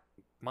that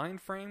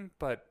mind frame,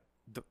 but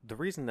the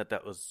reason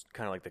that was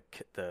kind of like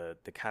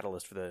the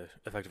catalyst for the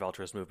effective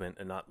altruist movement,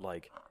 and not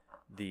like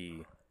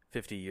the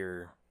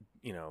 50-year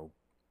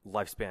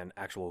lifespan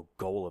actual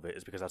goal of it,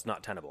 is because that's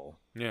not tenable.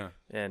 Yeah.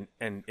 And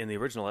in the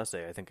original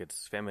essay, I think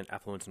it's Famine,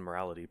 Affluence, and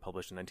Morality,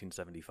 published in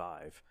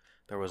 1975,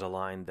 there was a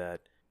line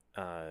that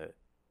the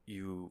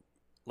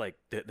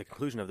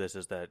conclusion of this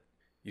is that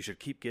you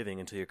should keep giving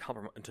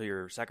until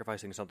you're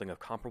sacrificing something of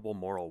comparable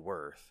moral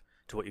worth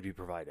to what you'd be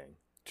providing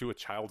to a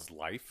child's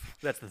life.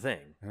 That's the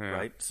thing,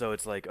 right? So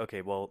it's like,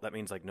 okay, well, that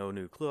means like no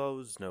new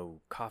clothes,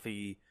 no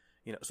coffee,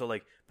 so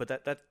like, but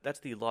that's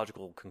the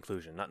logical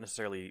conclusion, not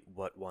necessarily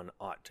what one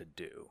ought to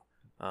do.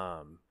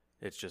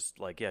 It's just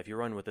like, yeah, if you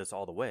run with this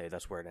all the way,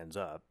 that's where it ends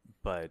up,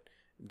 but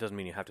it doesn't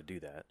mean you have to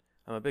do that.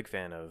 I'm a big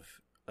fan of,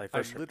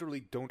 I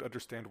literally don't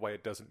understand why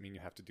it doesn't mean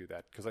you have to do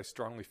that, because I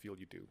strongly feel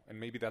you do. And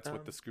maybe that's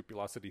what the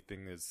scrupulosity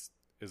thing is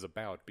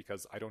about,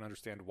 because I don't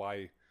understand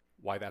why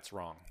that's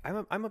wrong.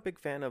 I'm a big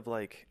fan of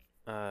like,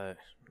 I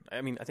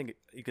think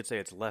you could say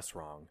it's less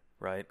wrong,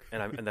 right?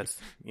 And that's,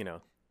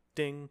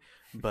 ding.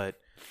 But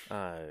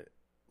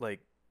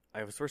like,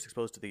 I was first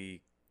exposed to the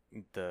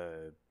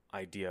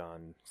idea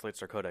on Slate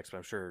Star Codex, but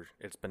I'm sure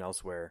it's been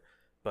elsewhere.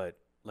 But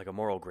like a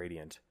moral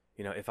gradient,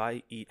 if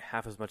I eat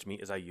half as much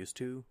meat as I used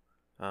to,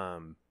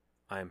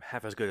 I'm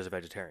half as good as a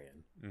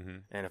vegetarian. Mm-hmm.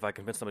 And if I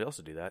convince somebody else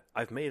to do that,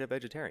 I've made a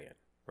vegetarian,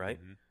 right?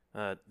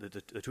 Mm-hmm.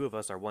 The two of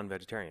us are one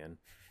vegetarian,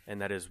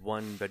 and that is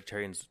one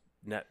vegetarian's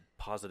net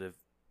positive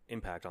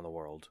impact on the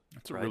world.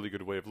 That's a really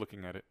good way of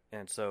looking at it.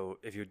 And so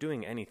if you're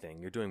doing anything,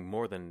 you're doing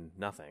more than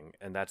nothing,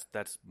 and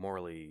that's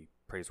morally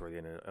praiseworthy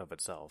in and of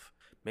itself.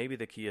 Maybe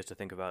the key is to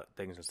think about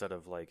things instead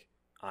of like,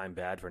 I'm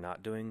bad for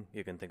not doing.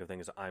 You can think of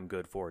things I'm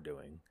good for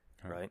doing,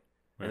 right?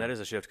 And that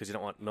is a shift, because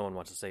no one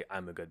wants to say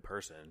I'm a good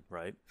person,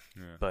 right?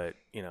 Yeah. But,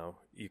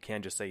 you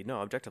can just say, no,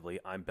 objectively,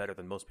 I'm better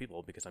than most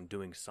people because I'm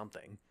doing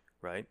something,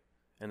 right?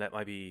 And that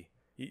might be,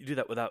 you do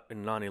that without in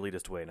a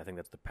non-elitist way, and I think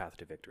that's the path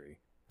to victory.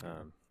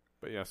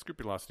 But yeah,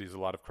 scrupulosity is a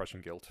lot of crushing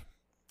guilt.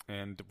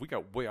 And we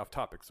got way off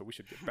topic, so we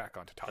should get back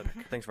onto topic.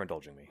 Thanks for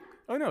indulging me.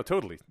 Oh, no,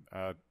 totally.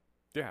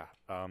 Yeah.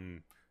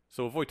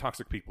 So avoid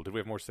toxic people. Did we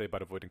have more to say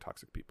about avoiding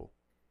toxic people?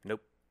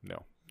 Nope.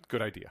 No.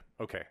 Good idea.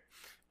 Okay.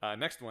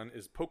 Next one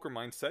is poker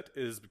mindset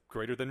is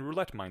greater than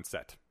roulette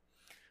mindset.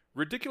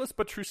 Ridiculous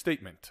but true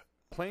statement.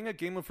 Playing a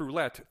game of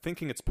roulette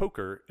thinking it's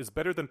poker is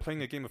better than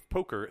playing a game of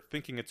poker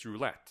thinking it's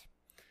roulette.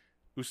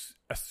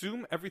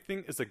 Assume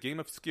everything is a game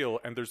of skill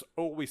and there's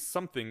always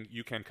something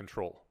you can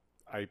control.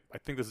 I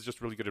think this is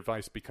just really good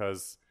advice,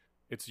 because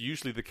it's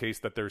usually the case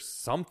that there's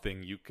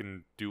something you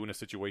can do in a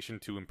situation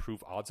to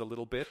improve odds a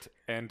little bit.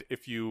 And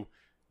if you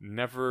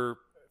never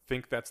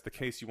think that's the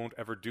case, you won't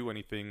ever do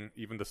anything,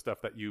 even the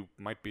stuff that you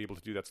might be able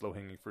to do that's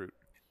low-hanging fruit.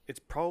 It's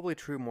probably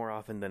true more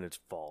often than it's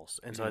false.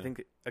 And so I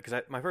think, because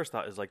my first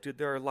thought is like, dude,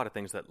 there are a lot of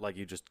things that like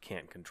you just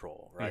can't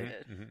control, right?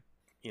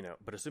 Mm-hmm.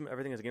 But assume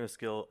everything is a game of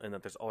skill and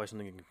that there's always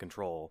something you can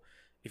control.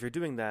 If you're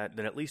doing that,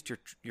 then at least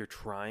you're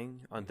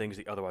trying on things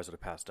that you otherwise would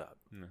have passed up.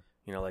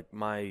 Like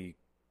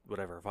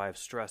if I have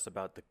stress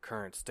about the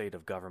current state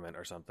of government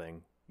or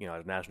something, at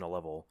a national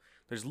level,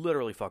 there's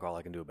literally fuck all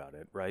I can do about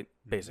it, right?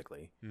 Mm-hmm.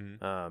 Basically.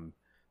 Mm-hmm.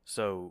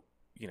 So,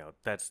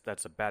 that's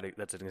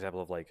an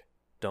example of like,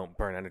 don't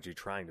burn energy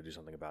trying to do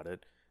something about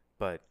it.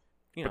 But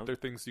there are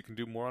things you can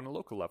do more on a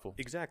local level.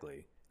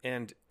 Exactly.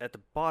 And at the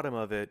bottom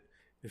of it,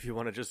 if you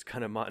want to just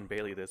kind of Mott and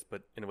Bailey this,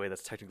 but in a way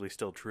that's technically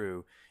still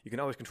true, you can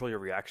always control your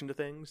reaction to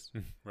things.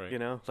 Right.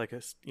 Like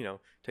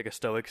take a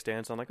stoic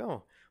stance on like,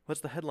 oh,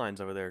 what's the headlines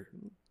over there?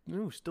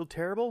 Ooh, still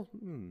terrible?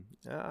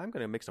 I'm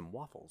going to make some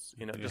waffles.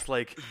 Just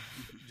like,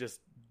 just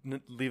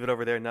leave it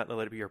over there and not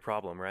let it be your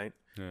problem, right?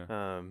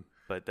 Yeah.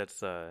 But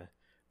that's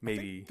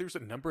maybe... there's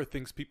a number of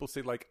things people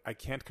say, like, I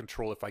can't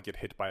control if I get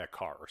hit by a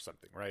car or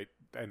something, right?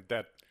 And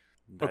that...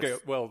 Okay,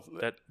 well...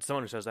 that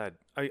someone who says that,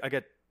 I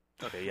get...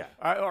 Okay, yeah.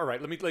 All right,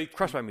 let me...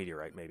 crushed by a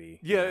meteorite, maybe.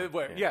 Yeah,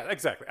 yeah,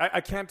 exactly.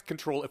 I can't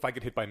control if I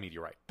get hit by a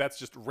meteorite. That's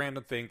just a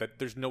random thing that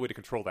there's no way to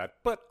control that.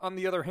 But on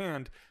the other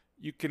hand,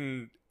 you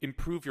can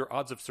improve your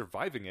odds of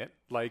surviving it.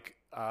 Like,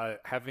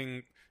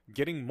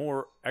 getting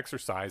more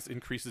exercise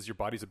increases your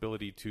body's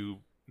ability to...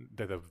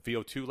 the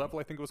VO2 level,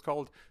 I think it was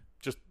called,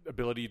 just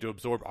ability to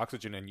absorb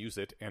oxygen and use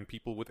it, and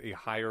people with a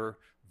higher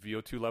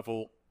VO2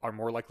 level are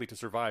more likely to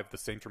survive the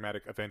same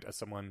traumatic event as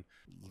someone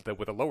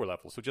with a lower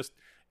level. So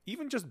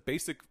even just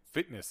basic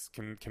fitness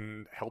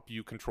can help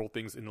you control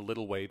things in a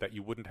little way that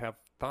you wouldn't have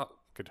thought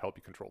could help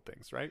you control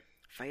things, right?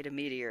 fight a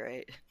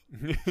meteorite.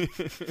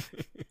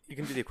 You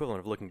can do the equivalent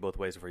of looking both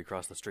ways before you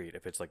cross the street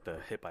if it's like the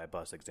hit by a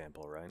bus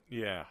example, right?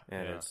 Yeah.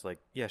 And yeah. it's like,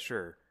 yeah,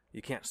 sure,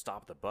 you can't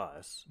stop the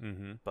bus,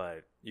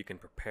 but you can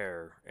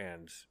prepare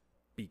and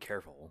be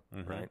careful,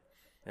 right?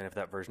 And if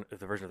the version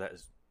of that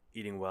is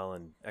eating well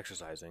and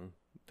exercising,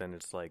 then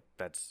it's like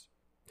that's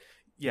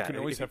you can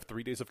always have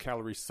 3 days of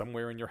calories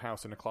somewhere in your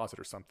house in a closet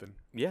or something.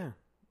 Yeah,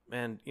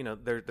 and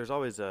there's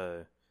always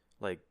a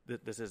like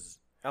this is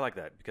I like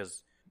that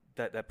because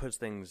that puts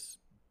things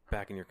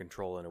back in your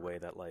control in a way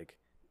that like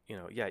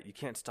yeah, you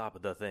can't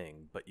stop the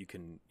thing, but you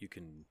can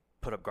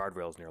put up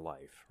guardrails in your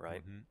life,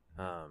 right?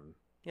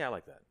 Yeah, I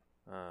like that.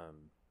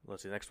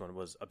 Let's see, the next one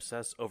was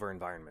obsess over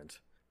environment.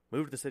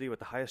 Move to the city with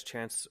the highest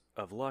chance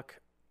of luck.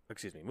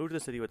 Move to the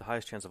city with the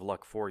highest chance of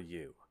luck for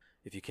you.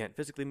 If you can't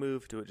physically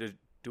move,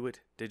 do it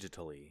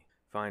digitally.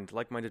 Find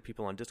like-minded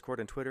people on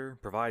Discord and Twitter.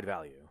 Provide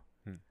value.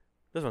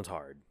 This one's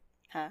hard.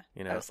 Huh?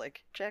 I was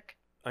like, check.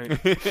 I mean,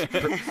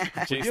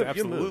 Jace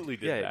absolutely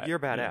did that. Yeah, you're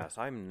badass.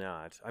 I'm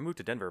not. I moved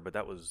to Denver, but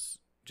that was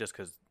just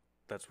because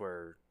that's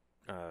where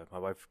my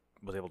wife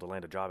was able to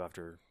land a job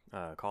after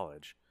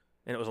college,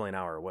 and it was only an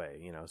hour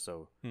away.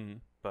 So.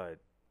 But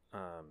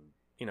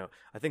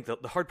I think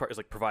the hard part is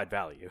like provide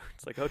value.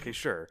 It's like, okay,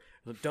 sure,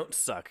 don't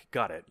suck,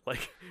 got it.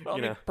 Like,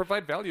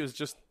 provide value is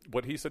just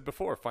what he said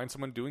before. Find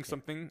someone doing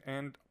something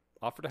and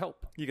offer to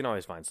help. You can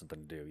always find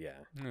something to do.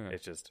 Yeah.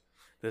 It's just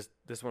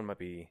this one might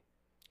be,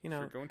 If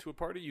you're going to a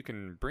party, you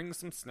can bring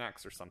some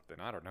snacks or something.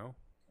 I don't know.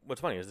 What's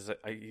funny is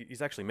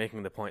he's actually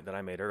making the point that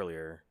I made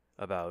earlier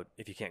about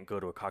if you can't go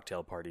to a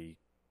cocktail party,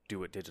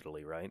 do it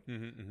digitally, right?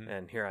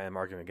 And here I am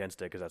arguing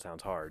against it because that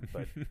sounds hard,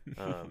 but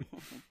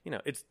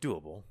it's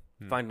doable.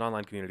 Find an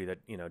online community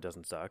that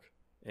doesn't suck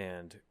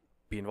and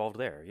be involved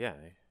there. Yeah.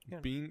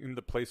 Being in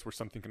the place where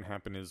something can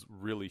happen is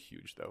really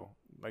huge, though.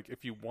 Like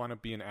if you want to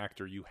be an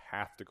actor, you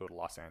have to go to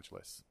Los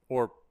Angeles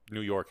or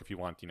New York if you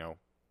want,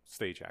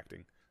 stage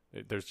acting.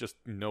 There's just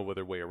no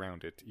other way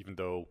around it. Even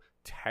though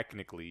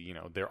technically,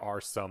 there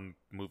are some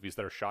movies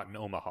that are shot in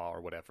Omaha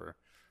or whatever.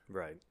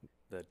 Right.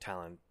 The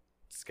talent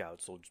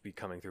scouts will just be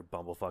coming through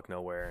bumblefuck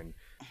nowhere and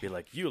be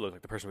like, you look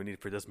like the person we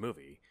need for this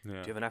movie. Do you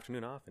have an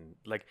afternoon off? And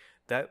like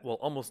that will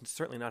almost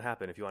certainly not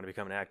happen if you want to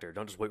become an actor.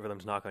 Don't just wait for them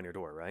to knock on your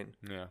door, right?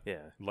 Yeah.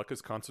 Luck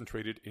is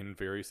concentrated in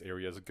various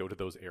areas. Go to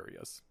those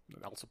areas.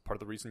 Also part of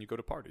the reason you go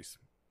to parties.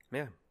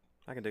 Yeah,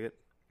 I can dig it.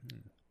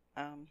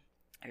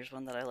 Here's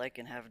one that I like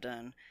and have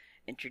done.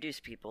 Introduce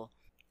people.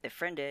 If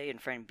friend A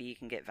and friend B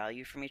can get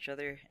value from each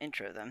other,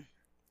 intro them.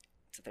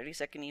 It's a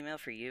 30-second email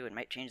for you and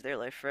might change their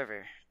life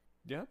forever.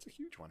 Yeah, it's a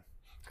huge one.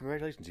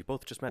 Congratulations, you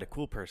both just met a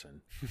cool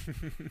person.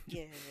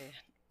 Yeah.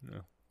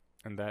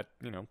 And that,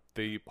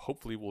 they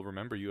hopefully will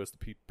remember you as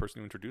the person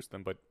who introduced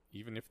them, but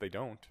even if they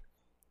don't,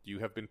 you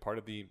have been part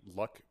of the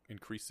luck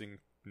increasing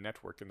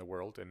network in the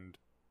world, and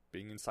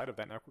being inside of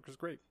that network is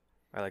great.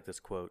 I like this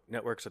quote.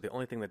 Networks are the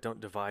only thing that don't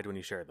divide when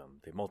you share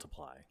them. They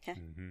multiply.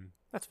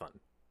 That's fun.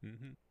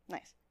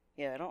 Nice.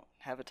 Yeah, I don't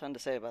have a ton to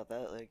say about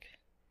that. Like,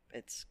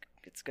 it's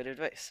good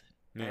advice.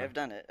 I have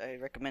done it. I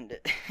recommend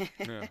it.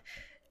 Yeah.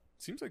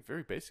 Seems like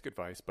very basic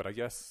advice, but I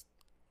guess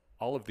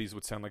all of these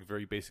would sound like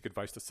very basic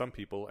advice to some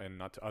people and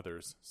not to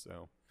others.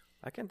 So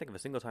I can't think of a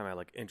single time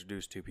I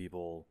introduced two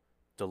people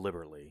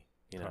deliberately.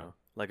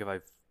 Like if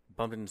I've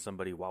bumped into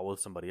somebody while with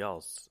somebody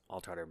else,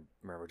 I'll try to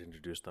remember to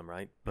introduce them,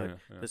 right? But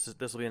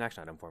this will be an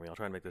action item for me. I'll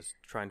try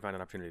and find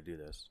an opportunity to do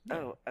this.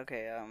 Oh,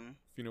 okay.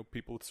 If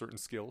people with certain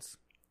skills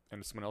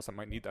and someone else that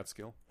might need that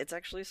skill. It's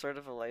actually sort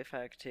of a life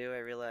hack too. I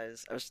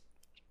realized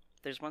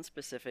there's one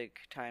specific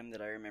time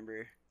that I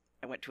remember.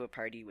 I went to a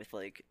party with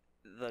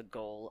the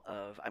goal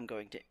of I'm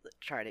going to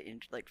try to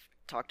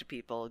talk to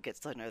people,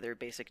 get to know their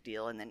basic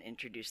deal, and then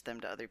introduce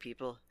them to other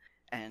people.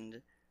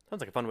 And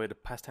sounds like a fun way to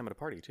pass time at a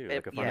party too.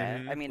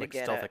 Again,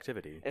 stealth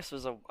activity. This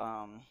was a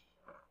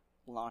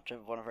launch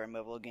of one of our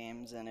mobile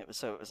games, and it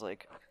was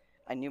like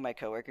I knew my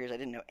coworkers. I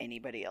didn't know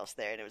anybody else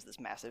there, and it was this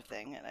massive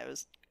thing, and I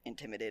was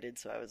intimidated.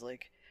 So I was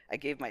I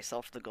gave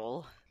myself the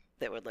goal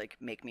that would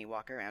make me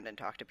walk around and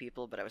talk to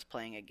people, but I was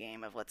playing a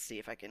game of let's see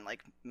if I can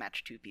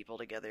match two people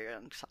together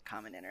on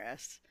common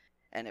interests,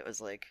 and it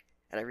was and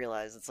I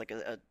realized it's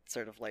a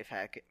sort of life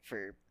hack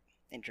for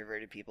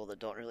introverted people that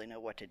don't really know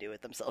what to do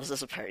with themselves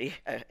as a party,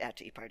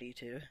 at a party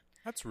too.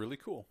 That's really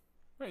cool.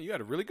 Hey, you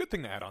had a really good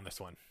thing to add on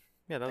this one.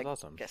 Yeah, that was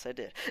awesome. Guess I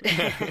did.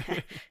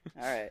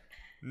 All right.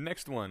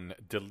 Next one,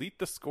 delete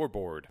the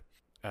scoreboard.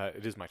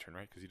 It is my turn,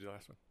 right? Because you did the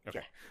last one.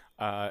 Okay.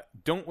 Yeah.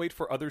 Don't wait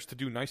for others to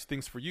do nice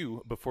things for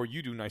you before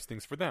you do nice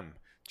things for them.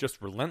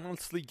 Just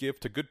relentlessly give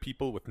to good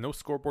people with no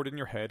scoreboard in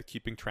your head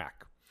keeping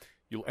track.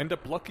 You'll end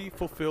up lucky,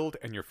 fulfilled,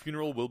 and your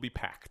funeral will be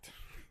packed.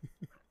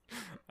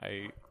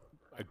 I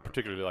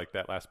particularly like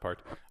that last part.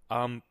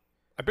 I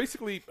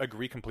basically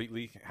agree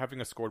completely.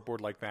 Having a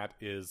scoreboard like that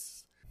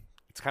it's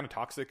kind of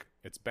toxic.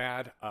 It's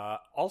bad.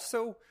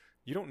 Also,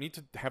 you don't need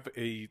to have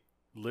a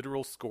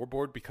literal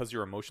scoreboard because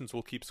your emotions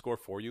will keep score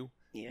for you.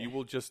 Yeah. You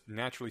will just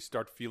naturally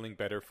start feeling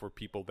better for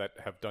people that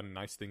have done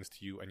nice things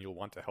to you, and you'll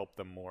want to help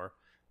them more.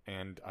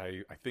 And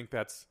I think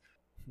that's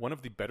one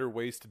of the better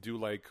ways to do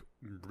like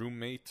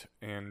roommate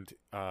and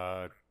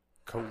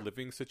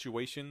co-living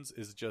situations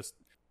is just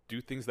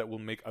do things that will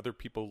make other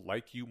people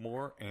like you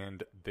more,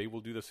 and they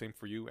will do the same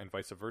for you, and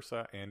vice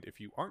versa. And if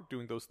you aren't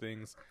doing those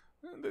things,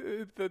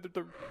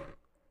 the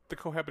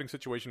cohabiting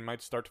situation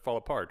might start to fall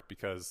apart,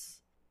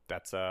 because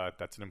that's an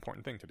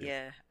important thing to do.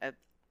 Yeah,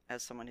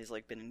 as someone who's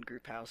like been in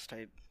group house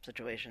type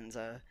situations,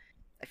 I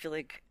feel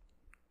like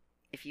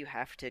if you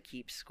have to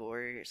keep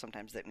score,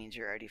 sometimes that means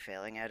you're already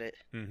failing at it.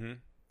 Mm-hmm.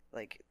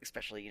 Like,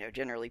 especially,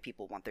 generally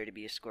people want there to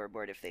be a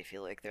scoreboard if they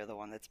feel like they're the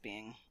one that's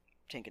being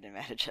taken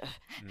advantage of.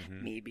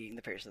 Mm-hmm. Me being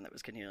the person that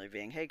was continually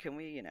being, hey, can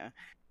we,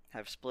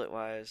 have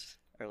split-wise?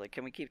 Or, like,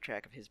 can we keep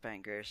track of who's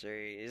buying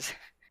groceries?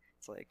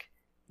 It's like,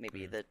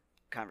 maybe the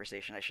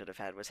conversation I should have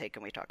had was, hey,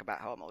 can we talk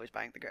about how I'm always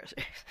buying the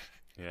groceries?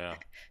 Yeah.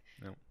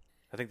 Yep.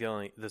 I think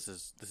this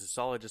is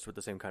solid, just with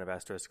the same kind of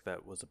asterisk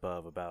that was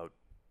above about,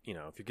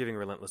 if you're giving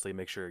relentlessly,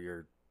 make sure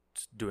you're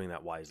doing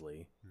that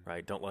wisely,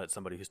 right? Don't let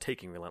somebody who's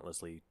taking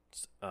relentlessly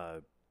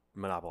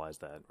monopolize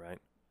that, right?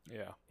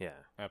 Yeah,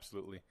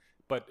 absolutely.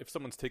 But if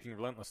someone's taking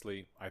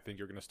relentlessly, I think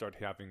you're going to start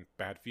having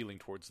bad feeling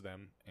towards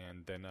them,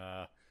 and then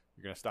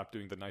you're going to stop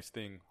doing the nice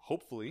thing,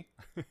 hopefully.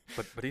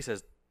 But he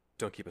says,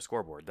 don't keep a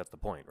scoreboard. That's the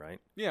point, right?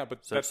 Yeah,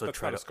 but that's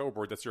not a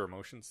scoreboard. That's your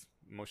emotions.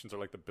 Emotions are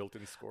like the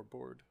built-in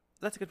scoreboard.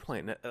 That's a good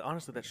point.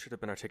 Honestly, that should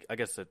have been articulated. I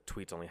guess the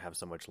tweets only have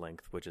so much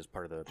length, which is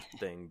part of the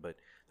thing, but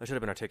that should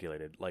have been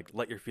articulated. Like,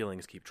 let your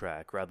feelings keep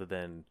track rather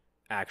than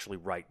actually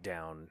write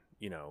down,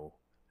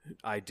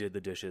 I did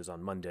the dishes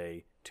on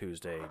Monday,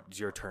 Tuesday, it's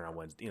your turn on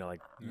Wednesday.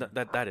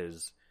 That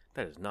is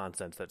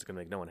nonsense. That's going to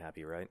make no one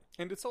happy, right?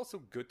 And it's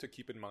also good to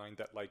keep in mind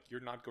that, like, you're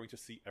not going to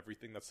see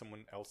everything that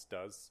someone else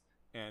does,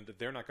 and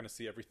they're not going to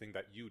see everything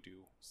that you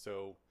do.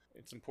 So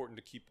it's important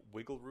to keep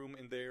wiggle room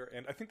in there.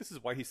 And I think this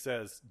is why he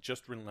says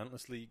just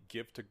relentlessly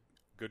give to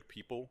good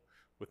people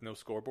with no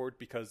scoreboard,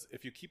 because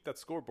if you keep that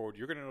scoreboard,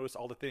 you're going to notice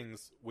all the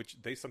things which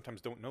they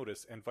sometimes don't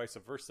notice, and vice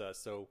versa.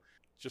 So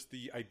just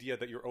the idea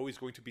that you're always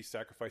going to be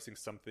sacrificing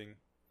something,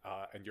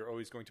 and you're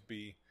always going to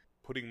be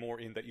putting more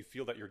in that you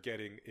feel that you're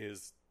getting,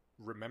 is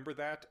remember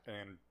that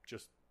and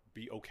just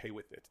be okay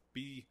with it.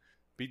 Be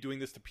doing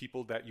this to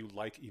people that you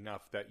like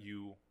enough that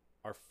you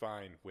are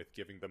fine with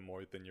giving them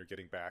more than you're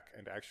getting back,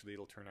 and actually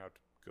it'll turn out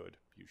good,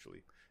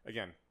 usually.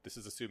 Again, this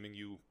is assuming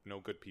you know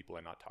good people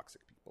and not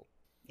toxic people.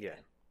 Yeah.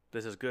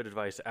 This is good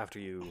advice after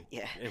you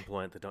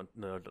implement the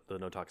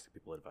no toxic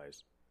people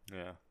advice.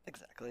 Yeah.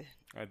 Exactly.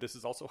 And this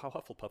is also how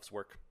Hufflepuffs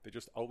work. They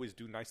just always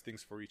do nice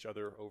things for each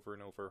other over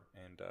and over,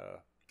 and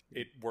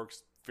it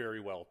works very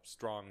well.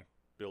 Strong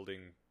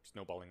building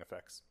snowballing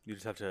effects. You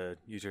just have to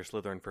use your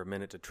Slytherin for a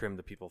minute to trim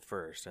the people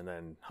first, and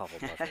then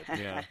Hufflepuff it.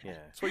 Yeah. Yeah.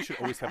 That's why you should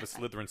always have a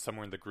Slytherin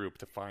somewhere in the group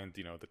to find,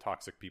 the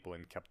toxic people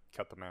and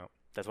cut them out.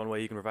 That's one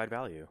way you can provide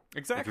value.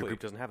 Exactly. If your group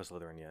doesn't have a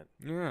Slytherin yet.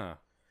 Yeah.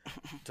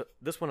 So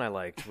this one I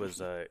liked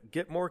was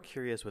get more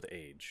curious with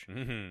age.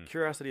 Mm-hmm.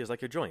 Curiosity is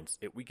like your joints;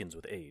 it weakens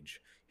with age.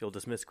 You'll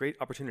dismiss great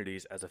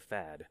opportunities as a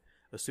fad.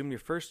 Assume your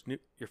first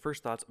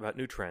thoughts about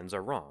new trends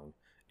are wrong.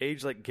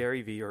 Age like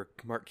Gary Vee or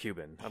Mark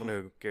Cuban. I don't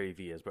know who Gary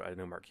Vee is, but I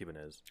know Mark Cuban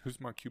is. Who's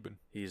Mark Cuban?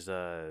 He's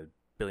a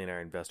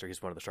billionaire investor.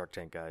 He's one of the Shark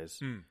Tank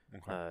guys.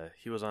 Okay.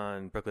 He was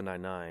on Brooklyn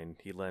Nine-Nine.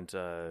 He lent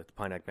the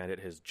Pineack Bandit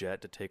his jet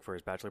to take for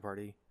his bachelor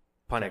party.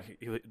 Pineack,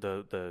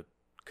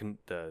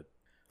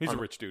 He's a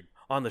rich dude.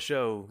 On the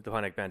show, the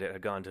Pineack Bandit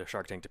had gone to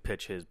Shark Tank to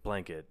pitch his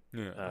blanket,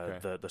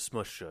 okay. the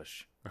Smush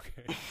Shush.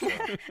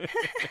 Okay.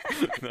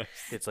 Nice.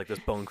 It's like this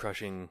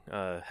bone-crushing,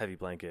 heavy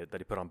blanket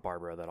that he put on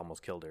Barbara that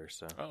almost killed her.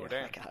 So, Oh, Oh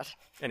damn. my god.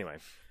 Anyway,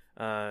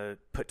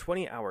 put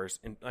 20 hours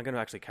in. I'm going to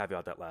actually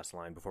caveat that last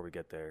line before we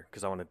get there,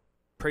 because I want to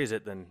praise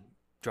it, then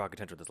draw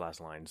attention to this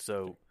last line.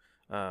 So,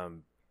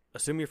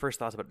 assume your first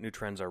thoughts about new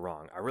trends are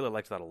wrong. I really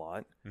liked that a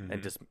lot,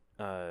 and just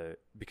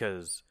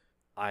because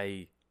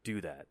I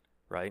do that,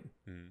 right?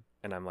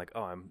 And I'm like,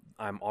 oh,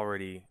 I'm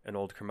already an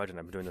old curmudgeon.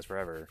 I've been doing this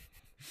forever,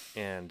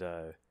 and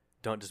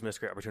don't dismiss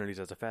great opportunities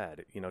as a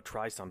fad.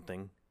 Try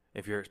something.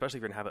 Especially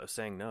if you're in the habit of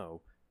saying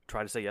no,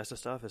 try to say yes to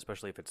stuff,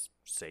 especially if it's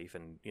safe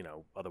and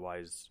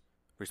otherwise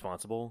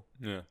responsible.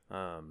 Yeah.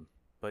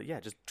 But yeah,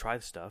 just try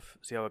the stuff,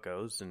 see how it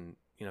goes, and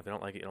if you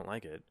don't like it, you don't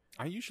like it.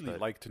 I usually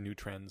liked new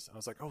trends. I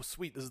was like, oh,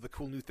 sweet, this is the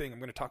cool new thing. I'm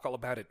going to talk all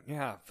about it.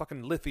 Yeah,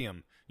 fucking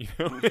lithium,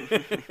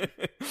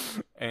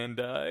 And,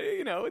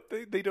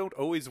 they don't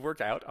always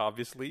work out,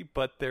 obviously,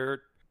 but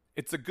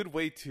it's a good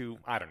way to,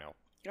 I don't know.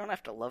 You don't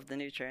have to love the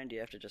new trend. You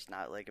have to just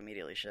not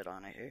immediately shit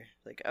on it here.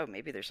 Like, oh,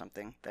 maybe there's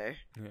something there.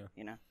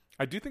 Yeah.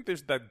 I do think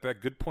there's that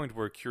good point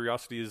where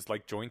curiosity is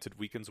like joints. It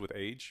weakens with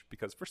age,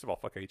 because first of all,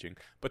 fuck aging.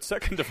 But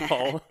second of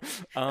all,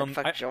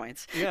 fuck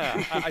joints.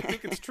 Yeah, I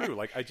think it's true.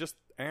 Like, I just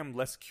am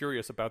less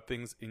curious about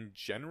things in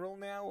general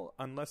now,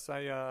 unless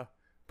I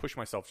push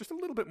myself just a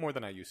little bit more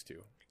than I used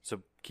to.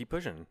 So keep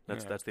pushing.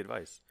 That's the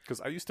advice.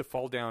 Because I used to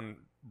fall down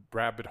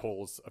rabbit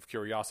holes of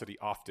curiosity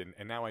often,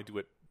 and now I do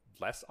it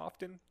less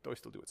often, though I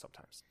still do it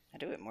sometimes. I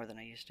do it more than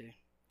I used to.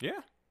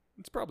 Yeah,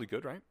 it's probably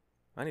good, right?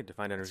 I need to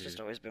find It's energy. just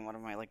always been one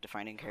of my like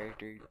defining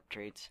character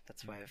traits.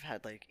 That's why I've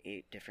had like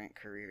 8 different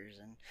careers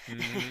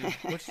and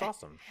Which is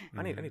awesome.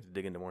 I need to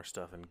dig into more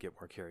stuff and get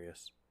more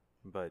curious.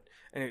 But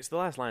anyways, the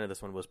last line of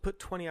this one was put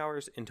 20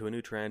 hours into a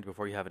new trend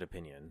before you have an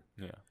opinion.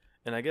 Yeah.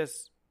 And I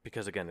guess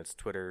because again it's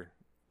Twitter,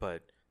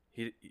 but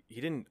he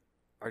didn't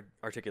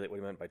articulate what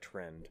he meant by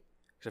trend.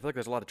 Because I feel like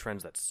there's a lot of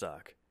trends that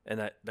suck, and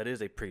that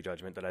is a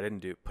prejudgment that I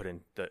didn't put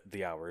in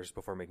the hours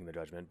before making the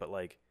judgment. But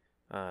like,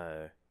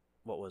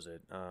 what was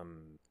it?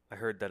 I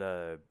heard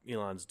that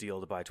Elon's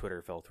deal to buy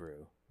Twitter fell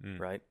through,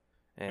 right?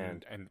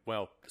 And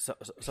well,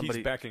 somebody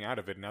he's backing out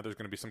of it. Now there's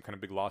going to be some kind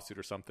of big lawsuit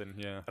or something.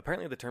 Yeah.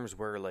 Apparently, the terms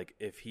were like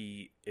if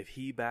he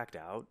backed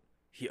out,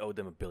 he owed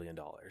them $1 billion.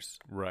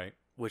 Right.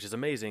 Which is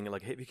amazing.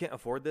 Like, if you can't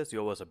afford this,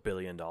 you owe us $1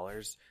 billion.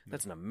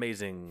 That's an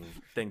amazing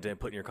thing to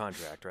put in your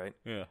contract, right?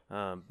 Yeah.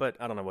 But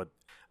I don't know what.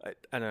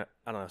 I don't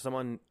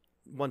know.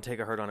 One take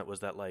I heard on it was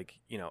that, like,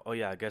 you know, oh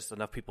yeah, I guess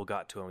enough people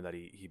got to him that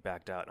he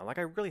backed out. And I'm like,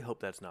 I really hope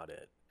that's not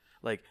it.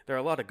 Like, there are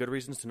a lot of good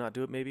reasons to not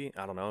do it. Maybe,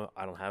 I don't know.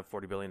 I don't have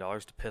 $40 billion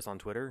to piss on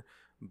Twitter,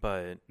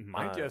 but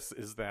my guess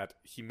is that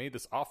he made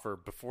this offer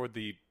before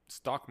the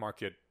stock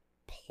market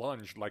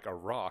plunged like a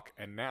rock,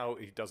 and now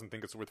he doesn't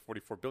think it's worth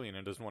 $44 billion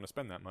and doesn't want to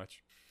spend that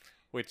much.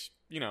 Which,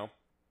 you know,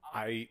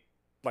 I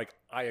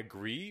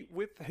agree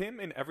with him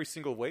in every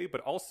single way,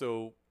 but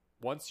also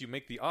once you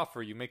make the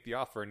offer,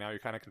 and now you're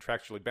kind of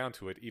contractually bound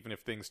to it, even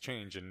if things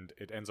change and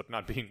it ends up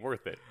not being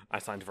worth it. I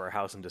signed for a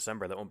house in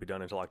December that won't be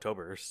done until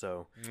October,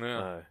 so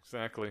yeah,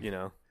 exactly. You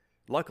know,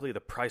 luckily the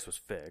price was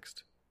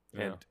fixed,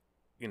 Yeah. and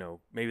you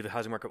know, maybe the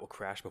housing market will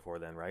crash before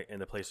then, right?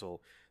 And the place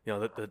will, you know,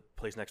 the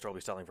place next door will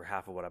be selling for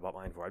half of what I bought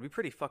mine for. I'd be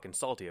pretty fucking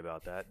salty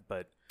about that,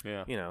 but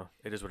yeah, you know,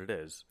 it is what it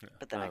is.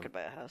 but then I could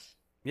buy a house.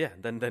 Yeah,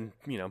 then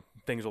you know,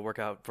 things will work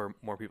out for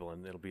more people,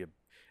 and it'll be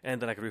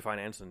and then I could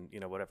refinance and you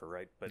know whatever,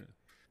 right? But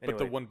anyway. But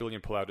the $1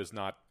 billion pullout is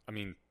not. I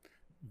mean,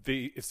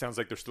 it sounds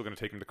like they're still going to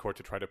take him to court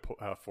to try to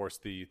force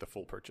the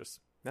full purchase.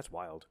 That's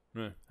wild.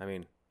 Yeah. I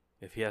mean,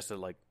 if he has to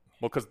like,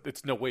 well, because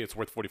it's no way it's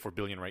worth $44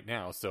 billion right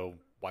now. So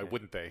why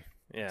wouldn't they?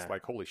 Yeah, it's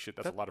like holy shit,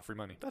 that's a lot of free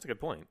money. That's a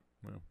good point.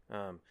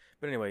 Yeah.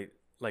 But anyway,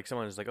 like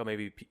someone is like, oh,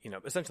 maybe you know,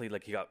 essentially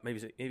like he got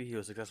maybe he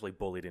was successfully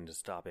bullied into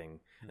stopping,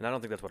 and I don't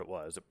think that's what it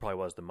was. It probably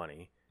was the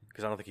money,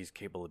 because I don't think he's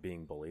capable of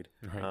being bullied.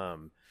 Right.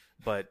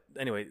 But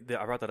anyway,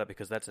 I brought that up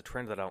because that's a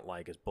trend that I don't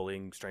like, is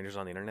bullying strangers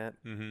on the internet,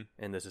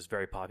 and this is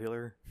very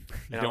popular.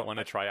 You don't want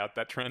to try out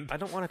that trend? I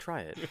don't want to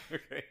try it.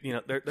 Okay. You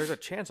know, there's a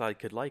chance I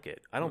could like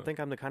it. I don't think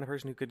I'm the kind of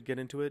person who could get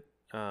into it,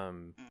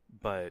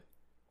 but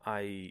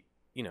I,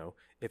 you know,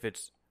 if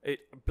a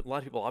lot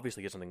of people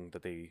obviously get something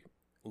that they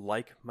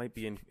like, might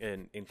be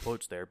in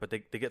quotes there, but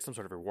they get some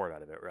sort of reward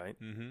out of it, right?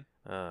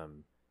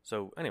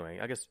 So anyway,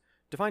 I guess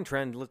define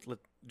trend. Let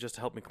just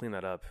help me clean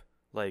that up.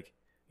 Like,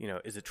 you know,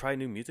 is it try a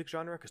new music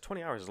genre? Because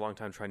 20 hours is a long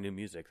time to try new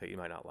music that you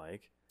might not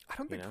like. I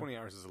don't think 20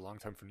 hours is a long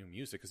time for new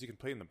music, because you can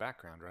play in the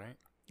background, right?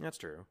 That's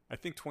true. I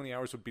think 20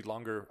 hours would be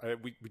longer.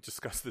 We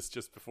discussed this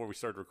just before we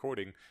started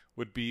recording.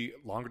 Would be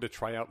longer to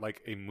try out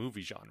like a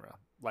movie genre.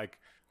 Like,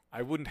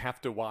 I wouldn't have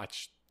to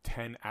watch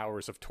 10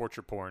 hours of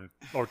torture porn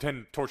or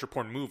 10 torture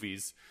porn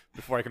movies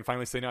before I can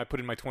finally say, no, I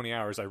put in my 20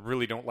 hours. I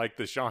really don't like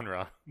this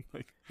genre.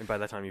 Like, and by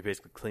that time, you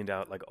basically cleaned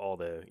out like all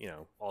the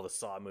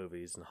Saw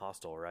movies and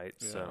Hostel, right?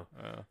 Yeah, so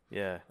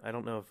yeah, I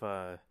don't know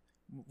if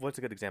what's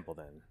a good example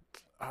then?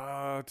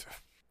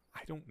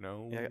 I don't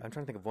know. Yeah, I'm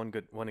trying to think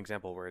of one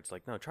example where it's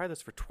like, no, try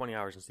this for 20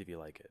 hours and see if you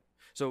like it.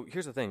 So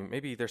here's the thing.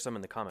 Maybe there's some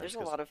in the comments.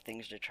 There's a lot of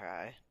things to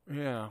try.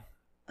 Yeah.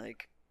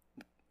 Like,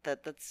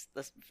 that's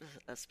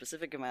a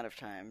specific amount of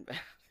time.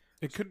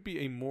 It could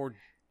be a more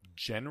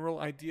general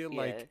idea,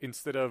 like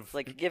instead of...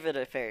 Like, give it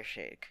a fair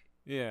shake.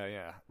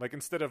 Yeah. Like,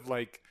 instead of,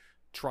 like,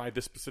 try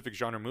this specific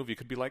genre movie, it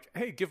could be like,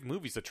 hey, give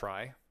movies a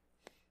try.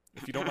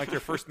 If you don't like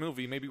your first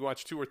movie, maybe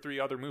watch 2 or 3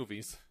 other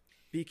movies.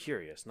 Be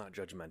curious, not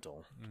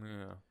judgmental.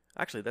 Yeah.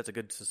 Actually, that's a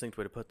good, succinct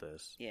way to put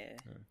this. Yeah.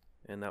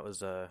 And that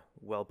was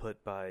well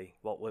put by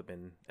Walt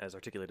Whitman, as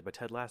articulated by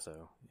Ted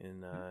Lasso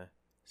in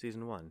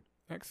season 1.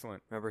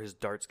 Excellent. Remember his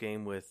darts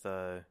game with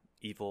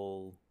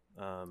evil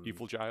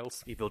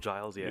Giles? Evil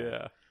Giles, yeah.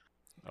 Yeah.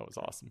 That was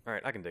awesome. All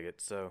right, I can dig it.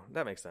 So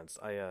that makes sense.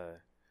 I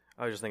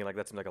was just thinking like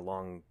that seemed like a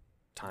long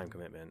time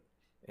commitment.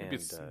 Maybe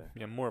it's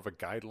more of a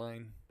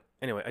guideline.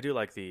 Anyway, I do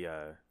like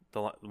the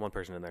one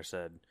person in there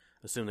said,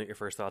 assume that your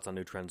first thoughts on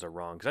new trends are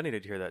wrong. Because I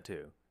needed to hear that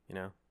too, you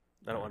know?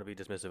 I don't want to be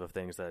dismissive of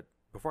things that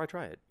before I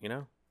try it, you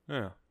know?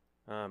 Yeah.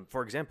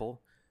 For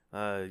example,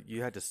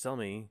 you had to sell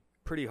me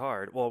pretty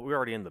hard. Well, we're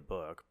already in the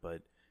book,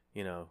 but,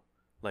 you know,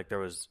 like there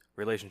was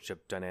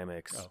relationship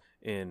dynamics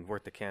in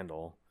Worth the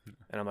Candle.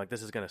 And I'm like,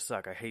 this is going to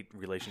suck. I hate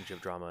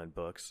relationship drama in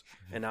books.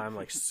 And now I'm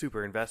like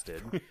super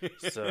invested.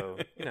 So,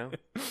 you know,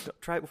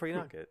 try it before you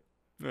knock it.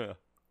 Yeah.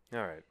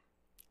 All right.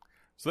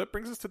 So that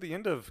brings us to the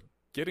end of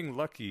Getting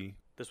Lucky.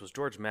 This was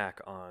George Mack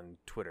on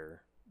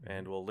Twitter.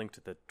 And we'll link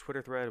to the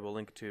Twitter thread. We'll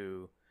link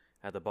to,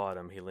 at the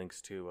bottom, he links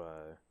to,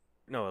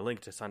 a link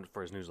to sign up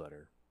for his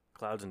newsletter.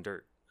 Clouds and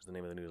Dirt is the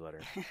name of the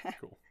newsletter.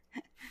 Cool.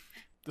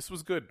 this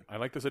was good. I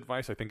like this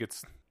advice. I think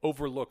it's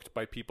overlooked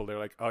by people. They're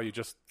like, oh, you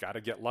just got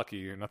to get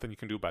lucky. There's nothing you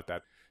can do about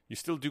that. You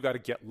still do got to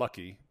get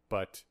lucky,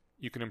 but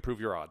you can improve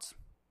your odds.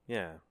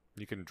 Yeah.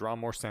 You can draw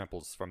more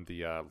samples from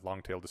the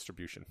long tail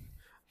distribution.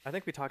 I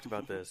think we talked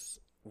about this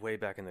way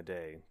back in the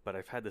day, but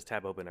I've had this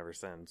tab open ever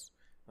since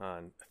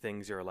on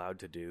things you're allowed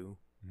to do.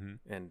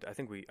 Mm-hmm. And I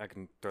think I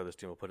can throw this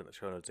to you. We'll put it in the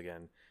show notes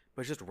again.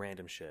 But it's just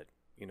random shit.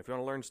 You know, if you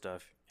want to learn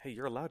stuff, hey,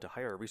 you're allowed to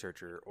hire a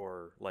researcher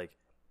or like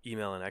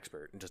email an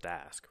expert and just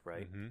ask,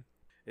 right? Mm-hmm.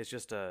 It's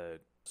just a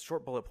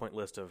short bullet point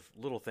list of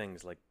little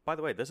things like, by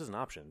the way, this is an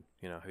option.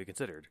 You know, have you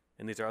considered?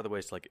 And these are other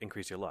ways to like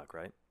increase your luck,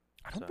 right?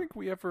 I don't think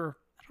we ever.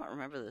 I don't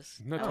remember this.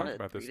 No, talk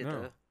about this.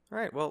 No. All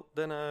right. Well,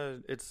 then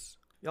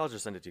I'll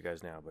just send it to you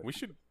guys now. But we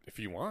should, if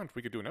you want,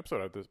 we could do an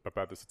episode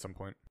about this at some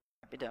point.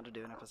 I'd be down to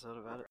do an episode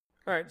about it.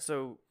 All right.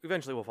 So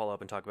eventually we'll follow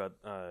up and talk about.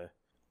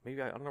 Maybe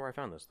I don't know where I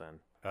found this then.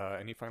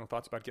 Any final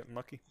thoughts about getting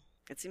lucky?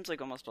 It seems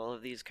like almost all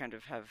of these kind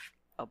of have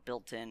a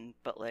built-in,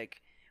 but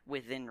like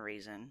within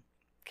reason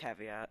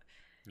caveat.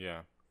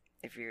 Yeah.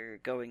 If you're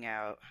going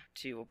out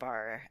to a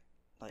bar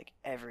like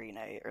every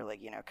night, or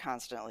like, you know,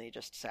 constantly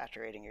just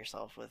saturating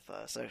yourself with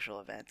social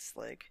events,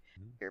 like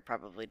you're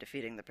probably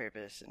defeating the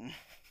purpose, and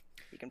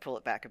you can pull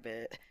it back a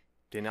bit.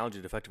 The analogy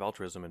of defective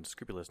altruism and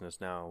scrupulousness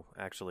now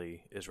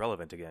actually is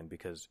relevant again,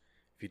 because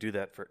if you do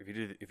that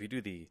if you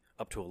do the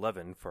up to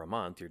 11 for a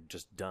month, you're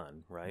just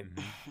done, right?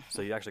 Mm-hmm.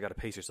 So you actually got to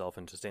pace yourself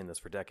and sustain this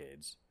for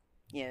decades.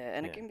 Yeah,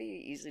 and it can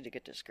be easy to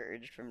get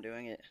discouraged from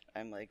doing it.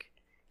 I'm like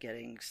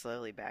getting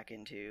slowly back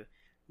into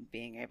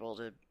being able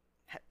to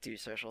do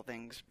social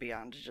things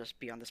beyond just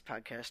be on this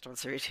podcast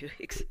once every 2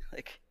 weeks.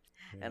 Like,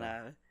 and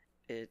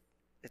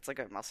it's like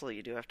a muscle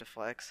you do have to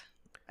flex.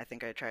 I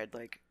think I tried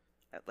I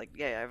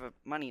have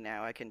money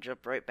now. I can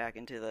jump right back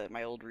into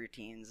my old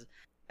routines.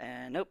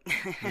 And nope,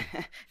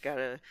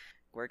 gotta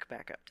work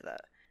back up to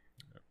that.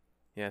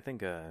 Yeah, I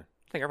think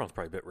everyone's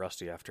probably a bit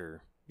rusty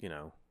after, you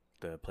know,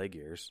 the plague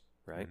years,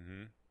 right?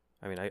 Mm-hmm.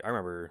 I mean, I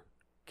remember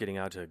getting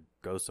out to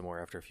go somewhere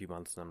after a few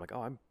months, and I'm like,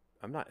 oh,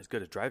 I'm not as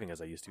good at driving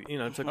as I used to be. You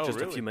know, it took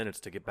a few minutes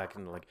to get back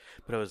into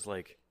but I was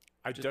like,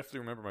 I definitely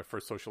remember my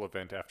first social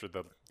event after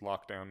the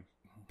lockdown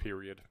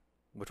period.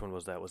 Which one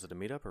was that? Was it a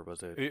meetup or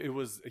was it? It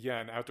was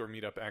an outdoor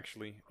meetup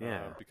actually.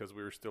 Yeah. Because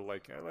we were still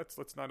like, let's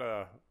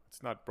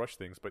not brush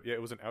things, but yeah,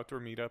 it was an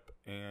outdoor meetup,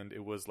 and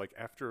it was like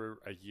after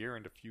a year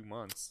and a few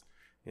months.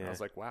 Yeah. And I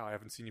was like, wow, I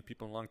haven't seen you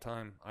people in a long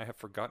time. I have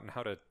forgotten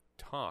how to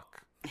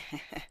talk.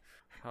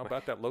 How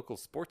about that local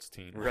sports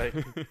team? Right.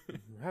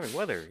 Having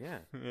weather, yeah.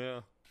 Yeah.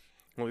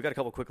 Well, we got a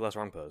couple quick less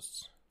wrong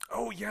posts.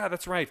 Oh yeah,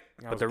 that's right.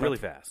 But they're really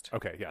fast.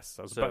 Okay, yes.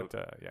 I was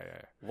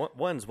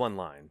One's one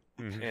line,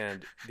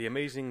 and the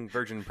amazing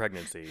virgin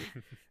pregnancy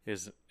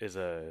is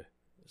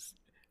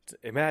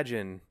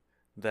imagine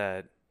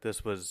that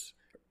this was,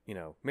 you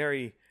know,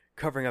 Mary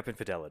covering up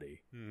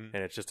infidelity, and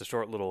it's just a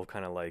short little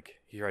kind of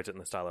like, he writes it in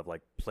the style of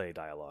like play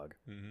dialogue,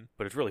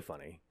 but it's really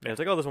funny. And it's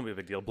like, oh, this won't be a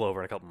big deal. Blow over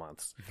in a couple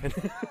months.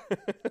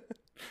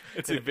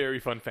 It's a very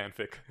fun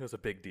fanfic. It was a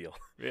big deal.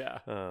 Yeah.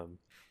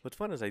 What's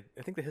fun is I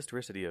think the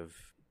historicity of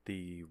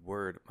the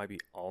word might be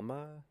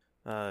Alma.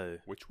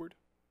 Which word?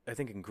 I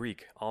think in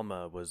Greek,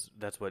 Alma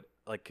that's what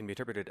like can be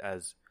interpreted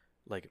as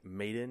like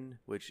maiden,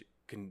 which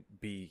can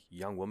be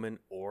young woman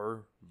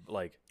or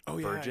like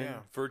virgin. Yeah.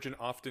 Virgin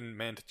often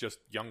meant just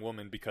young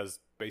woman, because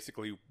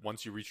basically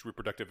once you reached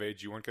reproductive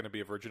age, you weren't going to be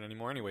a virgin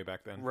anymore anyway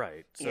back then.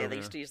 Right. So, yeah, they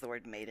used to use the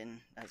word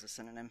maiden as a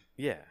synonym.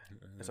 Yeah.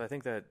 Mm-hmm. So I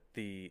think that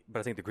but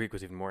I think the Greek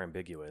was even more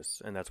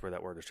ambiguous, and that's where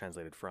that word was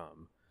translated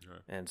from.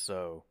 Right. And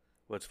so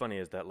what's funny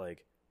is that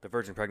like the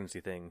virgin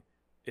pregnancy thing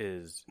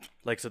is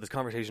like, so this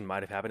conversation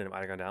might have happened and it might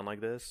have gone down like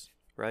this,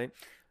 right?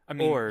 I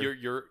mean,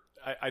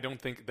 I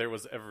don't think there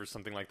was ever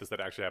something like this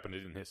that actually happened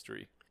in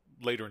history.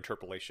 Later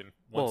interpolation.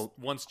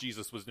 Once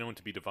Jesus was known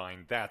to be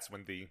divine, that's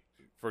when the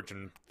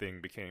virgin thing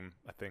became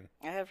a thing.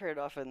 I have heard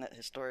often that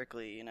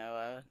historically, you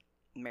know,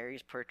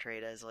 Mary's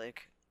portrayed as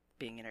like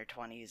being in her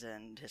 20s,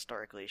 and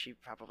historically she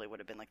probably would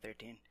have been like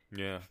 13.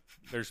 Yeah.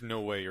 There's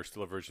no way you're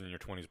still a virgin in your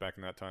 20s back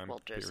in that time.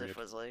 Well, Joseph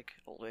was like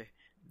older.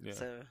 Yeah.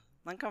 So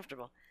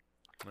uncomfortable.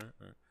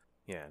 Right.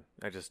 Yeah,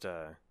 I just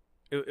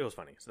it was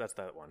funny. So that's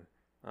that one.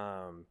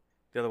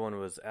 The other one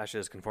was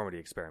Ash's conformity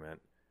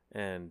experiment,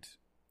 and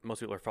most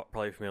people are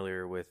probably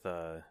familiar with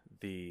the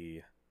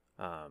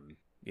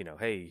you know,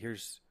 hey,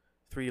 here's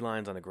 3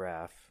 lines on a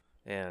graph,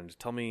 and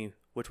tell me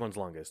which one's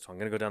longest. So I'm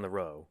going to go down the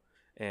row,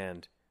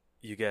 and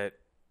you get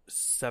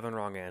 7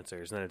 wrong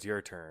answers, and then it's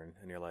your turn,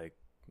 and you're like,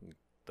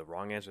 the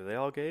wrong answer they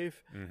all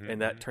gave,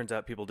 and that turns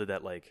out people did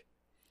that like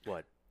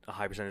what, a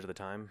high percentage of the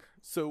time.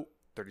 So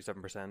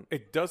 37%.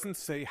 It doesn't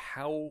say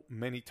how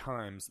many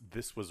times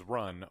this was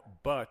run,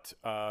 but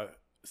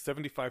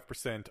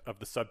 75% of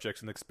the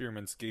subjects in the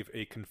experiments gave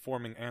a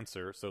conforming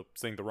answer, so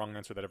saying the wrong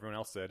answer that everyone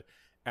else said,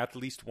 at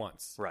least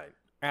once. Right.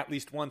 At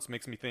least once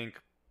makes me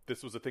think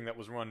this was a thing that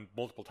was run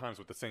multiple times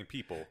with the same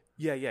people.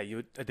 Yeah.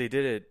 They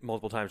did it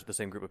multiple times with the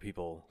same group of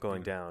people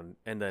going down,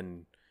 and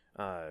then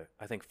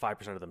I think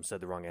 5% of them said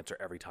the wrong answer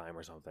every time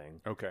or something.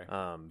 Okay.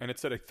 And it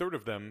said a third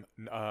of them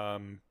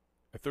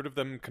A third of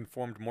them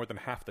conformed more than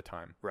half the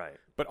time. Right.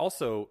 But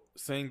also,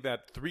 saying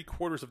that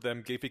 3/4 of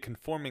them gave a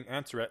conforming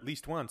answer at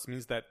least once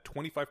means that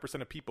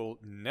 25% of people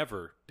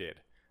never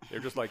did. They're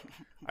just like,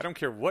 I don't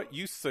care what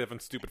you 7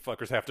 stupid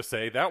fuckers have to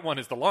say. That one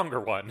is the longer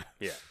one.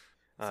 Yeah.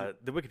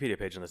 The Wikipedia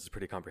page on this is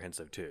pretty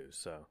comprehensive, too.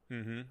 So,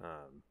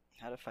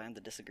 How to find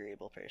the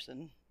disagreeable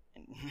person.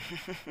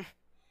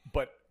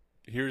 But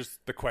here's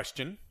the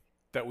question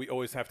that we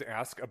always have to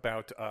ask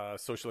about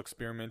social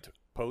experiment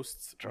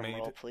posts Drum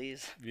roll,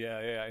 please.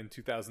 Yeah, in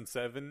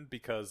 2007,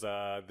 because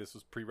this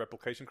was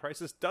pre-replication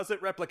crisis. Does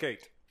it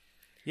replicate?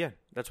 yeah,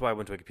 that's why I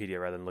went to Wikipedia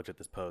rather than looked at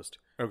this post.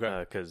 Okay.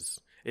 Because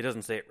it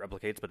doesn't say it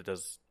replicates, but it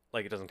does.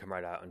 Like, it doesn't come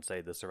right out and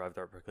say this survived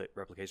the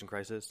replication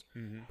crisis.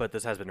 Mm-hmm. But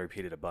this has been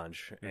repeated a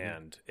bunch,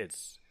 and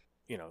it's,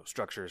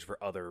 structures for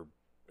other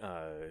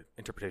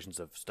interpretations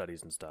of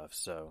studies and stuff.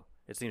 So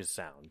it seems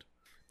sound.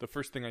 The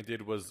first thing I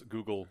did was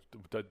Google,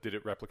 did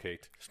it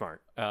replicate?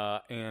 Smart.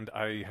 And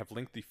I have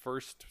linked the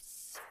first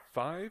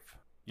 5.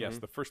 Yes,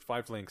 the first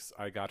 5 links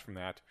I got from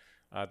that.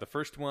 The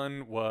first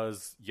one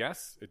was,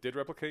 yes, it did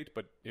replicate,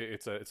 but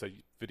it's a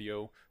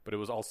video, but it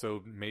was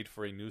also made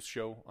for a news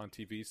show on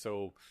TV,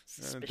 so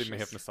they may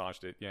have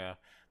massaged it, yeah.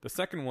 The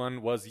second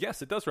one was,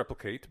 yes, it does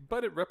replicate,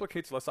 but it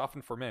replicates less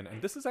often for men.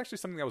 And this is actually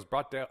something that was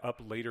brought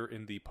up later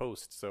in the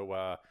post,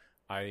 so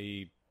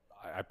I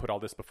put all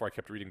this before I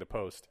kept reading the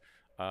post.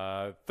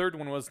 Third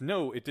one was,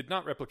 no, it did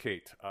not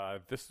replicate.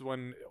 This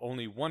one,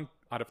 only 1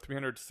 out of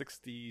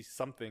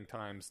 360-something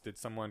times did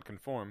someone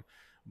conform.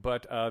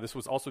 But this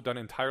was also done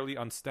entirely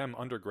on STEM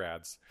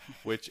undergrads,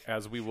 which,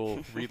 as we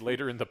will read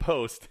later in the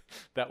post,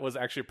 that was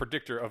actually a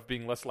predictor of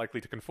being less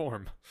likely to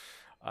conform.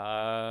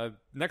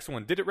 Next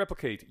one, did it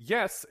replicate?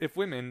 Yes, if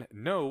women.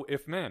 No,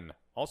 if men.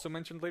 Also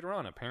mentioned later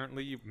on.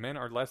 Apparently, men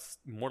are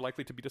more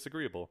likely to be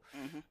disagreeable.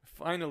 Mm-hmm.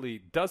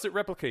 Finally, does it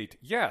replicate?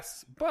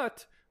 Yes,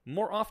 but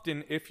more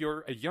often if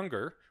you're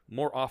younger,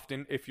 more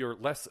often if you're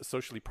less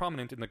socially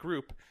prominent in the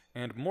group,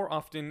 and more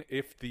often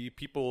if the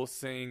people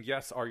saying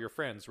yes are your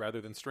friends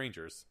rather than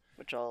strangers.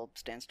 Which all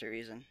stands to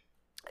reason.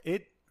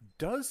 It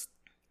does.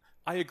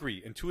 I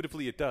agree.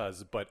 Intuitively it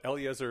does, but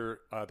Eliezer,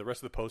 the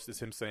rest of the post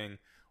is him saying,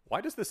 why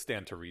does this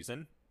stand to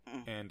reason?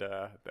 And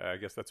I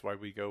guess that's why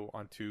we go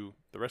on to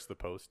the rest of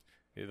the post.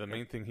 The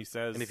main thing he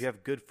says... And if you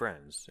have good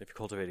friends, if you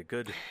cultivate a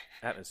good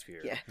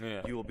atmosphere,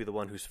 yeah. you will be the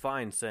one who's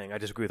fine saying, I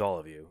disagree with all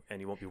of you, and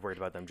you won't be worried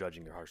about them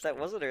judging you harshly. That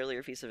was an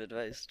earlier piece of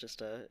advice.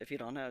 Just, if you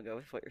don't know, go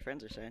with what your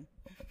friends are saying.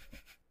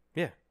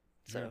 Yeah.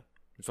 So... Yeah.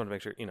 Just want to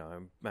make sure,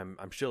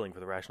 I'm shilling for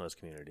the rationalist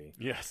community.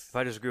 Yes. If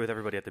I disagree with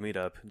everybody at the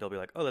meetup, they'll be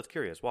like, oh, that's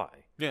curious. Why?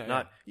 Yeah.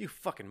 Not, you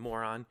fucking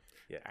moron.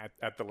 Yeah.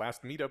 At the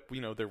last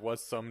meetup, there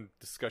was some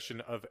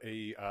discussion of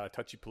a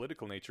touchy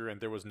political nature,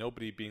 and there was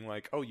nobody being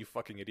like, oh, you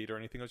fucking idiot or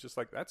anything. It was just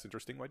like, that's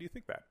interesting. Why do you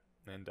think that?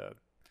 And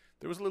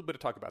there was a little bit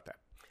of talk about that.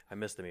 I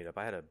missed the meetup.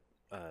 I had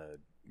a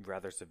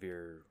rather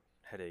severe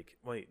headache.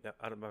 Wait,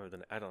 I don't know.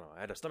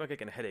 I had a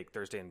stomachache and a headache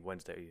Thursday and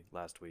Wednesday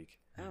last week.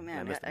 Oh,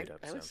 man.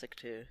 I was sick,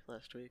 too,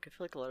 last week. I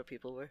feel like a lot of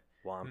people were.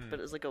 Womp. But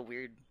it was like a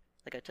weird...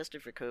 Like, I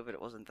tested for COVID.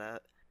 It wasn't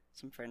that.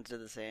 Some friends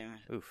did the same.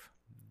 Oof.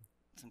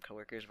 Some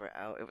coworkers were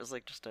out. It was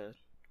like just a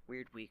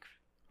weird week.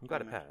 I'm glad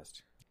it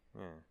passed.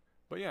 Yeah.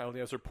 But yeah,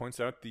 Eliezer points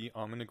out the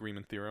Alman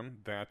Agreement theorem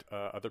that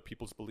other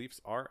people's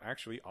beliefs are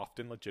actually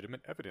often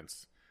legitimate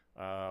evidence.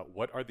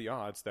 What are the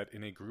odds that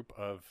in a group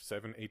of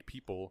 7-8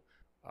 people,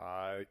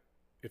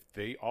 if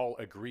they all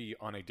agree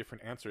on a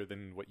different answer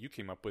than what you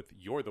came up with,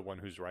 you're the one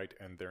who's right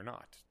and they're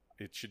not?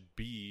 It should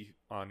be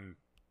on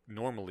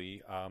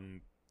normally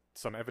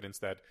some evidence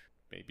that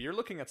maybe you're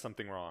looking at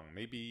something wrong.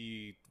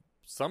 Maybe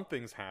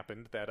something's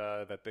happened that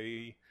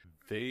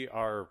they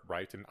are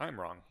right and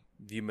I'm wrong.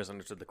 You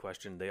misunderstood the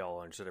question. They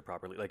all understood it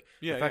properly. Like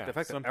the fact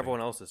that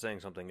everyone else is saying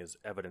something is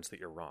evidence that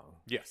you're wrong.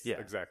 Yes, yeah,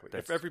 exactly.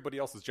 If everybody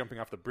else is jumping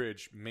off the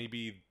bridge,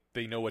 maybe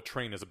they know a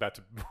train is about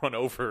to run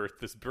over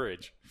this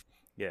bridge.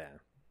 Yeah,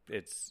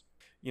 it's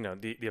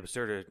the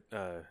absurd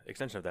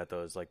extension of that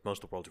though is like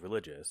most of the world's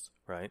religious,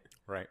 right?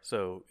 Right.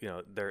 So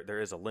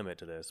there is a limit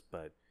to this,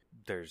 but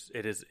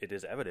it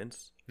is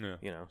evidence.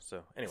 Yeah.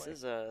 So anyway,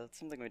 this is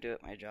something we do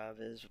at my job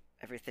is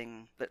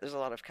everything. There's a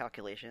lot of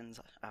calculations,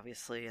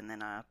 obviously, and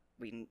then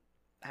we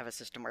have a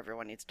system where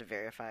everyone needs to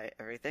verify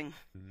everything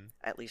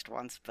at least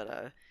once.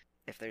 But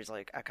if there's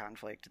like a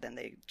conflict, then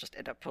they just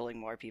end up pulling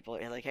more people.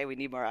 You're like, hey, we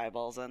need more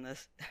eyeballs on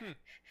this.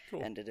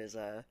 Cool. And it is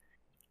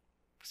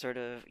sort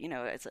of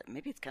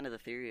maybe it's kind of the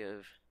theory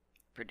of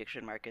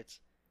prediction markets,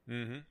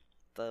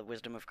 the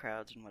wisdom of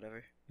crowds and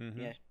whatever.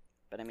 Yeah.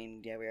 But I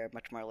mean, we are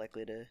much more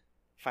likely to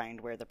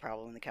find where the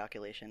problem in the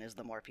calculation is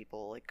the more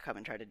people like come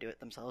and try to do it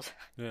themselves.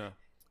 Yeah.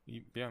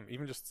 Yeah,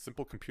 even just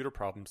simple computer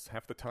problems.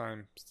 Half the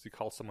time, you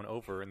call someone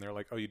over and they're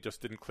like, "Oh, you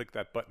just didn't click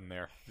that button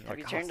there." Have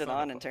you turned it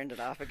on and turned it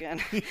off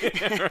again?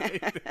 Yeah,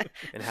 right.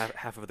 And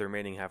half of the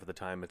remaining half of the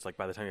time, it's like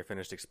by the time you're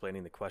finished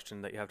explaining the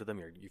question that you have to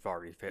them, you've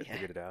already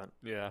figured it out.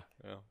 Yeah.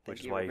 Which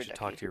is why you should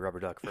talk to your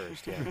rubber duck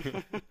first.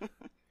 Yeah.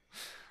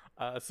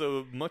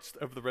 So much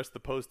of the rest of the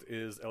post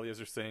is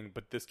Eliezer saying,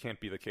 but this can't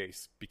be the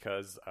case,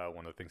 because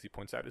one of the things he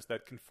points out is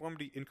that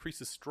conformity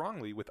increases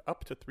strongly with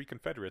up to 3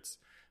 Confederates,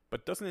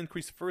 but doesn't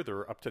increase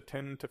further up to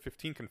 10 to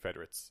 15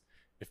 Confederates.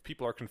 If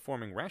people are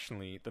conforming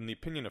rationally, then the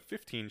opinion of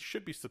 15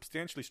 should be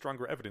substantially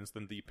stronger evidence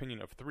than the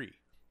opinion of 3.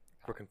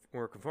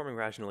 We're conforming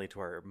rationally to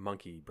our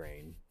monkey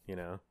brain, you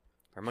know?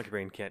 Our monkey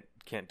brain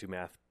can't do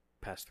math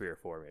past 3 or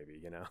 4, maybe,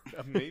 you know?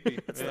 Maybe.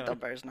 It's the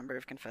Dunbar's number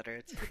of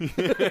Confederates.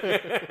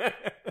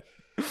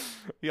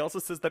 He also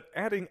says that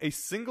adding a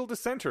single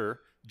dissenter,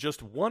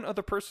 just one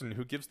other person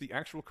who gives the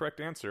actual correct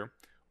answer,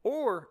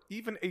 or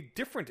even a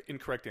different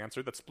incorrect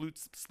answer that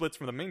splits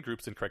from the main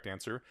group's incorrect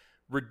answer,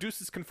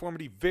 reduces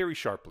conformity very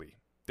sharply,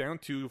 down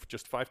to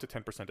just 5 to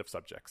 10% of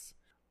subjects,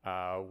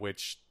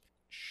 which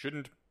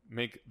shouldn't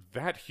make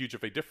that huge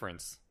of a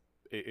difference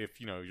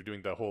if, you're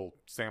doing the whole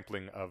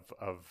sampling of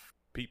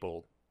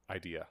people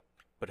idea.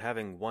 But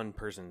having one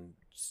person,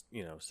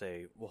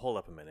 say, well, hold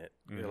up a minute.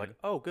 You're like,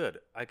 oh, good.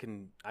 I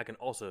can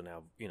also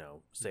now,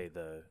 say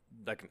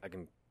I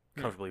can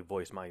comfortably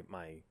voice my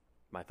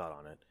thought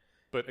on it.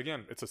 But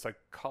again, it's a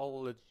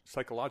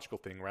psychological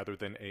thing rather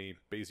than a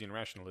Bayesian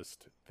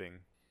rationalist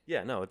thing.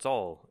 Yeah, no, it's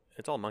all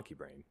monkey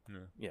brain.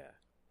 Yeah.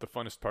 The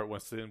funnest part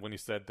was when he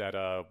said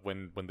that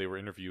when they were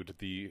interviewed,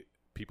 the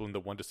people in the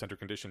one dissenter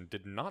condition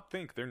did not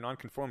think their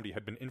nonconformity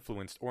had been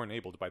influenced or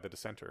enabled by the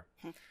dissenter.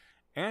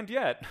 And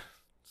yet,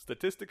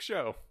 statistics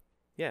show.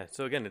 Yeah,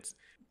 so again, it's,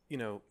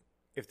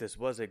 if this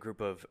was a group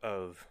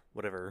of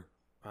whatever,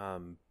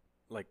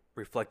 like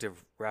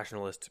reflective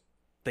rationalist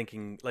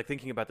thinking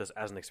about this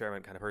as an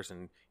experiment kind of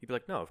person, you'd be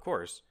like, no, of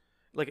course.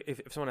 Like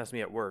if someone asked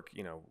me at work,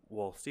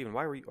 well, Stephen,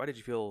 why did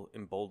you feel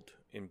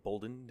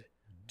emboldened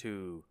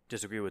to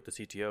disagree with the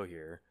CTO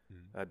here?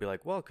 I'd be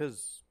like, well,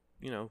 because,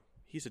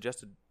 he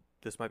suggested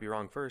this might be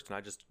wrong first, and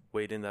I just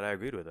weighed in that I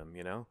agreed with him,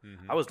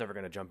 I was never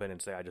going to jump in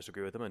and say I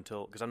disagree with him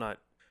because I'm not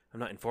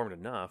informed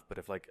enough, but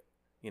if I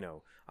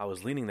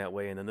was leaning that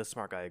way and then this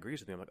smart guy agrees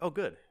with me, I'm like, oh,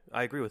 good.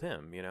 I agree with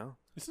him,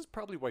 This is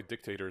probably why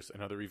dictators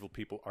and other evil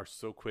people are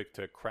so quick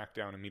to crack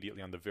down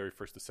immediately on the very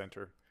first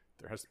dissenter.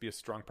 There has to be a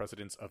strong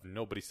precedence of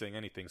nobody saying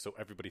anything, so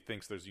everybody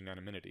thinks there's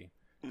unanimity.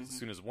 As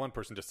soon as one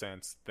person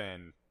dissents,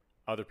 then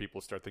other people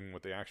start thinking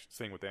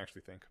saying what they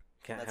actually think.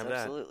 Can't That's have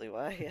that. absolutely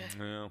why,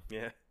 yeah.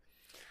 Yeah.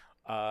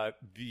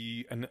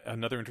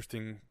 Another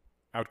interesting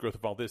outgrowth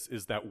of all this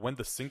is that when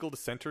the single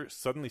dissenter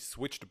suddenly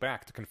switched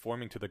back to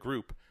conforming to the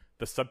group,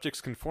 the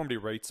subject's conformity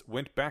rates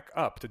went back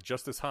up to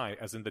just as high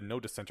as in the no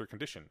dissenter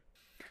condition.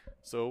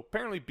 So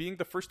apparently being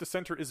the first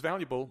dissenter is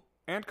valuable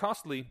and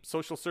costly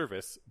social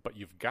service, but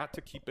you've got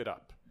to keep it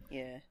up.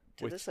 Yeah.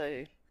 Go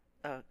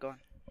on.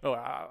 Oh,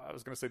 I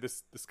was going to say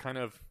this kind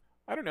of,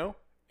 I don't know.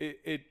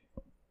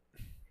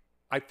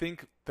 I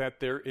think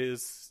that there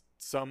is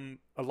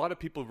a lot of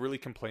people really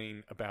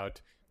complain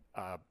about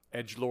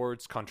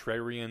edgelords,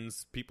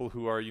 contrarians, people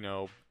who are,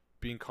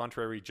 being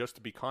contrary just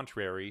to be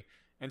contrary.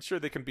 And sure,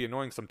 they can be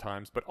annoying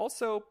sometimes, but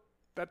also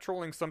that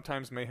trolling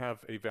sometimes may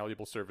have a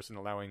valuable service in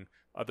allowing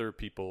other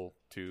people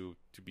to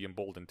be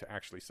emboldened to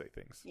actually say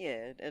things.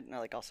 Yeah,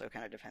 it also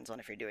kind of depends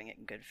on if you're doing it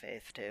in good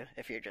faith, too.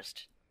 If you're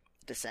just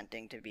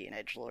dissenting to be an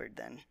edgelord,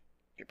 then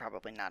you're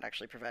probably not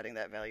actually providing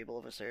that valuable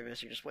of a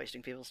service. You're just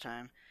wasting people's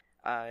time.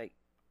 To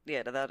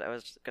that, I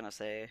was going to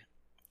say,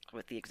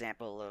 with the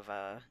example of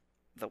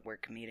the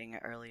work meeting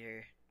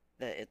earlier,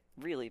 that it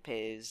really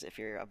pays if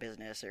you're a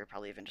business or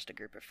probably even just a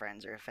group of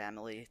friends or a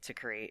family to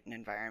create an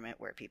environment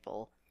where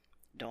people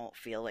don't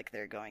feel like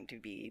they're going to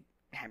be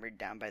hammered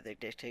down by the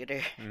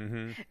dictator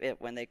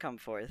when they come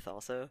forth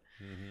also.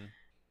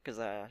 Because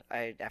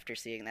I, after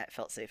seeing that,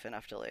 felt safe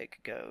enough to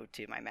go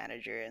to my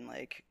manager and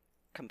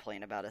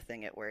complain about a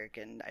thing at work,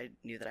 and I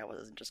knew that I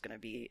wasn't just going to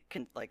be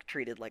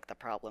treated like the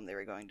problem they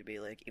were going to be,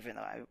 even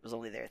though I was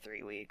only there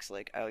 3 weeks,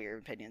 oh, your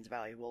opinion's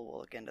valuable, we'll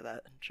look into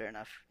that. Sure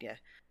enough, yeah.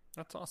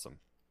 That's awesome.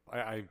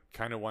 I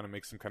kind of want to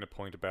make some kind of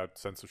point about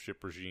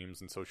censorship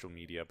regimes and social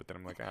media, but then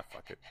I'm like,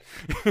 fuck it.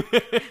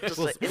 Just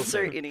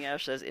insert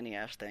Ineash says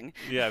Ineash thing.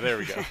 Yeah, there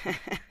we go.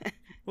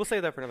 We'll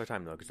save that for another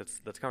time, though,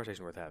 because that's a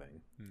conversation worth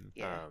having.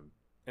 Yeah.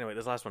 Anyway,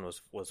 this last one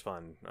was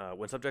fun.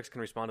 When subjects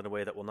can respond in a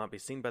way that will not be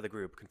seen by the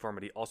group,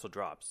 conformity also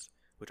drops,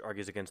 which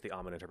argues against the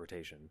Amen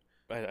interpretation.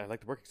 I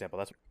like the work example.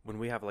 That's when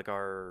we have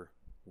our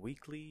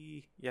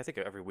weekly... Yeah, I think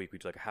every week we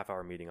do a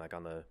half-hour meeting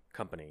on the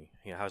company.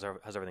 How's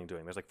everything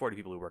doing? There's 40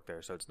 people who work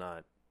there, so it's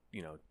not,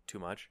 too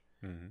much.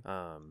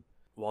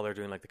 While they're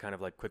doing the kind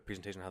of quick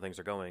presentation of how things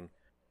are going,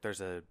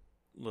 there's a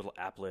little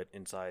applet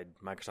inside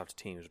Microsoft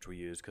Teams, which we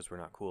use because we're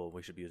not cool.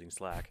 We should be using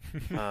Slack.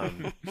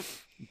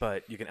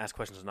 But you can ask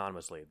questions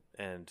anonymously.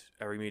 And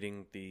every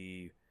meeting,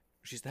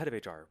 she's the head of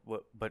HR,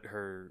 but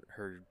her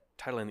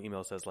title in the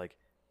email says I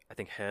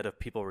think head of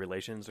people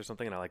relations or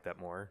something, and I like that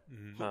more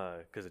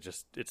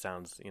because it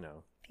sounds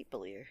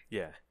people-ear.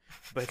 Yeah,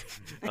 but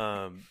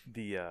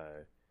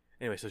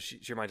anyway, so she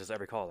reminds us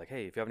every call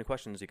hey, if you have any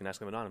questions, you can ask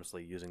them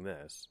anonymously using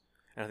this,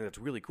 and I think that's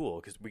really cool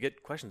because we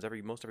get questions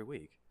most every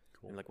week.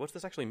 Cool. And like, what's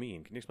this actually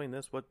mean? Can you explain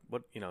this? What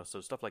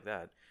so stuff like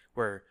that,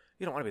 where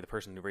you don't want to be the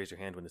person who raise your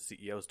hand when the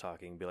CEO's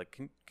talking and be like,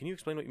 can you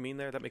explain what you mean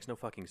there? That makes no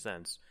fucking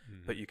sense.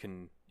 Mm-hmm. But you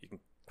can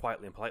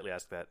quietly and politely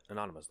ask that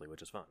anonymously,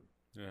 which is fun.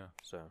 Yeah.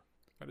 So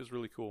that is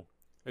really cool.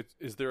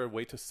 Is there a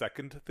way to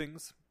second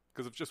things?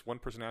 Because if just one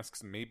person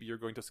asks, maybe you're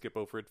going to skip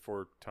over it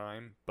for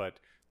time. But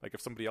like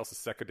if somebody else is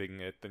seconding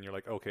it, then you're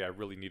like, okay, I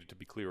really needed to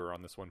be clearer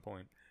on this one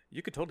point.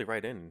 You could totally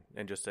write in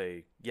and just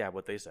say, yeah,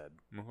 what they said,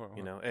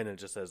 Uh-huh. and it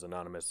just says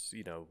anonymous,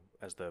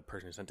 as the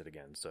person who sent it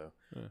again. So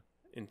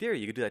in theory,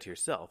 you could do that to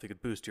yourself. You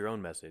could boost your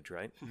own message,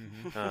 right?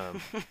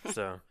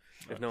 So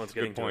if no one's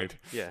getting Good point.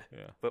 to it,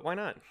 yeah. But why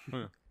not?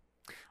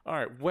 All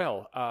right.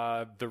 Well,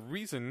 the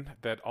reason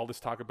that all this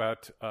talk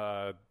about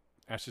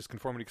Ash's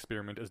conformity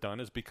experiment is done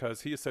is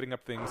because he is setting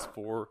up things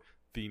for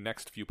the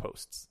next few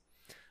posts.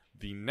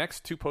 The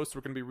next 2 posts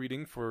we're going to be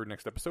reading for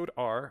next episode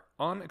are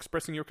On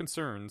Expressing Your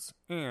Concerns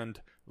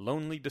and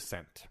Lonely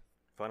Descent.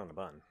 Fun on a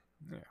bun.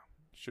 Yeah.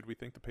 Should we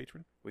thank the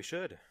patron? We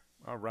should.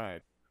 All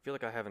right. I feel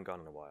like I haven't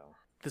gone in a while.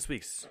 This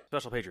week's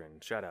special patron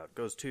shout out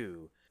goes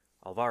to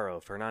Alvaro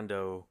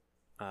Fernando.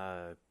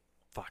 I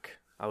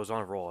was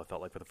on a roll, I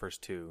felt like, for the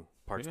first 2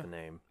 parts of the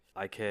name.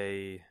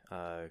 IK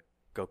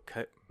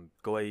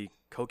Goei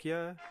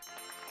Kokia?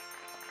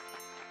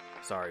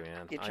 Sorry,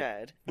 man. You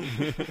tried.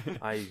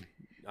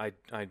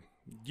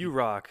 You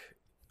rock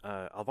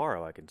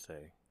Alvaro, I can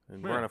say.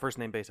 And we're on a first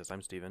name basis.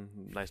 I'm Steven.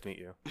 Nice to meet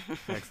you.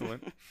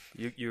 Excellent.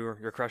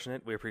 You're crushing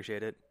it. We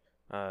appreciate it.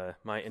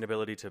 My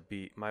inability to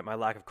my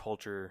lack of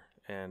culture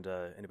and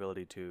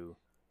inability to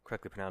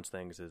correctly pronounce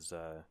things is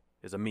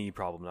a me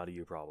problem, not a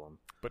you problem.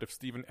 But if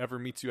Steven ever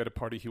meets you at a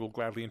party, he will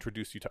gladly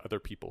introduce you to other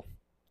people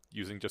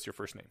using just your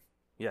first name.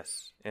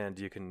 Yes, and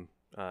you can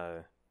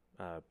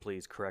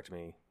please correct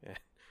me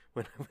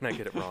when I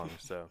get it wrong.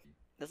 So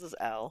This is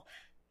Al.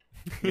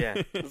 yeah.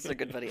 This is a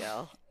good buddy,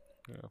 Al.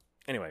 Yeah.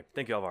 Anyway,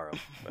 thank you, Alvaro.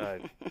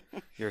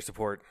 Your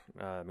support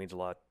means a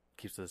lot.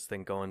 Keeps this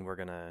thing going.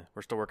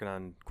 We're still working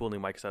on cool new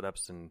mic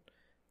setups and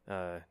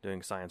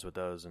doing science with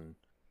those, and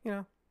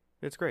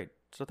it's great.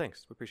 So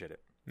thanks. We appreciate it.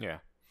 Yeah.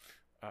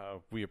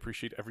 We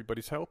appreciate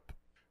everybody's help.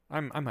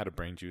 I'm out of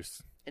brain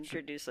juice.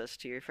 Introduce us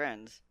to your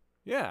friends.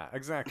 Yeah,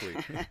 exactly.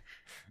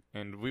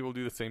 And we will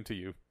do the same to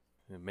you.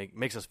 It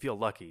makes us feel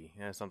lucky.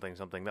 Yeah, something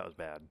that was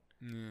bad.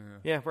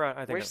 Yeah. Yeah,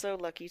 I think We're so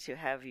lucky to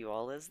have you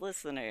all as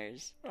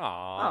listeners.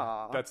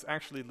 Aw. That's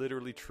actually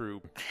literally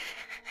true.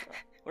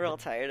 We're all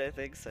tired, I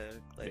think, so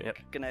Yep.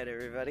 good night,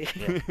 everybody.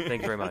 Yeah,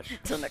 thank you very much.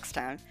 Till next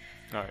time.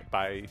 All right,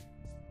 bye.